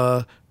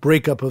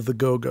breakup of the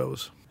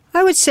Go-Go's?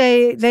 I would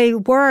say they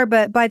were,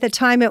 but by the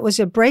time it was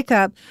a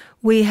breakup,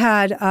 we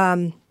had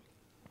a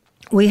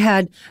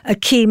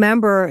key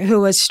member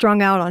who was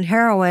strung out on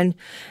heroin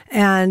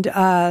and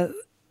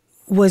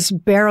was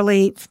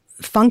barely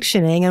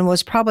functioning and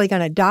was probably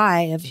going to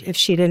die if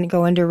she didn't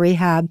go into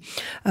rehab.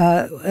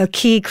 A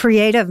key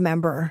creative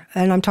member,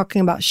 and I'm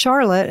talking about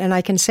Charlotte, and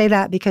I can say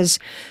that because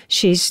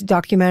she's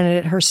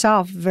documented it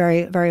herself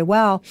very, very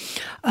well.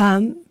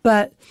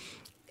 But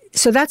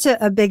so that's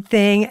a big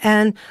thing.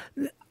 And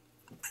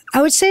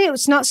I would say it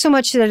was not so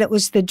much that it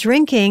was the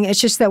drinking,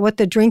 it's just that what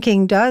the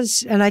drinking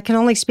does, and I can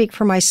only speak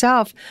for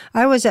myself,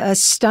 I was a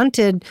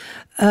stunted,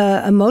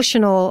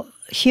 emotional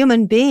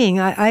human being.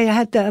 I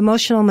had the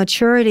emotional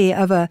maturity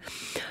of a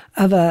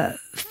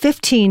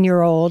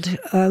 15-year-old.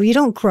 You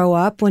don't grow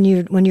up when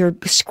you're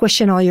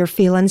squishing all your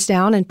feelings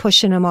down and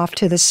pushing them off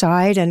to the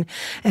side and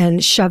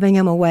shoving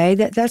them away.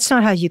 That's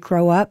not how you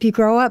grow up. You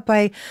grow up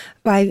by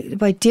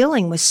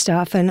dealing with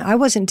stuff, and I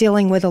wasn't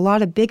dealing with a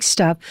lot of big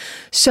stuff.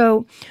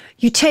 So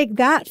you take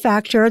that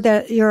factor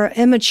that you're an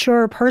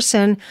immature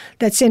person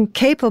that's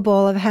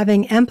incapable of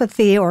having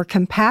empathy or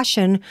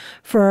compassion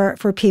for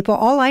people.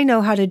 All I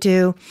know how to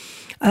do.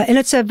 And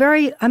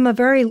I'm a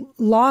very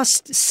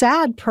lost,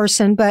 sad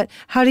person, but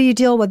how do you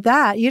deal with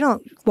that? You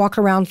don't walk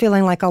around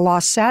feeling like a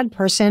lost, sad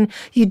person.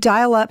 You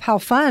dial up how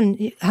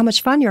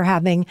much fun you're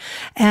having.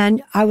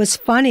 And I was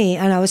funny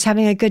and I was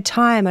having a good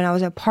time and I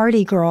was a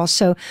party girl.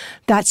 So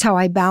that's how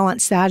I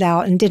balanced that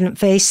out and didn't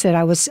face that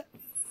I was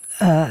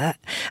a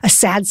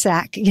sad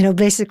sack,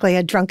 basically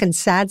a drunken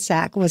sad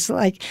sack. Was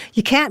like,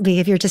 you can't be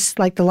if you're just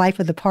like the life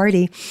of the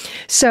party.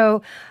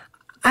 So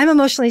I'm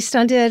emotionally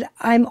stunted.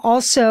 I'm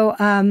also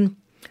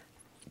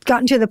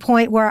gotten to the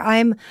point where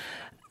I'm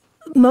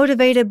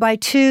motivated by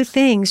two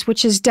things,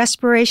 which is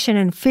desperation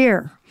and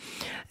fear.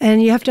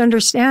 And you have to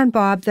understand,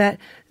 Bob, that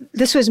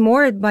this was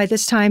more by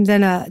this time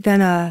than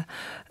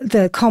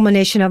the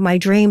culmination of my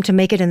dream to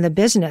make it in the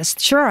business.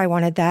 Sure, I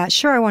wanted that.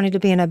 Sure, I wanted to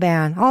be in a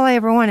band. All I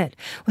ever wanted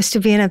was to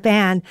be in a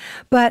band.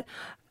 But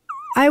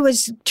I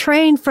was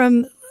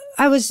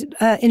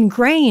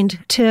ingrained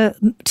to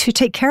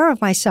take care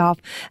of myself.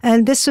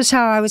 And this was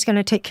how I was going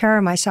to take care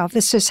of myself.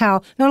 This is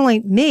how, not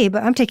only me,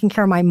 but I'm taking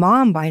care of my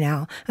mom by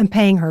now. I'm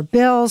paying her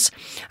bills.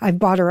 I've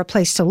bought her a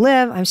place to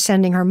live. I'm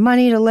sending her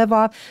money to live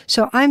off.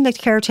 So I'm the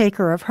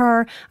caretaker of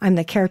her. I'm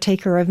the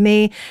caretaker of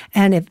me.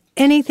 And if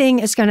anything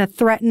is going to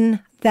threaten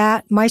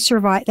that,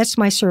 that's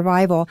my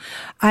survival.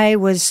 I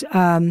was,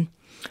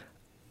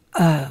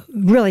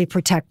 really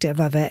protective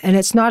of it. And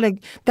that's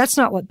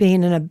not what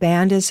being in a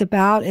band is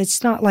about.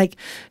 It's not like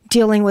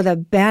dealing with a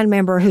band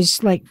member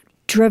who's like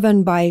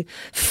driven by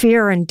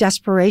fear and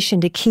desperation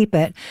to keep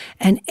it.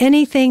 And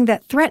anything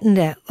that threatened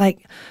it,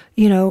 like,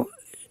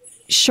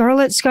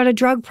 Charlotte's got a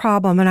drug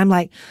problem. And I'm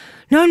like,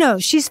 no,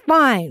 she's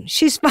fine.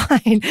 She's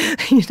fine.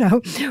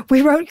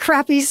 We wrote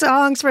crappy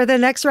songs for the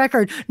next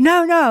record.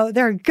 No,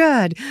 they're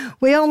good.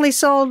 We only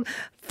sold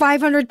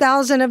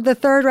 500,000 of the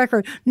third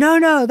record.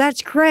 No,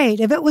 that's great.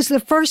 If it was the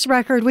first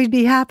record, we'd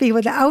be happy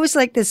with it. I was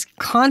like this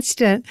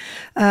constant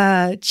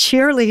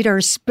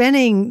cheerleader,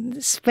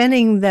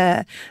 spinning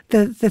the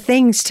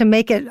things to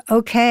make it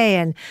okay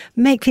and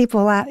make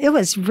people laugh. It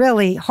was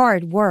really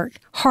hard work.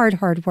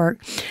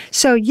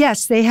 So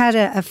yes, they had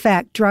an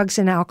effect. Drugs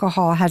and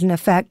alcohol had an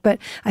effect, but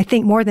I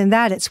think more than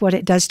that, it's what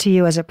it does to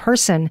you as a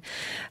person.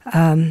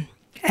 And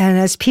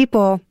as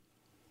people,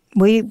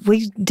 we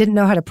didn't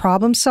know how to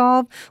problem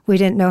solve. We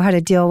didn't know how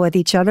to deal with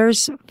each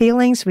other's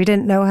feelings. We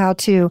didn't know how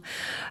to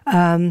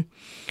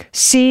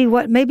see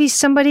what maybe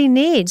somebody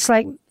needs,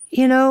 like,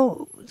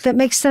 that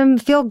makes them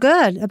feel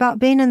good about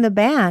being in the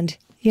band,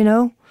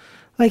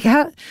 Like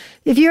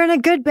if you're in a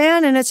good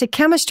band and it's a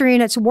chemistry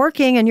and it's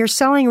working and you're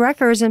selling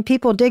records and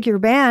people dig your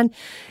band,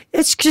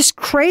 it's just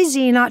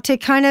crazy not to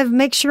kind of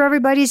make sure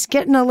everybody's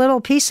getting a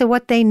little piece of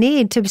what they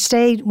need to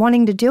stay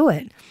wanting to do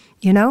it.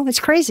 It's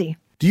crazy.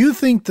 Do you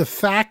think the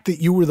fact that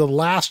you were the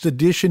last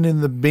addition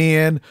in the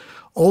band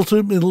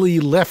ultimately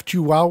left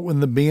you out when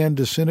the band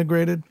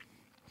disintegrated?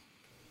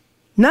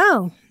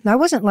 No, I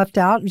wasn't left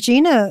out.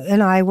 Gina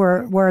and I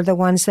were the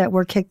ones that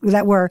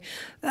were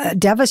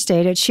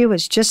devastated. She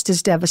was just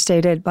as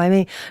devastated by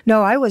me.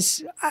 No, I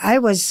was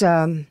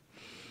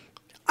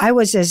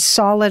as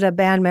solid a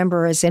band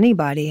member as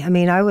anybody. I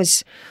mean,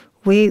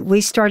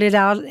 we started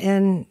out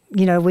in,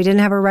 we didn't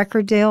have a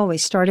record deal. We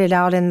started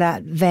out in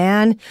that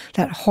van,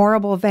 that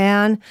horrible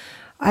van.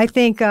 I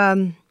think,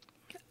 and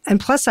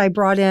plus I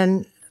brought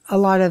in a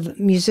lot of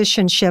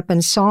musicianship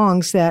and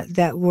songs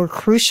that were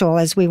crucial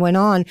as we went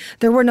on.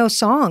 There were no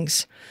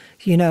songs,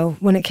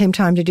 when it came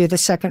time to do the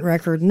second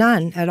record,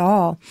 none at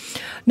all.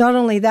 Not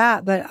only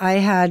that, but I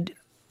had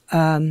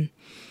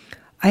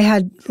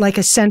like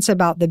a sense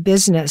about the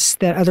business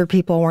that other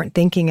people weren't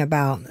thinking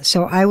about.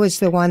 So I was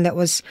the one that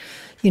was,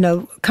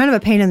 kind of a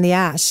pain in the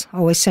ass,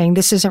 always saying,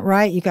 this isn't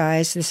right, you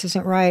guys, this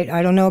isn't right.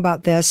 I don't know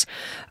about this.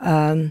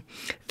 Trying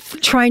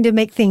to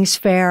make things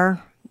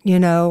fair,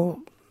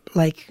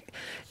 like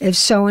if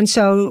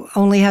so-and-so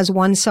only has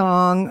one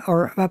song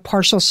or a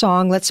partial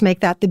song, let's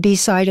make that the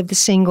B-side of the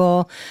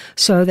single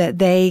so that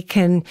they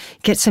can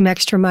get some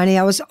extra money.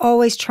 I was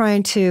always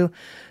trying to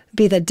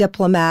be the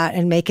diplomat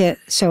and make it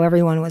so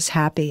everyone was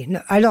happy.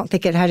 No, I don't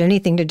think it had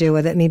anything to do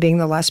with it, me being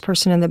the last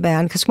person in the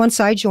band, because once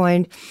I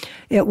joined,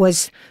 it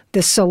was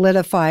the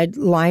solidified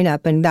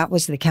lineup, and that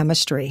was the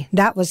chemistry.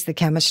 That was the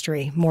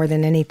chemistry more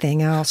than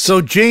anything else.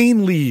 So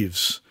Jane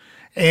leaves,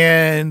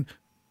 and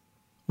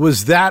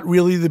was that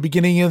really the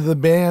beginning of the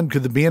band?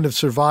 Could the band have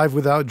survived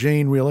without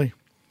Jane, really?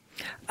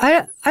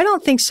 I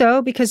don't think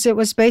so, because it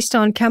was based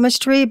on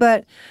chemistry,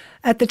 but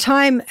at the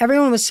time,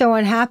 everyone was so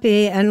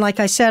unhappy, and like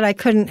I said, I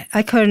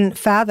couldn't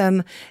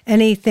fathom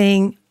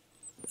anything.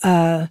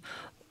 Part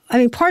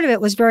of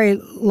it was very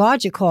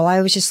logical.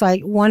 I was just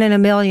like, 1 in a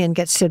million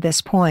gets to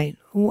this point.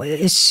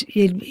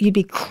 You'd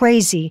be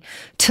crazy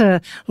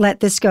to let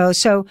this go.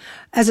 So,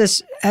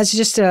 as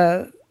just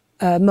a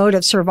mode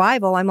of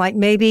survival, I'm like,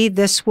 maybe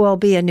this will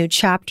be a new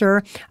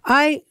chapter.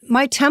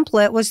 My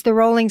template was the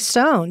Rolling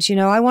Stones.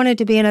 I wanted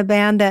to be in a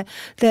band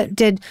that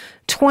did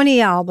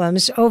 20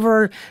 albums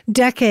over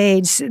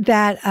decades,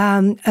 that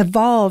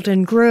evolved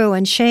and grew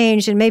and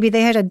changed, and maybe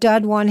they had a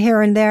dud one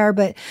here and there,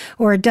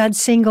 or a dud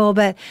single,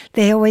 but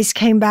they always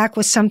came back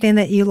with something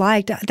that you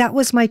liked. That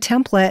was my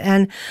template,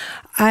 and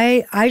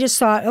I just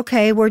thought,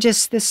 okay,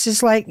 this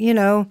is like,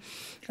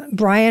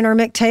 Brian or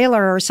Mick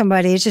Taylor or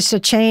somebody. It's just a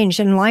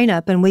change in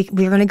lineup, and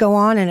we're going to go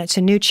on, and it's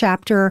a new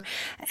chapter.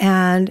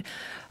 And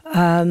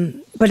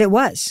But it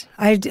was.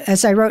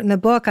 As I wrote in the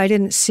book, I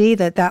didn't see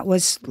that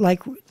was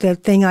like the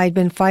thing I'd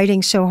been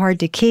fighting so hard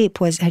to keep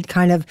had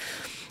kind of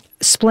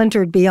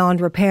splintered beyond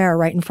repair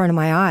right in front of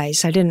my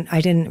eyes. I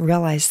didn't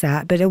realize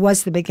that, but it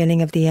was the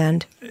beginning of the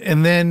end.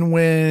 And then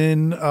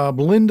when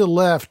Belinda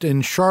left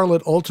and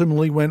Charlotte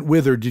ultimately went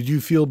with her, did you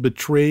feel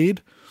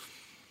betrayed?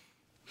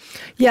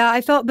 Yeah,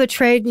 I felt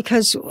betrayed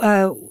because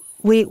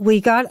we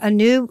got a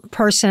new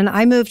person.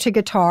 I moved to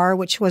guitar,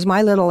 which was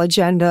my little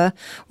agenda.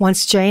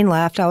 Once Jane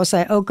left, I was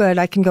like, oh, good,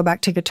 I can go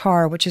back to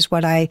guitar, which is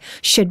what I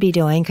should be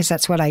doing because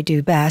that's what I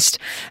do best.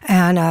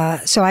 And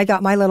so I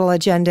got my little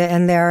agenda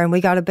in there, and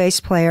we got a bass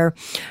player.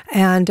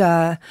 And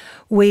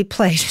we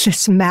played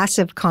this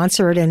massive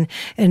concert in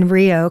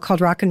Rio called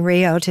Rock in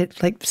Rio to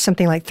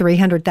something like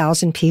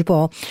 300,000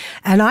 people.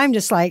 And I'm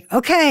just like,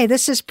 okay,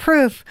 this is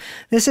proof.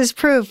 This is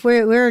proof. We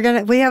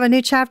have a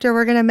new chapter.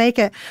 We're going to make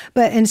it.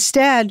 But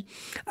instead,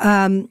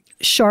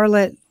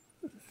 Charlotte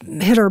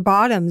hit her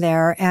bottom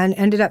there and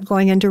ended up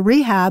going into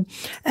rehab.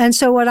 And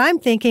so what I'm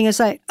thinking is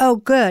like, oh,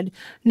 good.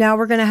 Now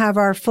we're going to have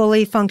our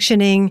fully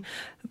functioning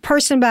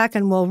person back,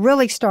 and we'll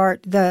really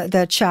start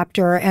the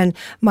chapter. And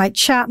Mike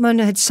Chapman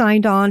had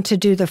signed on to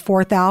do the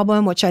 4th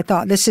album, which I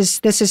thought this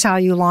is how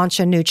you launch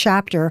a new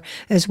chapter,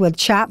 is with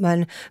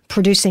Chapman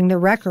producing the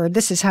record.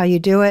 This is how you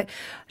do it.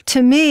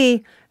 To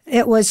me,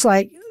 it was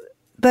like,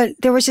 but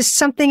there was just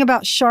something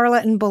about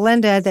Charlotte and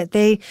Belinda that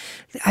they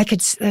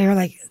were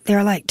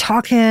like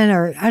talking,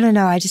 or I don't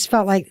know. I just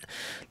felt like,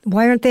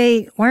 why aren't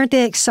they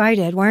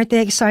excited? Why aren't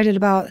they excited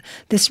about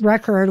this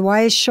record?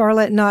 Why is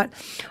Charlotte not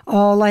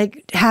all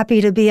like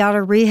happy to be out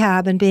of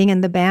rehab and being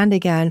in the band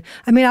again?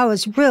 I mean, I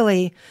was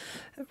really,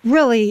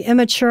 really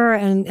immature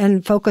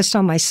and focused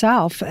on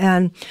myself.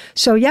 And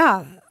so,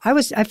 yeah,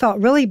 I felt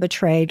really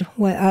betrayed.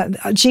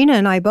 Gina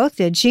and I both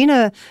did.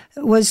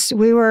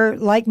 We were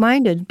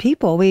like-minded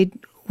people. We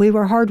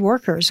were hard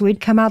workers. We'd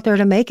come out there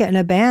to make it in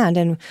a band.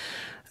 And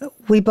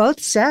we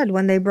both said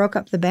when they broke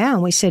up the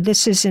band, we said,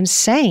 this is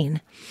insane.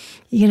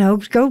 You know,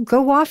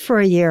 go off for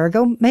a year.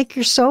 Go make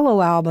your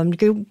solo album.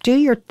 Go do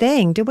your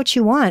thing. Do what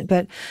you want.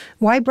 But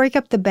why break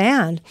up the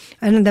band?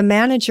 And the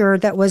manager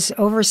that was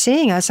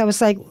overseeing us, I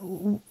was like,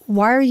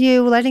 why are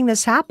you letting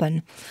this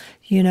happen?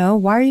 You know,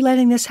 why are you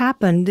letting this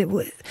happen?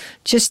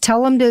 Just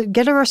tell them to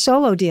get her a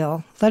solo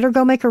deal. Let her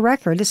go make a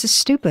record. This is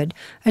stupid.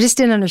 I just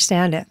didn't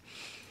understand it.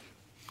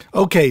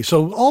 Okay,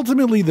 so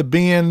ultimately the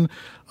band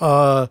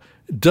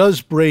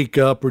does break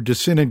up or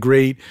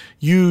disintegrate.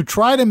 You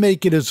try to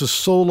make it as a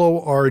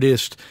solo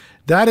artist.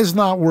 That is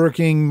not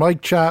working.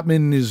 Mike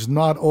Chapman is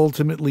not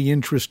ultimately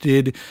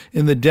interested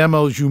in the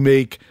demos you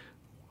make.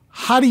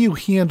 How do you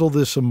handle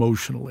this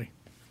emotionally?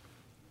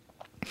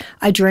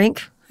 I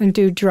drink and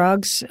do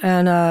drugs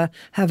and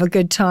have a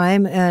good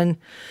time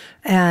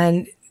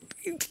and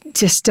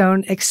just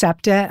don't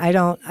accept it.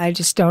 I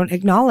just don't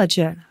acknowledge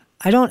it.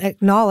 I don't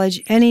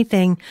acknowledge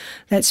anything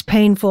that's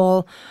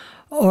painful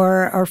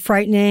or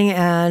frightening,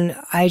 and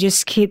I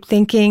just keep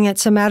thinking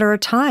it's a matter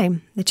of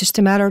time. It's just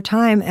a matter of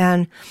time.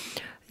 And,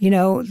 you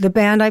know, the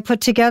band I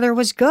put together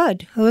was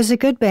good. It was a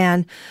good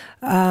band.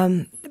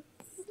 I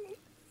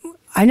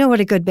know what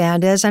a good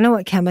band is. I know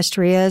what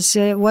chemistry is.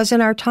 It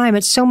wasn't our time.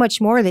 It's so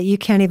much more that you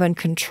can't even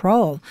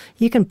control.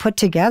 You can put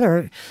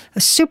together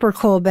a super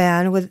cool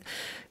band with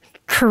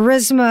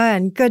charisma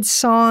and good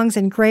songs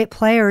and great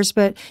players,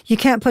 but you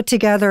can't put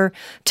together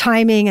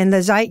timing and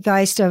the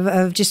zeitgeist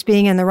of just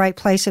being in the right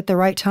place at the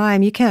right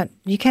time. You can't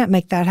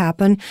make that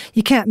happen.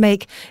 You can't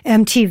make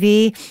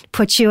MTV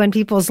put you in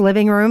people's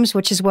living rooms,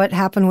 which is what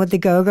happened with the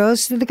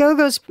Go-Go's. The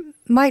Go-Go's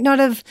might not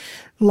have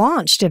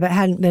launched if it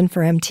hadn't been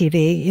for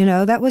MTV. You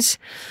know, that was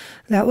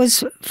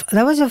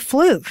a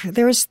fluke.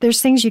 There's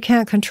things you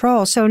can't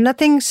control. So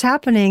nothing's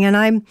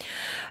happening.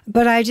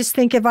 But I just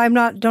think if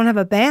don't have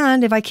a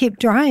band, if I keep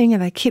trying,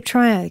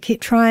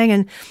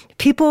 and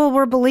people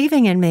were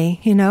believing in me.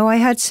 You know, I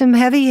had some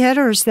heavy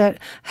hitters that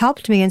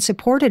helped me and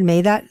supported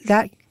me.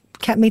 That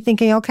kept me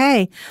thinking,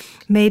 okay,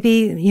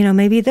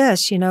 maybe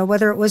this,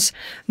 whether it was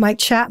Mike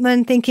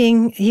Chapman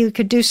thinking he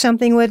could do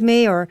something with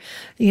me, or,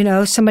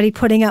 somebody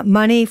putting up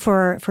money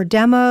for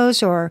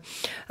demos, or,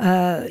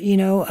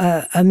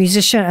 a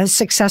musician, a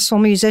successful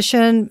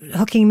musician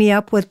hooking me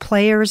up with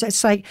players.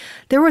 It's like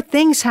there were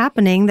things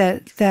happening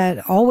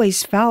that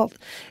always felt,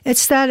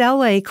 it's that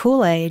LA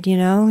Kool-Aid,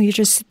 you're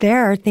just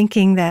there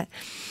thinking that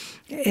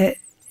it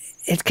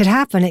could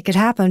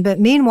happen. But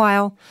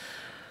meanwhile,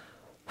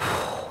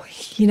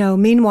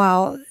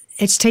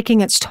 it's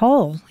taking its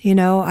toll.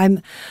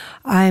 I'm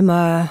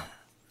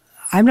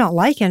not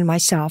liking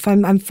myself.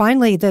 I'm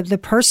finally the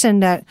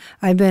person that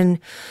I've been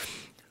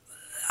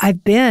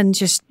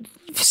just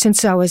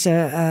since I was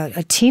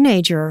a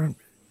teenager,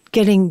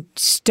 getting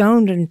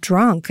stoned and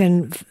drunk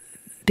and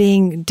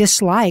being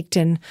disliked,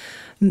 and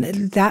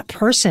that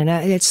person.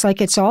 It's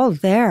like it's all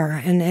there,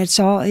 and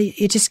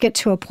you just get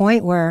to a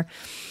point where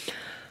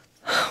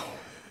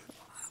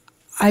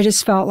I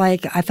just felt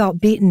like I felt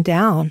beaten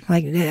down.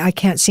 Like I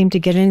can't seem to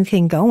get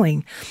anything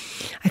going.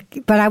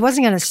 But I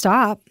wasn't going to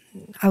stop.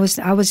 I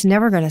was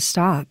never going to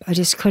stop. I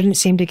just couldn't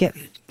seem to get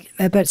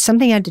but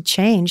something had to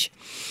change.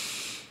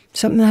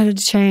 Something had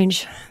to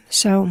change.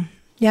 So,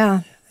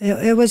 yeah,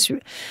 it was,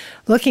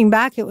 looking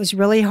back, it was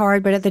really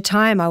hard. But at the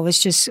time, I was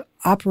just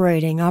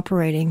operating.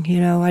 You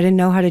know, I didn't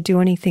know how to do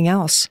anything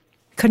else.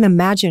 Couldn't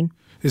imagine.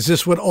 Is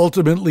this what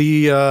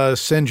ultimately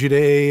sends you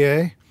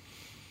to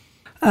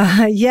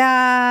AA?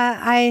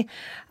 Yeah,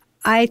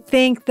 I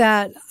think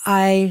that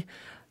I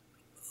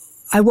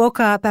woke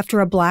up after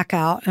a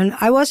blackout, and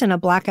I wasn't a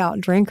blackout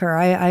drinker.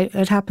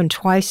 It happened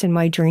twice in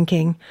my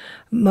drinking.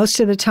 Most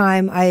of the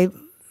time, I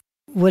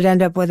would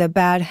end up with a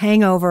bad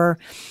hangover,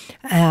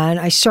 and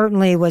I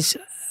certainly was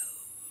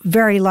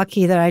very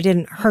lucky that I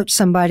didn't hurt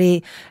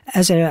somebody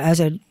as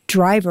a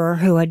driver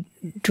who had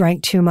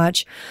drank too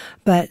much.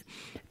 But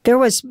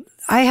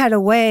I had a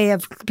way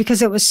of,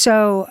 because it was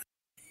so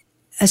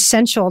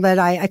essential that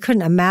I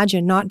couldn't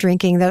imagine not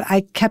drinking, that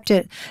I kept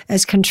it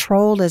as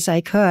controlled as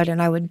I could.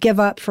 And I would give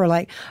up for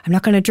I'm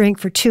not going to drink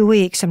for 2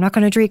 weeks. I'm not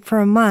going to drink for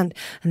a month.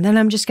 And then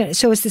I'm just going to,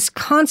 so it's this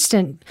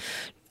constant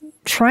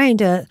trying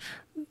to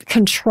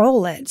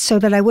control it so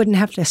that I wouldn't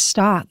have to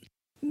stop.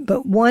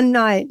 But one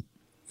night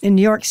in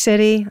New York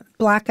City,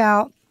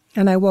 blackout,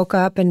 and I woke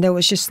up and there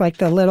was just like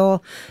the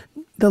little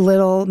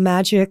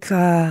magic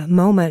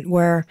moment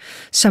where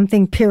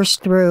something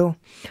pierced through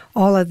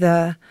all of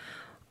that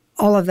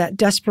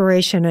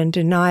desperation and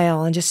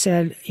denial and just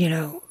said, you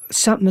know,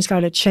 something's got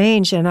to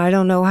change and I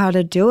don't know how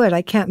to do it.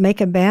 I can't make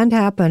a band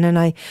happen and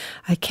I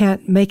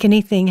can't make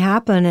anything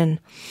happen. And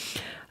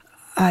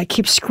I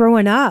keep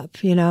screwing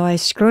up, you know, I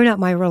was screwing up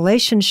my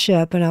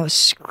relationship and I was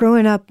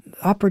screwing up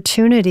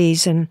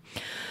opportunities, and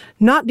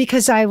not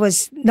because I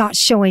was not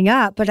showing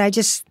up, but it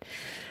just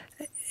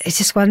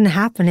wasn't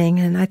happening.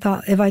 And I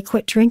thought, if I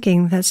quit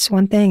drinking, that's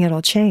one thing,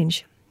 it'll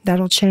change.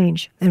 That'll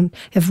change. And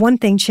if one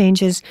thing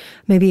changes,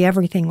 maybe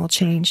everything will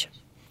change.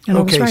 And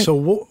okay, I was right. So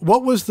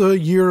what was the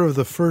year of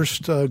the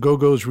first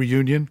Go-Go's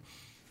reunion?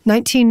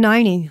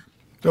 1990.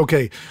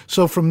 Okay,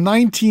 so from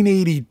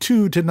 1982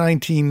 to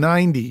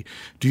 1990,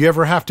 do you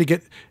ever have to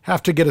get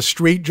a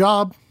straight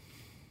job?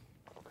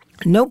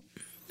 Nope.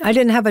 I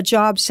didn't have a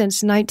job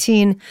since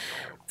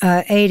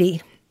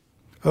 1980.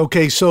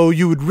 Okay, so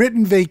you had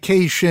written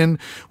Vacation.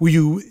 Were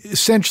you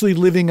essentially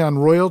living on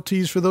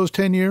royalties for those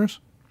 10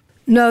 years?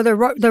 No, the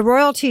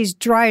royalties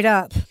dried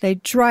up. They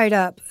dried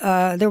up.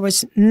 There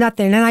was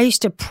nothing. And I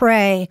used to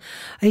pray.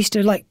 I used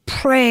to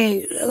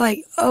pray,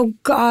 oh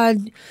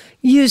God,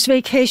 use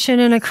Vacation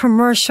in a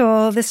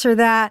commercial, this or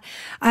that.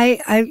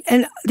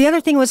 And the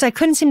other thing was I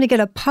couldn't seem to get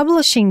a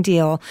publishing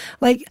deal.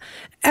 Like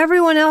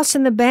everyone else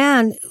in the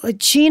band, like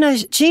Gina,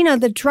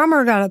 the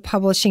drummer, got a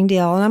publishing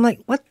deal. And I'm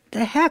like, what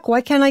the heck?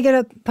 Why can't I get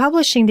a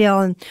publishing deal?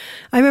 And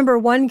I remember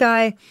one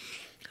guy,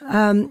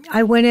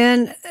 I went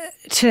in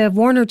to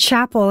Warner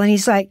Chappell and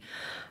he's like,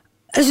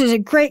 this is a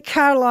great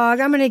catalog.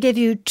 I'm going to give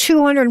you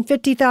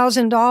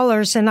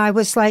 $250,000. And I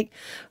was like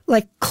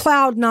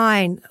cloud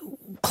nine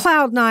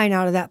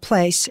out of that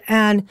place.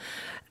 And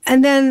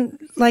then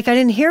I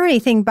didn't hear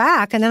anything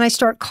back. And then I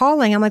start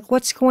calling. I'm like,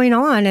 what's going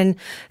on?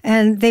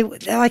 And they,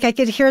 I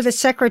could hear the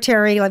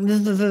secretary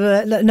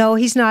no,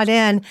 he's not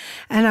in.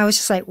 And I was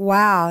just like,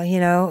 wow, you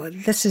know,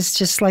 this is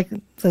just like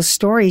those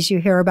stories you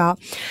hear about.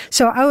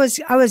 So I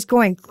was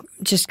going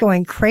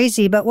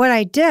crazy. But what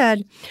I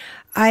did,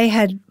 I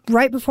had,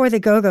 right before the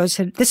Go-Go's,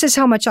 this is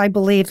how much I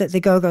believed that the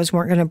Go-Go's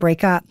weren't going to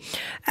break up.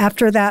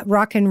 After that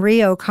Rock in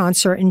Rio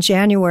concert in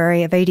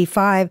January of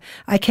 85,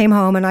 I came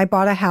home and I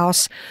bought a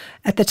house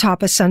at the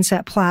top of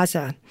Sunset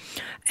Plaza.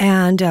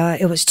 And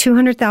it was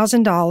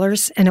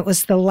 $200,000, and it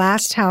was the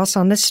last house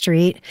on the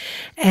street.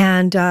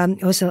 And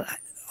it was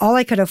all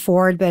I could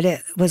afford, but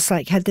it was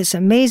had this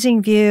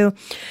amazing view.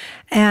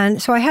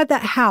 And so I had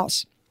that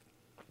house.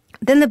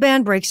 Then the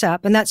band breaks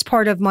up, and that's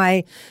part of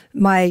my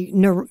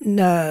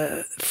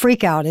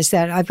freak out, is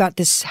that I've got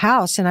this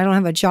house and I don't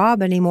have a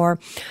job anymore.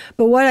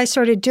 But what I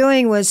started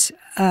doing was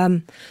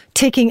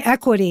taking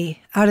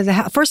equity out of the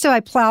house. First, I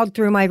plowed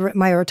through my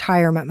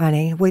retirement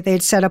money.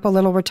 They'd set up a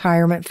little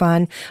retirement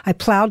fund. I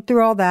plowed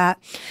through all that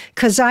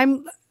because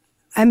I'm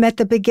at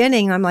the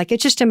beginning. I'm like,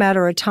 it's just a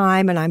matter of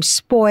time, and I'm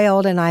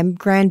spoiled, and I'm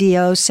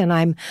grandiose, and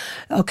I'm,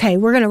 okay,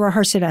 we're going to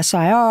rehearse at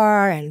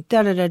SIR, and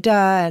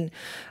da-da-da-da, and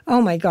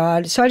oh my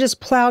God. So I just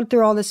plowed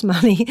through all this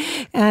money,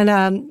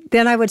 and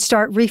then I would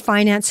start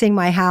refinancing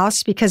my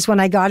house, because when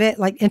I got it,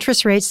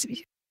 interest rates,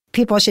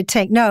 people should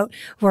take note,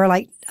 were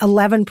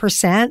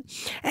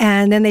 11%,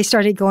 and then they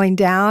started going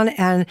down,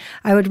 and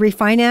I would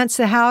refinance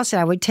the house,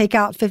 and I would take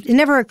out it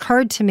never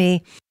occurred to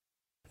me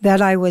that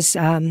I was,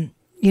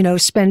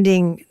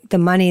 spending the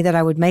money that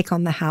I would make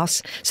on the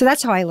house. So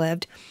that's how I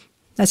lived.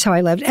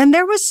 And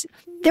there was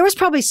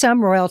probably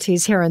some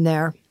royalties here and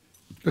there.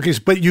 Okay,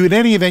 but in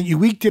any event,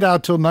 you eked it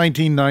out till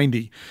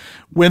 1990.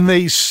 When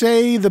they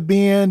say the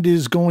band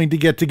is going to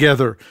get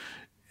together,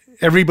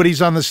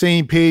 everybody's on the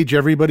same page,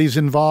 everybody's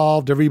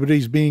involved,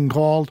 everybody's being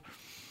called?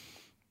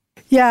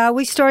 Yeah,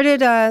 we started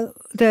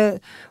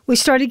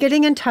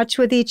getting in touch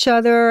with each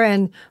other,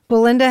 and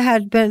Belinda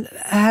had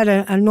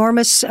an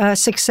enormous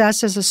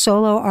success as a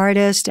solo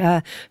artist.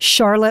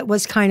 Charlotte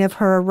was kind of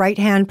her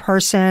right-hand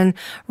person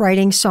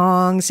writing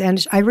songs,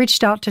 and I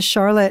reached out to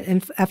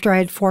Charlotte after I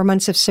had 4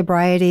 months of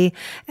sobriety,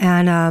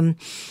 and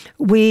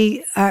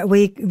we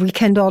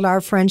rekindled our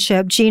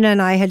friendship. Gina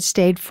and I had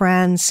stayed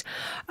friends.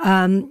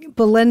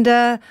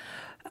 Belinda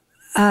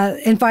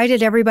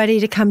invited everybody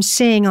to come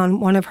sing on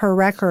one of her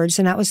records,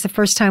 and that was the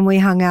first time we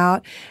hung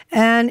out.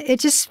 And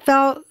it just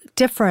felt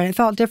different. It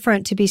felt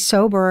different to be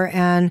sober,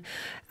 and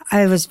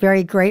I was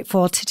very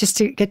grateful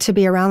to get to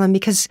be around them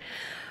because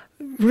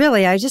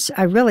really, I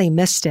really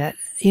missed it.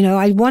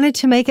 I wanted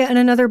to make it in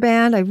another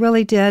band. I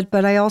really did,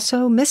 but I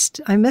also missed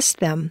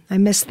them. I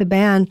missed the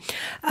band.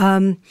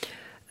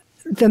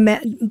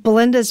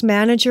 Belinda's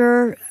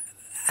manager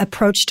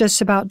approached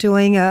us about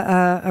doing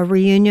a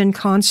reunion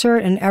concert,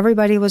 and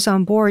everybody was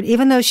on board.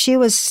 Even though she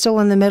was still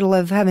in the middle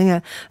of having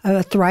a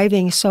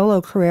thriving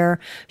solo career,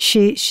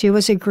 she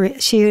had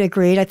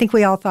agreed. I think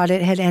we all thought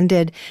it had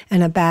ended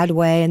in a bad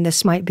way, and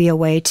this might be a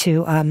way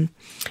to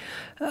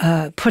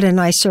put a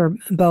nicer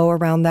bow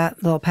around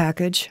that little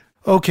package.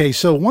 Okay,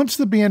 so once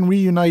the band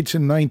reunites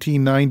in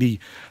 1990,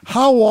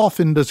 how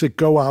often does it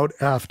go out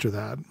after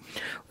that?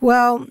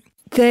 Well,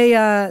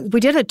 we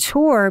did a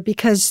tour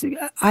because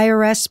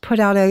IRS put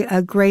out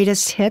a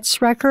greatest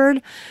hits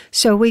record.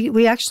 So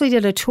we actually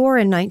did a tour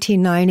in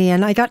 1990,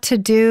 and I got to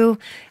do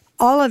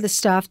all of the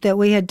stuff that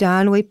we had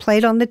done. We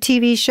played on the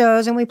TV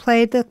shows, and we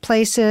played the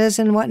places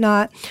and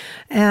whatnot,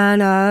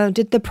 and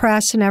did the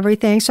press and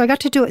everything. So I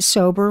got to do it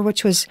sober,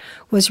 which was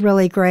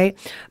really great.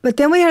 But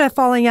then we had a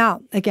falling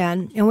out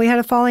again, and we had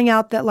a falling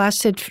out that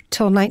lasted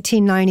till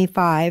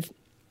 1995.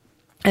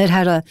 It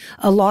had a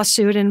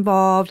lawsuit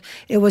involved.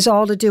 It was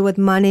all to do with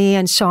money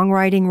and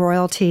songwriting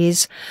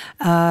royalties,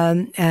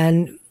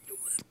 and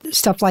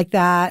stuff like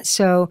that.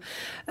 So,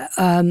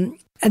 and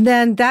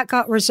then that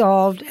got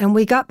resolved, and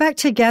we got back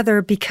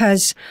together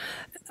because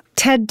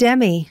Ted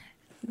Demme,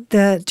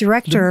 the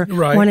director,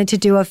 wanted to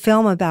do a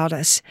film about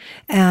us.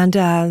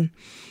 And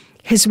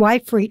his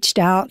wife reached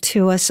out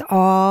to us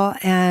all,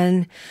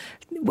 and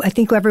I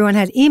think everyone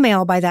had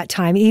email by that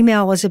time.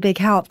 Email was a big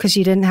help because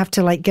you didn't have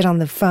to get on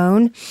the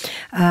phone.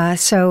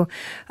 So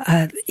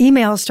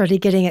emails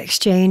started getting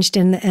exchanged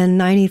in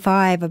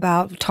 95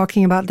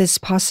 talking about this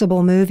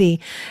possible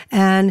movie.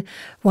 And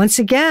once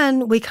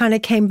again, we kind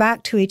of came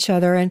back to each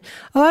other. And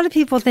a lot of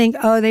people think,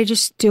 oh, they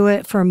just do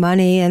it for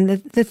money. And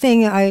the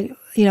thing I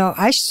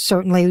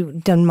certainly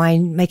don't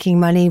mind making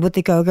money with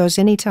the Go-Go's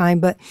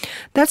anytime, but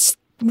that's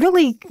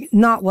really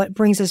not what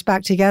brings us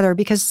back together,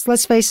 because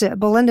let's face it,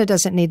 Belinda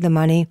doesn't need the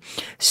money.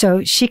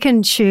 So she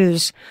can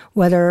choose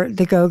whether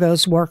the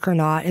Go-Go's work or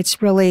not.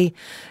 It's really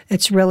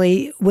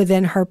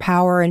within her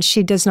power, and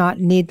she does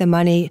not need the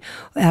money.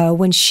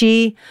 When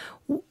she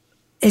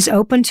is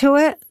open to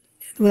it,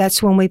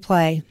 that's when we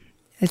play.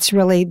 It's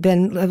really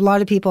been, a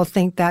lot of people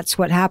think that's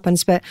what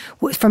happens, but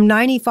from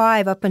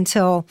 95 up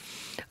until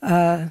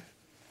the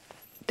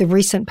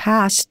recent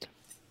past,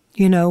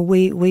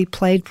 we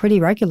played pretty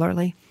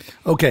regularly.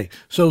 Okay,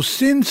 so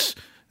since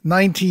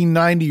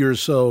 1990 or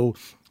so,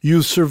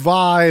 you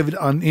survived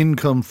on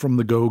income from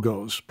the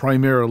Go-Go's,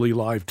 primarily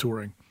live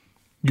touring,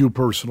 you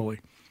personally.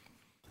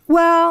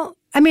 Well,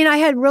 I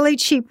had really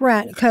cheap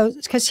rent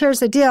because here's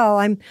the deal.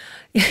 I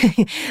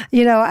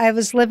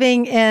was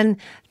living in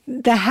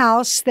the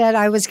house that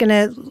I was going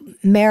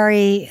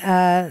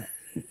to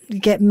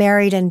get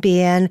married and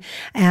be in,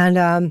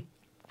 and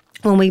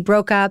when we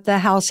broke up, the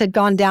house had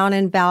gone down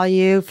in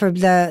value for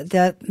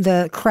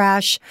the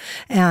crash.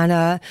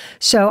 And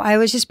so I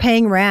was just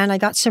paying rent. I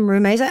got some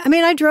roommates.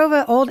 I drove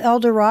an old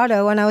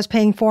Eldorado, and I was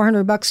paying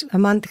 $400 a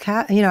month.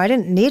 I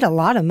didn't need a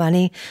lot of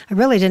money. I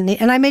really didn't need,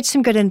 and I made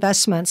some good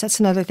investments. That's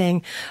another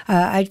thing.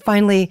 I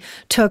finally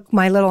took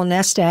my little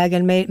nest egg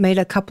and made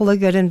a couple of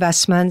good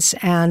investments.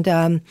 And,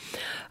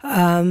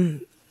 I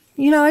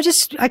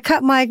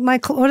cut my,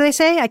 what do they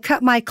say? I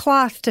cut my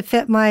cloth to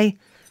fit my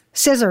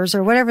scissors,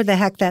 or whatever the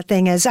heck that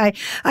thing is. I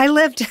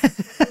lived.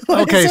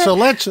 Okay, so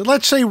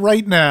let's say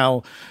right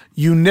now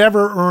you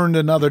never earned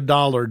another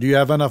dollar. Do you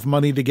have enough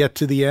money to get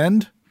to the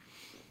end?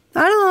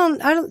 I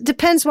don't.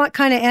 Depends what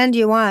kind of end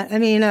you want.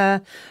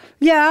 I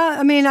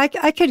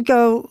could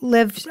go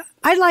live.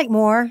 I'd like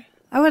more.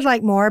 I would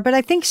like more, but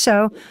I think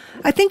so.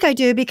 I think I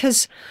do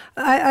because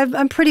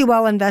I'm pretty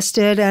well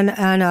invested, and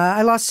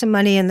I lost some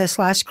money in this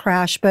last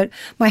crash, but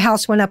my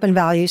house went up in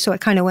value, so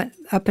it kind of went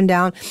up and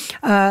down.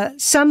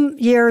 Some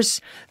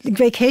years,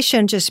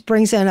 vacation just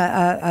brings in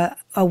a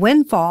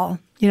windfall,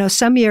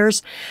 some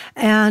years.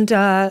 And,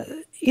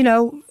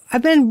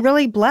 I've been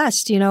really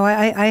blessed.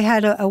 I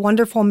had a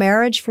wonderful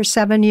marriage for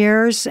 7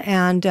 years,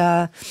 and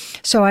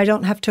so I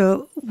don't have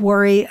to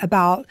worry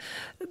about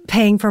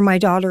paying for my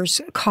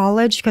daughter's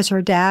college because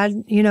her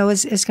dad,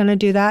 is going to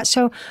do that.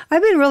 So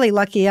I've been really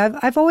lucky.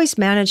 I've always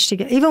managed to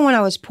get, even when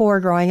I was poor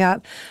growing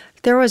up,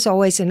 There was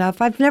always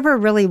enough. I've never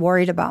really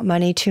worried about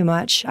money too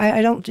much.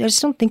 I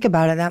just don't think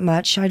about it that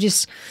much.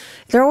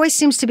 There always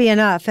seems to be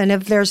enough. And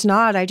if there's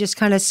not, I just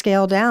kind of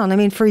scale down. I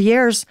mean, for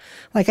years,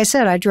 like I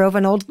said, I drove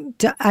an old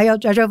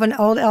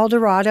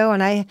Eldorado,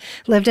 and I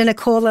lived in a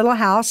cool little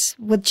house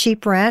with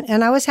cheap rent,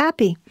 and I was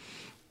happy.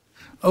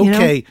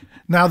 Okay. You know?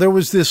 Now, there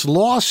was this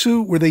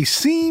lawsuit where they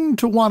seemed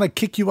to want to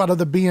kick you out of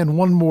the band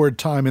one more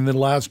time in the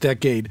last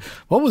decade.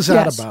 What was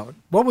that about?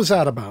 What was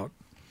that about?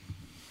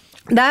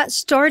 That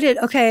started,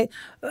 okay,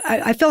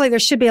 I feel like there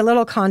should be a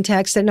little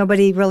context that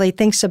nobody really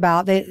thinks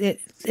about.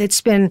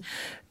 It's been,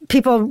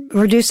 people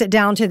reduce it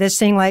down to this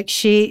thing like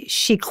she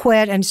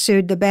quit and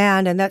sued the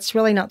band, and that's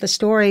really not the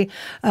story.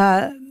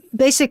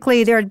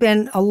 Basically, there had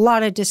been a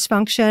lot of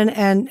dysfunction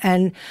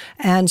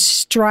and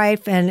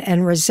strife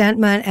and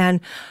resentment, and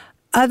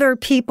other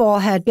people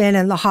had been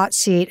in the hot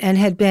seat, and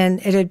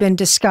it had been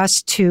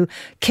discussed to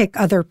kick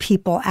other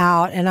people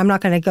out. And I'm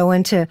not going to go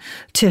into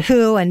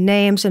who and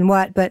names and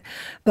what, but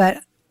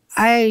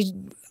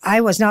I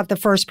was not the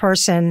first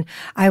person.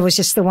 I was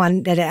just the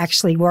one that it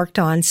actually worked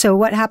on. So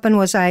what happened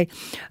was a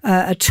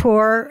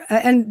tour,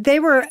 and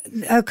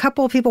a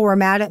couple of people were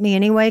mad at me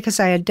anyway because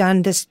I had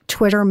done this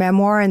Twitter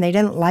memoir and they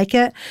didn't like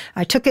it.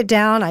 I took it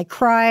down. I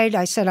cried.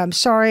 I said, I'm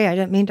sorry. I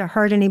didn't mean to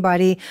hurt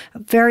anybody.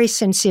 Very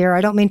sincere. I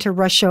don't mean to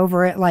rush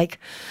over it like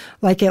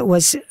it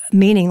was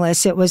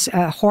meaningless. It was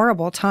a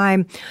horrible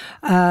time.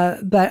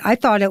 But I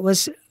thought it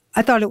was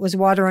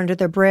water under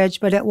the bridge,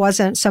 but it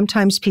wasn't.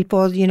 Sometimes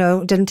people,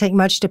 didn't take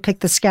much to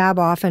pick the scab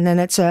off, and then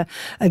it's a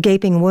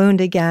gaping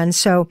wound again.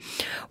 So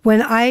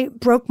when I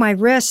broke my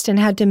wrist and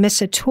had to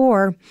miss a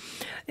tour,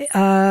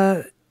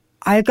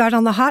 I got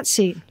on the hot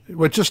seat.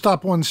 Well, just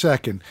stop 1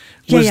 second.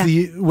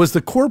 Was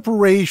the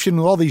corporation,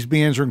 all these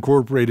bands are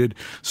incorporated,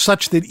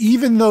 such that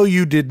even though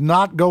you did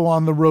not go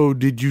on the road,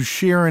 did you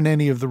share in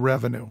any of the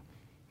revenue?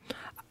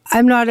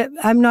 I'm not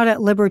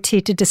at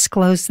liberty to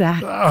disclose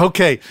that.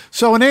 Okay.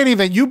 So in any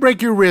event, you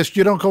break your wrist,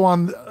 you don't go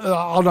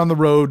out on the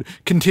road.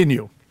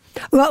 Continue.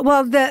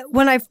 Well,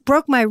 when I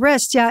broke my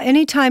wrist,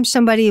 anytime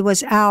somebody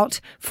was out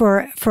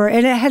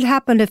and it had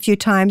happened a few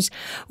times.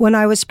 When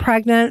I was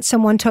pregnant,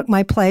 someone took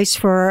my place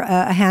for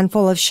a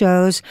handful of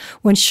shows.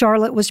 When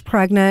Charlotte was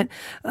pregnant,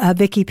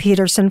 Vicki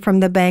Peterson from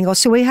the Bangles.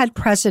 So we had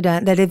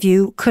precedent that if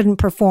you couldn't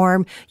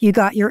perform, you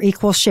got your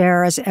equal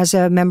share as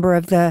a member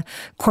of the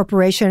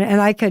corporation.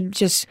 And I could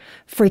just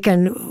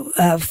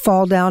freaking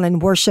fall down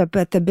and worship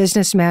at the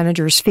business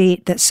manager's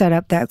feet that set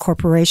up that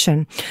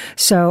corporation.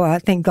 So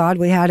thank God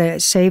we had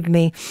it saved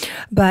me.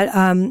 But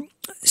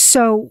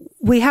so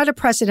we had a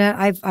precedent.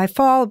 I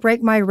fall,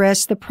 break my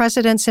wrist. The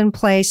precedent's in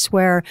place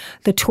where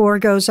the tour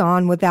goes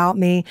on without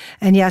me.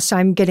 And yes,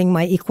 I'm getting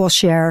my equal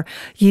share.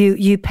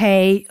 You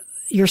pay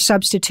your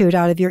substitute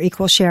out of your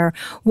equal share.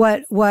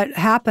 What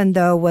happened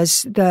though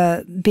was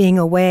the being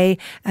away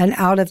and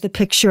out of the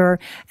picture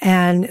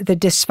and the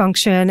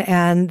dysfunction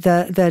and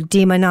the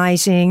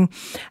demonizing.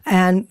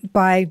 And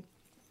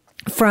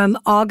from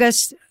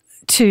August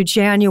to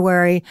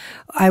January,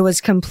 I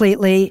was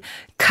completely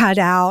cut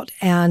out,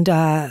 and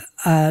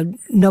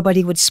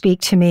nobody would speak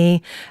to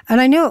me.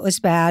 And I knew it was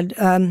bad.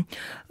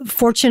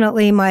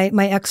 Fortunately,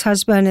 my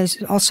ex-husband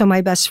is also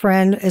my best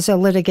friend, is a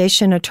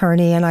litigation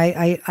attorney. And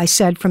I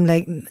said from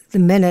the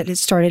minute it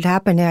started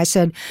happening, I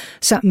said,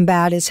 something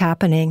bad is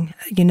happening.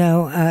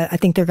 I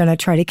think they're going to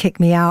try to kick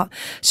me out.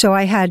 So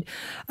I had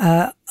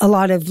a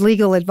lot of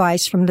legal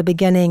advice from the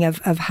beginning of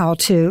how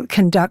to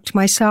conduct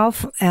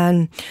myself,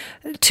 and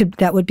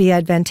that would be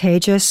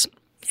advantageous.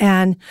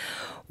 And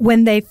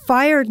when they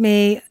fired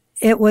me,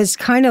 it was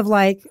kind of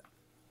like,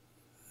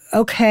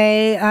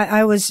 okay,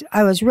 I was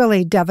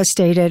really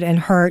devastated and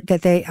hurt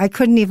that I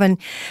couldn't even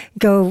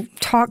go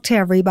talk to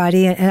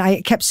everybody. And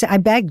I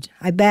begged.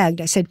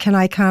 I said, can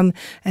I come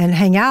and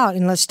hang out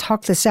and let's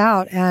talk this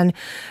out? And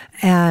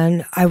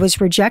I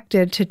was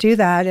rejected to do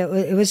that.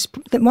 It was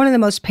one of the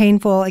most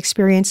painful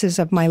experiences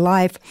of my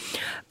life.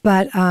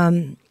 But,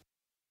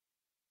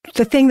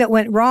 the thing that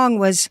went wrong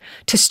was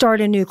to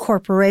start a new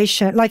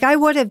corporation. Like, I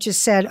would have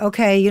just said,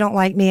 okay, you don't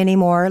like me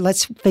anymore.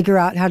 Let's figure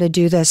out how to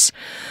do this.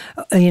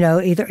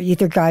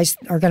 Either guys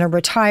are going to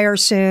retire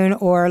soon,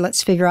 or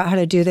let's figure out how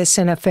to do this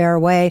in a fair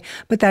way.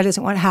 But that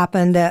isn't what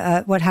happened.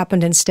 What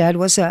happened instead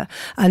was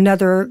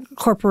another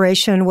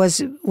corporation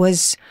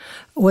was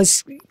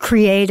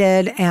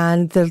created,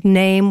 and the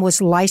name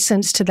was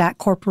licensed to that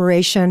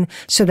corporation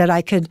so that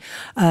I could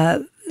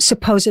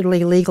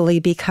supposedly legally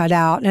be cut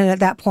out. And at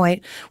that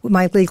point,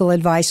 my legal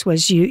advice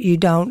was you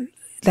don't,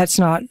 that's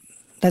not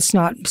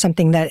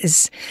something that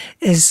is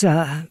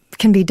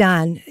can be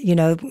done.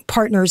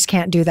 Partners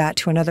can't do that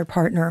to another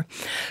partner.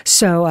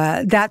 So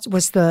that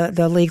was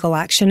the legal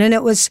action. And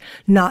it was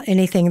not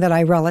anything that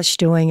I relished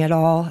doing at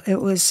all.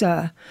 It was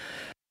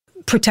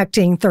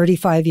protecting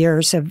 35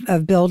 years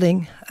of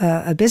building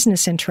a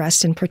business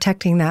interest and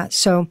protecting that.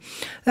 So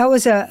that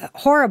was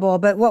horrible.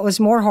 But what was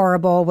more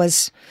horrible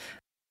was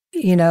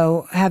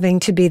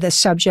having to be the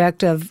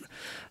subject of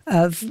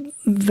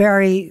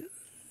very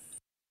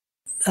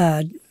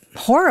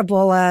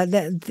horrible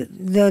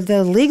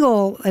the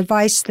legal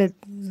advice that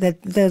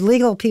the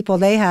legal people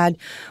they had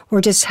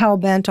were just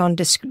hell-bent on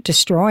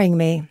destroying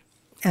me.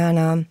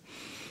 And,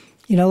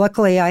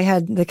 luckily I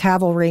had the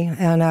cavalry,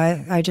 and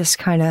I just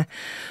kind of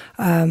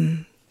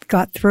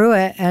got through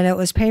it, and it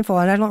was painful.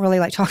 And I don't really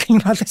like talking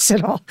about this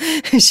at all,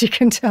 as you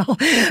can tell.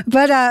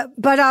 But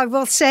I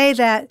will say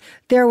that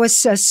there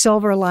was a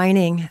silver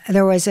lining.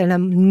 There was an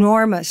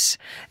enormous,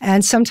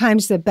 and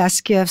sometimes the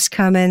best gifts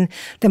come in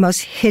the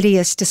most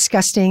hideous,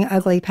 disgusting,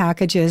 ugly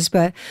packages.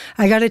 But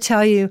I got to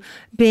tell you,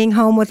 being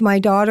home with my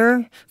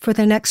daughter for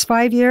the next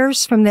 5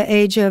 years, from the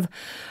age of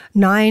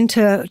 9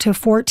 to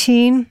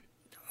 14,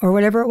 or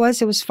whatever it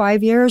was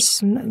 5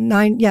 years,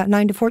 9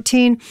 to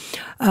 14,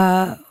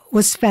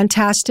 was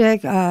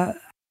fantastic.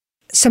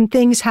 Some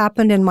things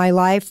happened in my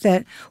life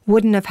that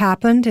wouldn't have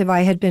happened if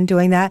I had been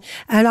doing that.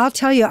 And I'll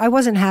tell you, I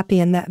wasn't happy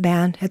in that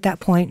band at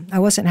that point. I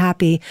wasn't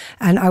happy.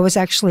 And I was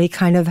actually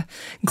kind of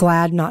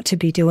glad not to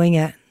be doing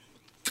it.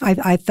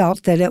 I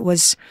felt that it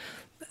was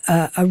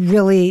a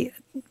really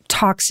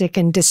toxic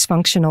and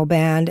dysfunctional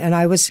band. And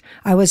I was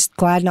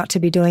glad not to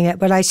be doing it,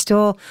 but I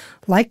still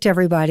liked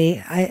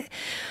everybody.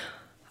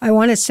 I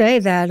want to say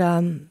that,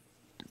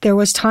 there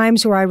was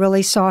times where I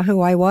really saw who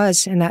I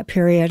was in that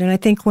period. And I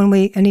think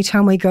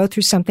anytime we go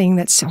through something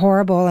that's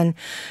horrible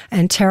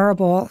and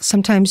terrible,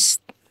 sometimes,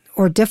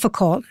 or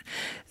difficult,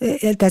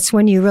 that's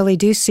when you really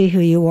do see who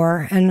you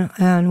are. And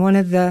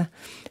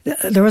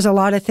there was a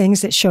lot of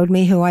things that showed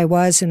me who I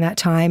was in that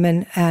time.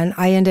 And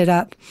I ended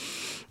up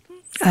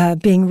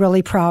being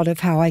really proud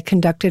of how I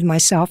conducted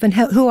myself and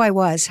who I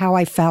was, how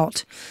I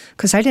felt,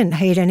 because I didn't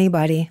hate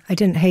anybody. I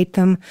didn't hate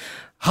them.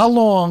 How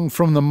long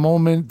from the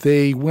moment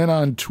they went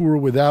on tour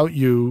without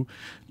you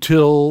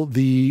till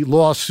the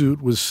lawsuit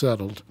was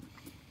settled?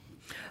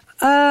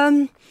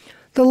 The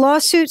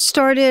lawsuit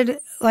started,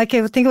 I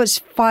think it was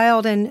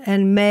filed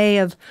in May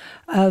of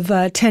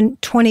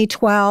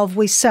 2012.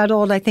 We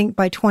settled, I think,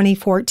 by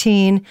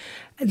 2014.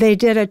 They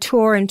did a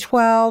tour in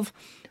 12.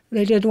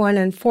 They did one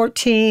in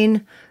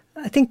 14.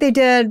 I think they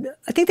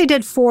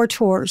did 4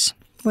 tours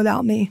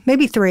without me,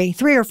 maybe 3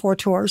 or 4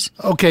 tours.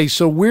 Okay,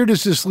 so where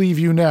does this leave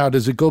you now?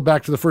 Does it go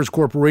back to the first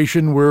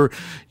corporation where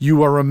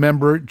you are a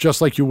member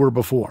just like you were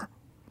before?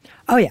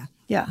 Oh,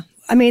 yeah.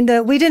 I mean,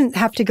 we didn't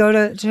have to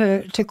go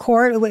to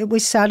court. We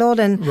settled,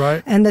 and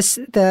right. And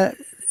the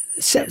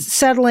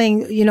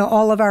settling,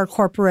 all of our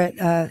corporate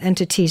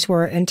entities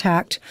were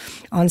intact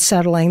on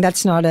settling.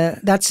 That's not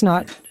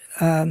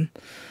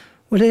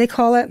what do they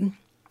call it?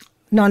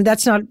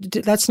 That's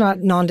not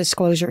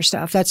non-disclosure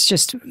stuff. That's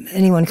just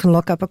anyone can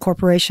look up a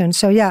corporation.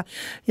 So yeah,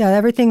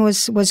 everything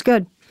was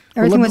good.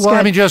 Everything was good.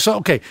 I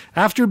mean,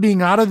 after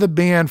being out of the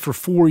band for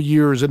 4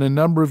 years and a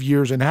number of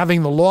years and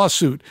having the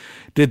lawsuit,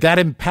 did that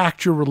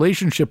impact your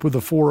relationship with the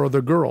 4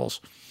 other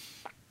girls?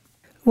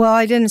 Well,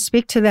 I didn't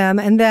speak to them,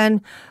 and then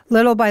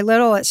little by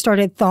little it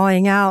started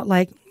thawing out.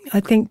 Like, I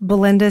think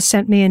Belinda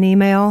sent me an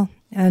email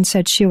and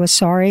said she was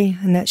sorry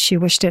and that she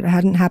wished it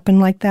hadn't happened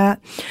like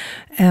that,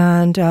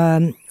 and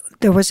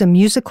there was a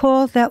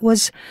musical that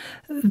was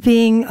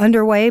being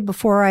underway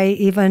before I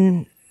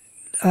even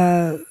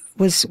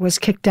was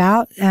kicked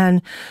out,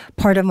 and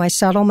part of my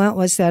settlement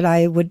was that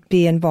I would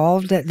be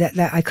involved,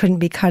 that I couldn't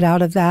be cut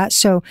out of that.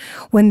 So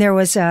when there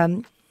was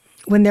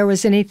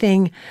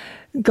anything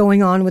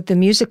going on with the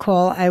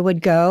musical, I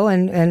would go,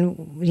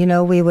 and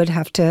we would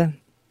have to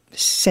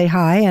say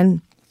hi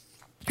and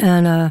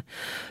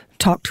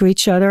talk to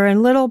each other,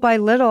 and little by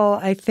little,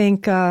 I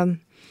think.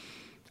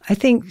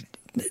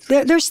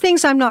 There's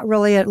things I'm not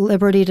really at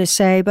liberty to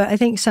say, but I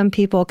think some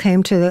people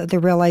came to the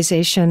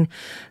realization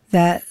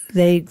that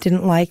they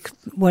didn't like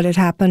what had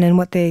happened and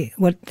what they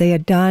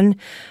had done,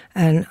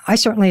 and I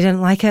certainly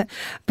didn't like it.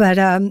 But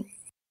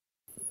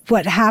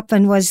what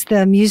happened was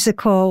the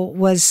musical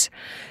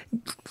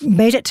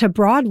made it to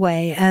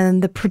Broadway,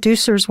 and the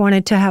producers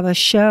wanted to have a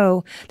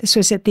show. This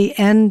was at the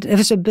end. It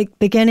was a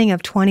beginning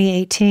of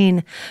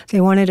 2018. They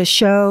wanted a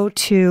show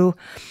to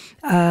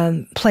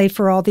play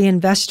for all the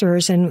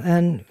investors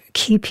and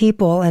key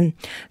people, and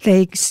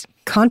they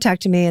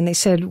contacted me and they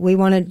said, "We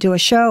want to do a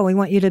show. We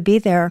want you to be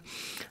there."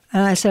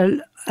 And I said,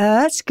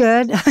 "That's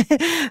good.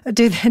 Are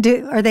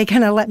they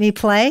going to let me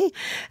play?"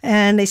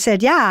 And they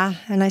said, "Yeah."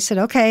 And I said,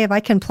 "Okay, if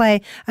I can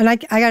play." And I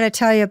got to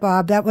tell you,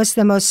 Bob, that was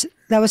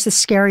the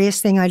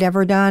scariest thing I'd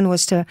ever done,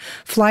 was to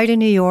fly to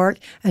New York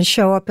and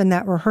show up in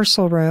that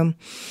rehearsal room.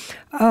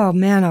 Oh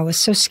man, I was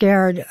so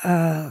scared.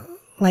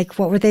 Like,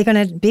 what were they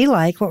going to be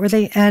like? What were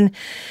they? And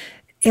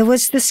it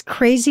was this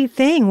crazy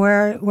thing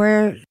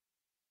where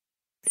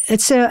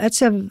it's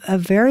a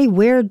very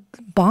weird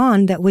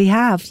bond that we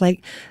have.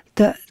 Like,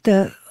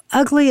 the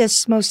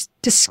ugliest, most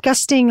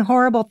disgusting,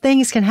 horrible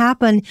things can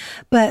happen,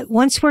 but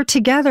once we're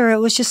together, it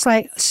was just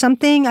like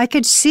something. I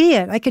could see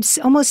it. I could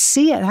almost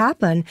see it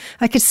happen.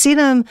 I could see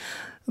them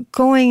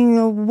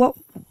going, well,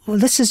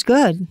 this is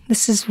good.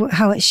 This is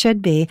how it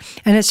should be.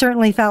 And it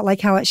certainly felt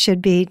like how it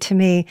should be to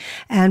me.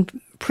 And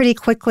pretty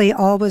quickly,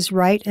 all was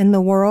right in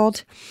the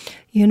world,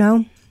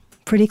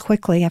 pretty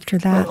quickly after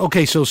that.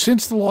 Okay, so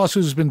since the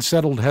lawsuit has been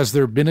settled, has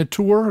there been a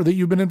tour that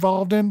you've been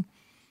involved in?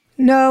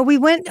 No, we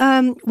went,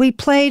 we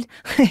played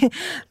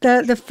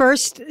the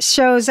first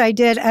shows I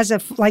did as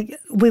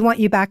We Want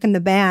You Back in the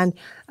Band,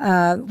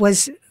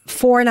 was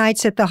 4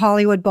 nights at the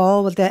Hollywood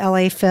Bowl with the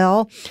LA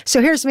Phil.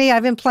 So here's me,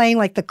 I've been playing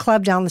like the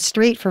club down the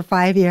street for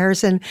 5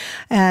 years. And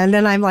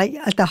then I'm like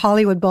at the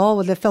Hollywood Bowl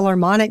with the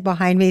Philharmonic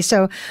behind me.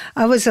 So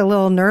I was a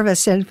little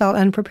nervous and felt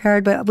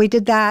unprepared, but we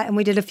did that and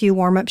we did a few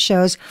warm-up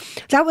shows.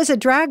 That was a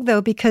drag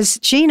though, because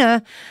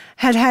Gina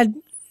had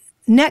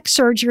neck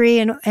surgery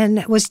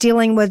and was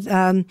dealing with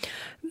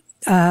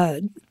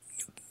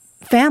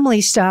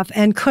family stuff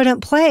and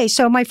couldn't play.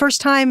 So my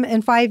first time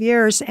in 5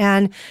 years,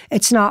 and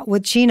it's not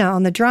with Gina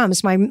on the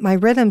drums. My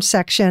rhythm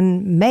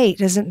section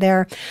mate isn't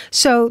there.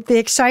 So the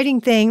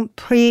exciting thing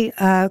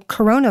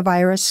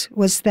pre-coronavirus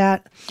was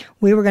that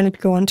we were going to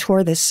go on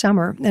tour this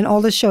summer, and all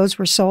the shows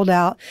were sold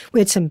out. We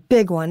had some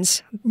big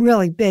ones,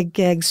 really big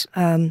gigs,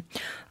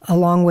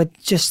 along with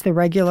just the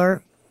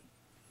regular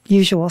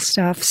usual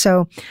stuff.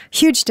 So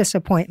huge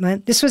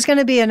disappointment. This was going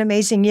to be an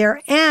amazing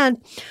year. And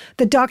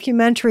the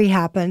documentary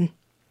happened.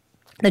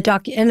 We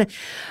did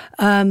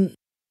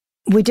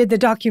the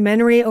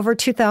documentary over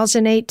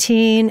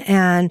 2018,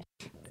 and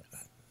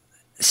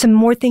some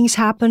more things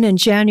happened in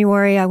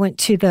January. I went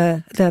to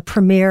the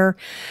premiere,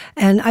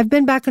 and I've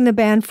been back in the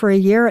band for a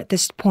year at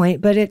this point,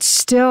 but it's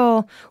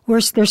still,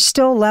 there's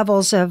still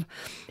levels of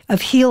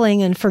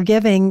healing and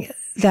forgiving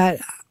that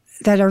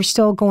are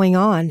still going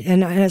on.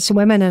 And as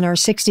women in our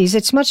 60s,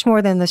 it's much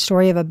more than the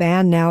story of a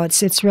band now.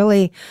 It's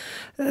really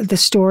the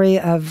story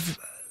of,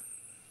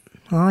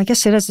 well, I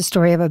guess it is the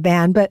story of a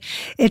band, but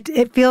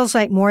it feels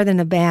like more than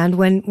a band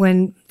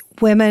when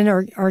women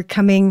are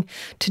coming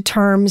to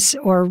terms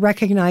or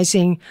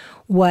recognizing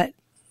what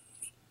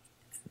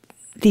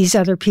these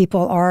other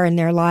people are in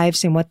their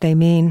lives and what they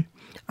mean.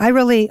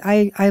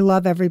 I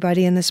love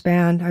everybody in this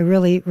band. I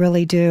really,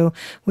 really do.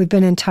 We've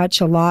been in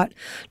touch a lot,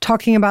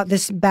 talking about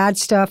this bad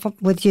stuff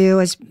with you.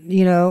 As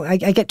you know, I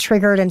get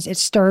triggered and it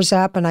stirs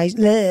up, and I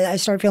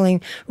start feeling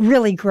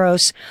really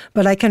gross.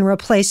 But I can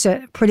replace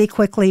it pretty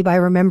quickly by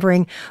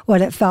remembering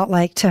what it felt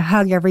like to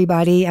hug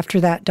everybody after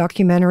that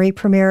documentary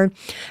premiered.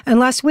 And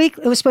last week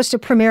it was supposed to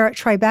premiere at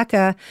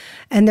Tribeca,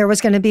 and there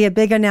was going to be a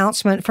big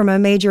announcement from a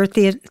major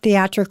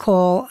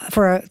theatrical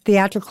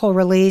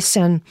release,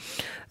 and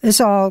it's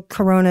all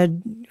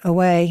coronaed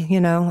away,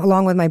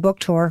 along with my book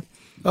tour.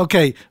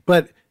 Okay,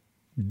 but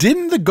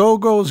didn't the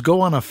Go-Go's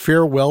go on a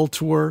farewell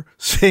tour,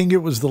 saying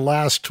it was the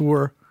last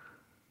tour?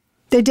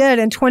 They did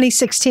in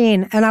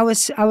 2016, and I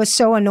was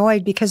so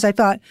annoyed because I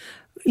thought,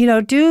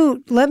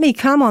 let me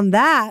come on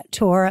that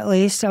tour at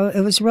least. So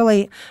it was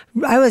really,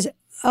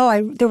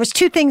 there was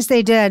 2 things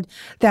they did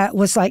that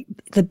was like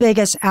the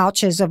biggest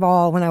ouches of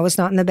all when I was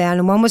not in the band.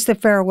 And one was the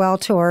farewell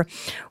tour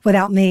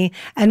without me.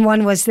 And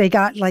one was they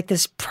got like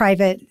this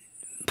private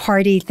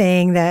party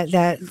thing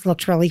that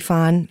looked really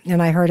fun.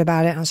 And I heard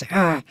about it and I was like,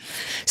 ah.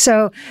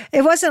 So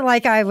it wasn't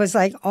like I was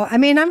like,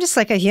 I'm just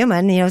like a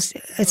human, it's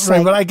right,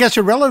 like. But I guess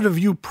a relative of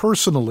you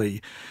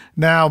personally.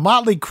 Now,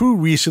 Motley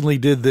Crue recently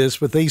did this,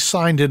 but they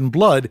signed in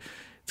blood.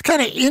 It's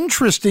kind of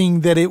interesting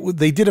that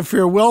they did a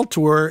farewell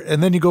tour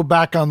and then you go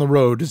back on the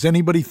road. Does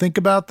anybody think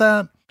about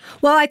that?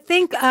 Well, I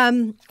think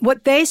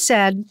what they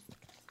said,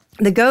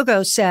 the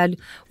Go-Go's said,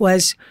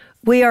 was,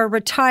 we are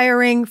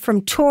retiring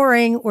from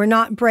touring. We're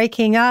not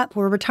breaking up.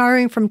 We're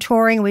retiring from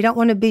touring. We don't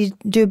want to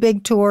do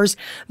big tours.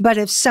 But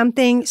if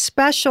something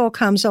special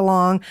comes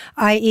along,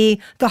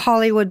 i.e. the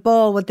Hollywood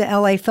Bowl with the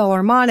LA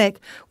Philharmonic,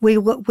 we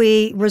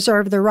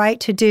reserve the right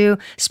to do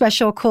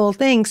special cool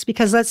things,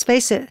 because let's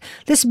face it,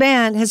 this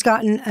band has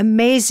gotten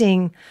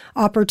amazing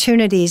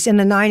opportunities in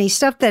the 90s,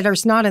 stuff that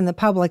is not in the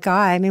public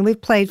eye. I mean,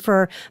 we've played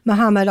for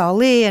Muhammad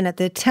Ali and at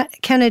the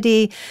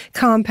Kennedy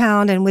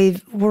compound, and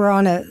we're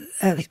on a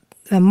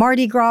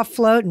Mardi Gras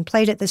float and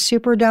played at the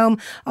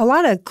Superdome. A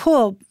lot of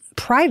cool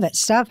private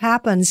stuff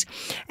happens.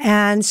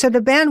 And so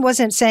the band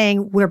wasn't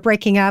saying we're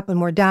breaking up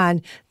and we're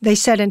done. They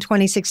said in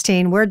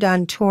 2016, we're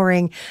done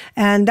touring.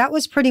 And that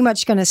was pretty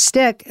much going to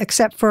stick,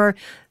 except for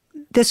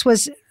this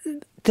was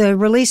the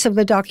release of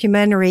the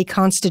documentary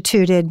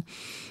constituted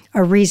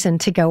a reason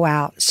to go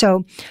out.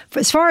 So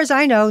as far as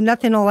I know,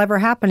 nothing will ever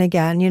happen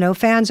again.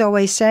 Fans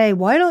always say,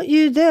 why don't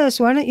you this?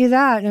 Why don't you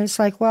that? And it's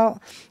like,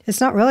 well, it's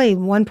not really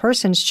one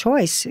person's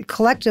choice.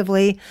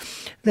 Collectively,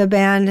 the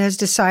band has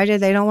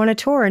decided they don't want to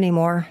tour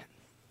anymore.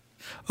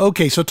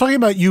 Okay, so talking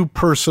about you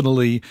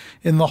personally,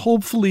 in the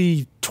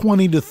hopefully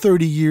 20 to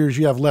 30 years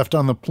you have left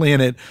on the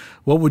planet,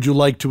 what would you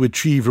like to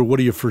achieve, or what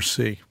do you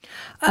foresee?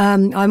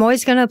 I'm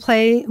always going to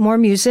play more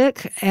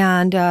music,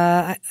 and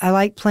I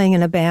like playing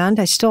in a band.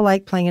 I still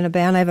like playing in a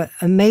band. I have an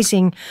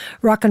amazing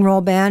rock and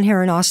roll band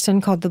here in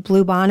Austin called the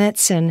Blue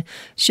Bonnets, and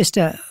it's just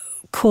a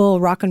cool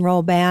rock and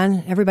roll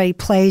band. Everybody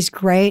plays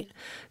great,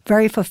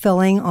 very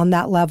fulfilling on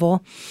that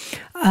level.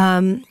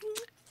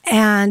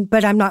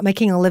 But I'm not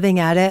making a living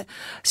at it.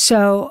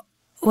 So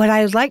what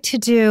I'd like to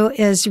do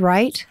is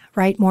write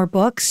more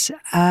books.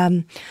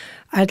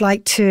 I'd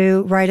like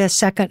to write a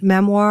second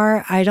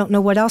memoir. I don't know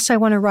what else I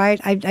want to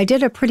write. I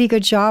did a pretty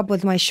good job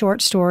with my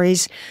short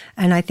stories,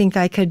 and I think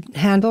I could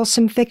handle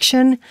some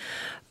fiction.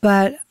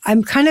 But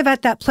I'm kind of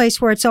at that place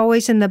where it's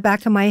always in the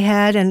back of my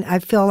head, and I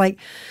feel like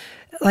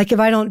if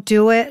I don't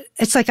do it,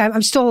 it's like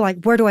I'm still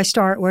like, where do I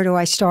start? Where do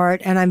I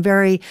start? And I'm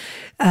very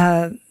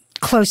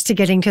close to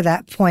getting to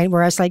that point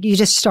where I was like, you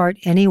just start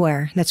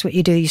anywhere. That's what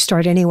you do. You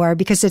start anywhere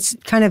because it's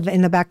kind of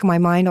in the back of my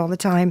mind all the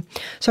time.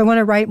 So I want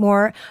to write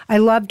more. I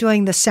love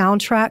doing the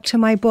soundtrack to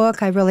my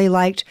book. I really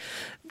liked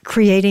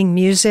creating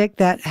music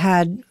that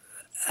had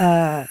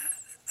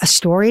a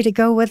story to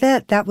go with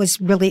it. That was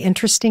really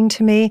interesting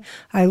to me.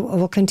 I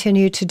will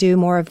continue to do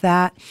more of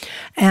that.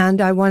 And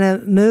I want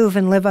to move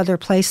and live other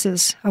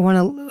places. I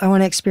want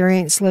to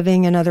experience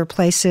living in other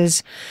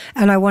places.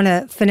 And I want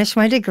to finish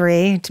my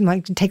degree,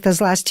 to take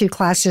those last 2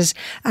 classes,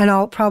 and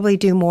I'll probably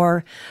do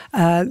more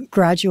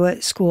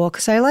graduate school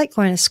because I like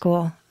going to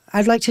school.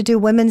 I'd like to do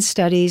women's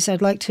studies.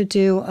 I'd like to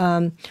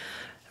do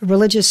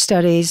religious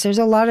studies. There's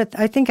a lot of,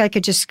 I think I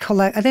could just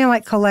collect, I think I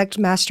might collect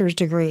master's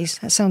degrees.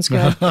 That sounds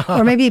good.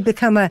 Or maybe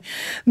become a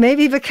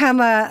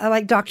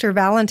like Dr.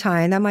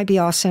 Valentine. That might be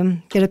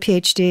awesome. Get a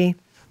PhD.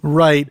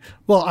 Right.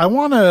 Well, I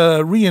want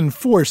to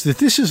reinforce that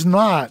this is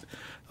not,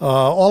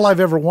 All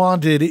I've Ever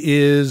Wanted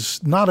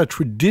is not a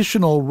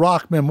traditional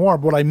rock memoir.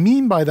 What I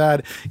mean by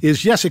that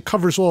is, yes, it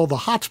covers all the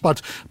hot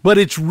spots, but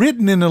it's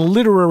written in a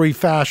literary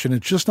fashion.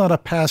 It's just not a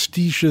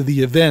pastiche of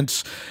the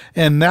events.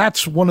 And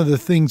that's one of the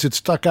things that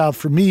stuck out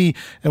for me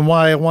and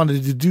why I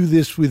wanted to do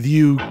this with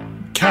you,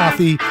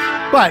 Kathy.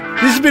 But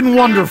this has been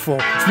wonderful.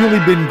 It's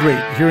really been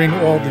great hearing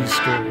all these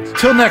stories.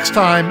 Till next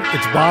time,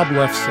 it's Bob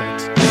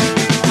Lefsetz.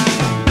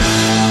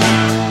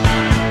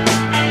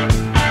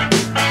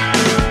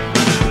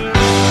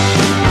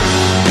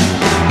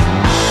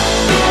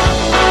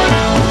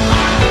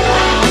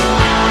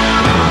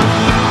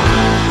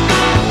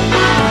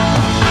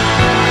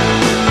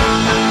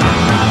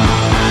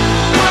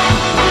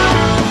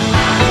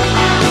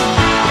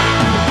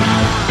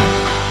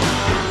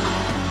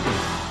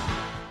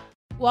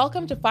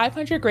 Welcome to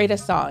 500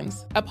 Greatest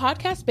Songs, a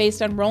podcast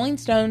based on Rolling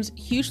Stone's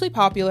hugely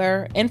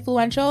popular,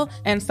 influential,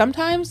 and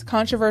sometimes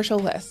controversial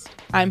list.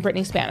 I'm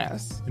Brittany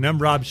Spanos. And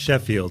I'm Rob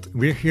Sheffield.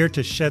 We're here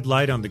to shed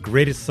light on the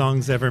greatest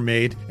songs ever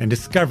made and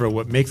discover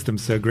what makes them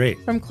so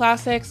great. From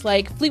classics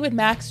like Fleetwood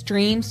Mac's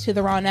Dreams to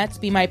the Ronettes'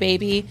 Be My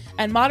Baby,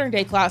 and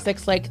modern-day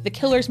classics like The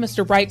Killer's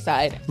Mr.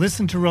 Brightside.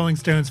 Listen to Rolling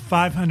Stone's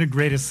 500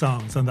 Greatest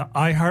Songs on the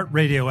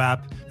iHeartRadio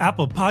app,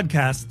 Apple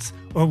Podcasts,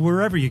 or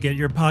wherever you get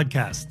your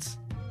podcasts.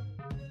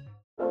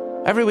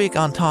 Every week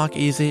on Talk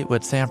Easy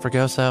with Sam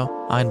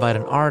Fragoso, I invite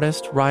an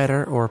artist,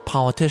 writer, or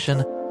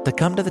politician to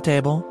come to the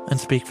table and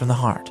speak from the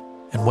heart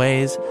in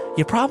ways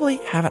you probably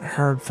haven't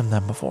heard from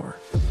them before.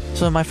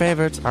 Some of my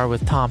favorites are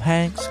with Tom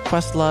Hanks,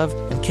 Questlove,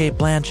 and Cate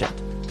Blanchett.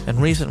 In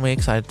recent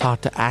weeks, I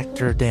talked to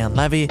actor Dan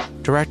Levy,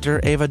 director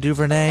Ava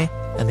DuVernay,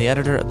 and the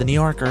editor of The New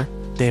Yorker,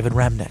 David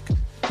Remnick.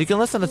 You can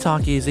listen to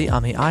Talk Easy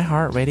on the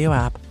iHeartRadio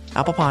app,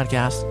 Apple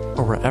Podcasts,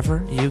 or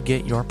wherever you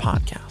get your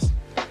podcasts.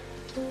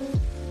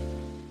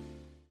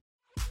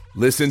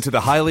 Listen to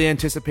the highly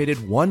anticipated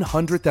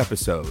 100th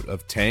episode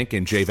of Tank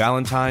and Jay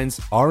Valentine's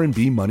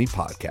R&B Money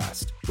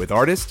Podcast with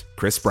artist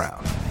Chris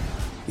Brown.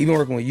 Even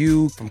working with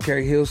you, from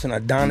Carrie Hilson,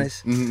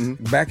 Adonis,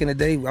 back in the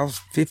day, I was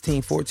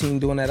 15, 14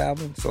 doing that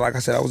album. So like I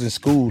said, I was in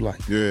school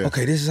like,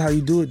 okay, this is how you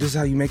do it. This is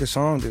how you make a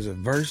song. There's a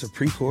verse, a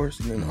pre-chorus,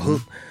 and then a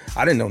hook.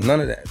 I didn't know none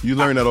of that. You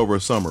learned that over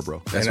a summer,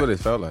 bro. That's what it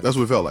felt like. That's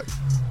what it felt like.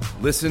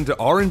 Listen to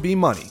R&B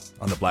Money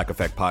on the Black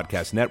Effect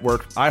Podcast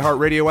Network,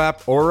 iHeartRadio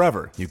app, or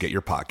wherever you get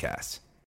your podcasts.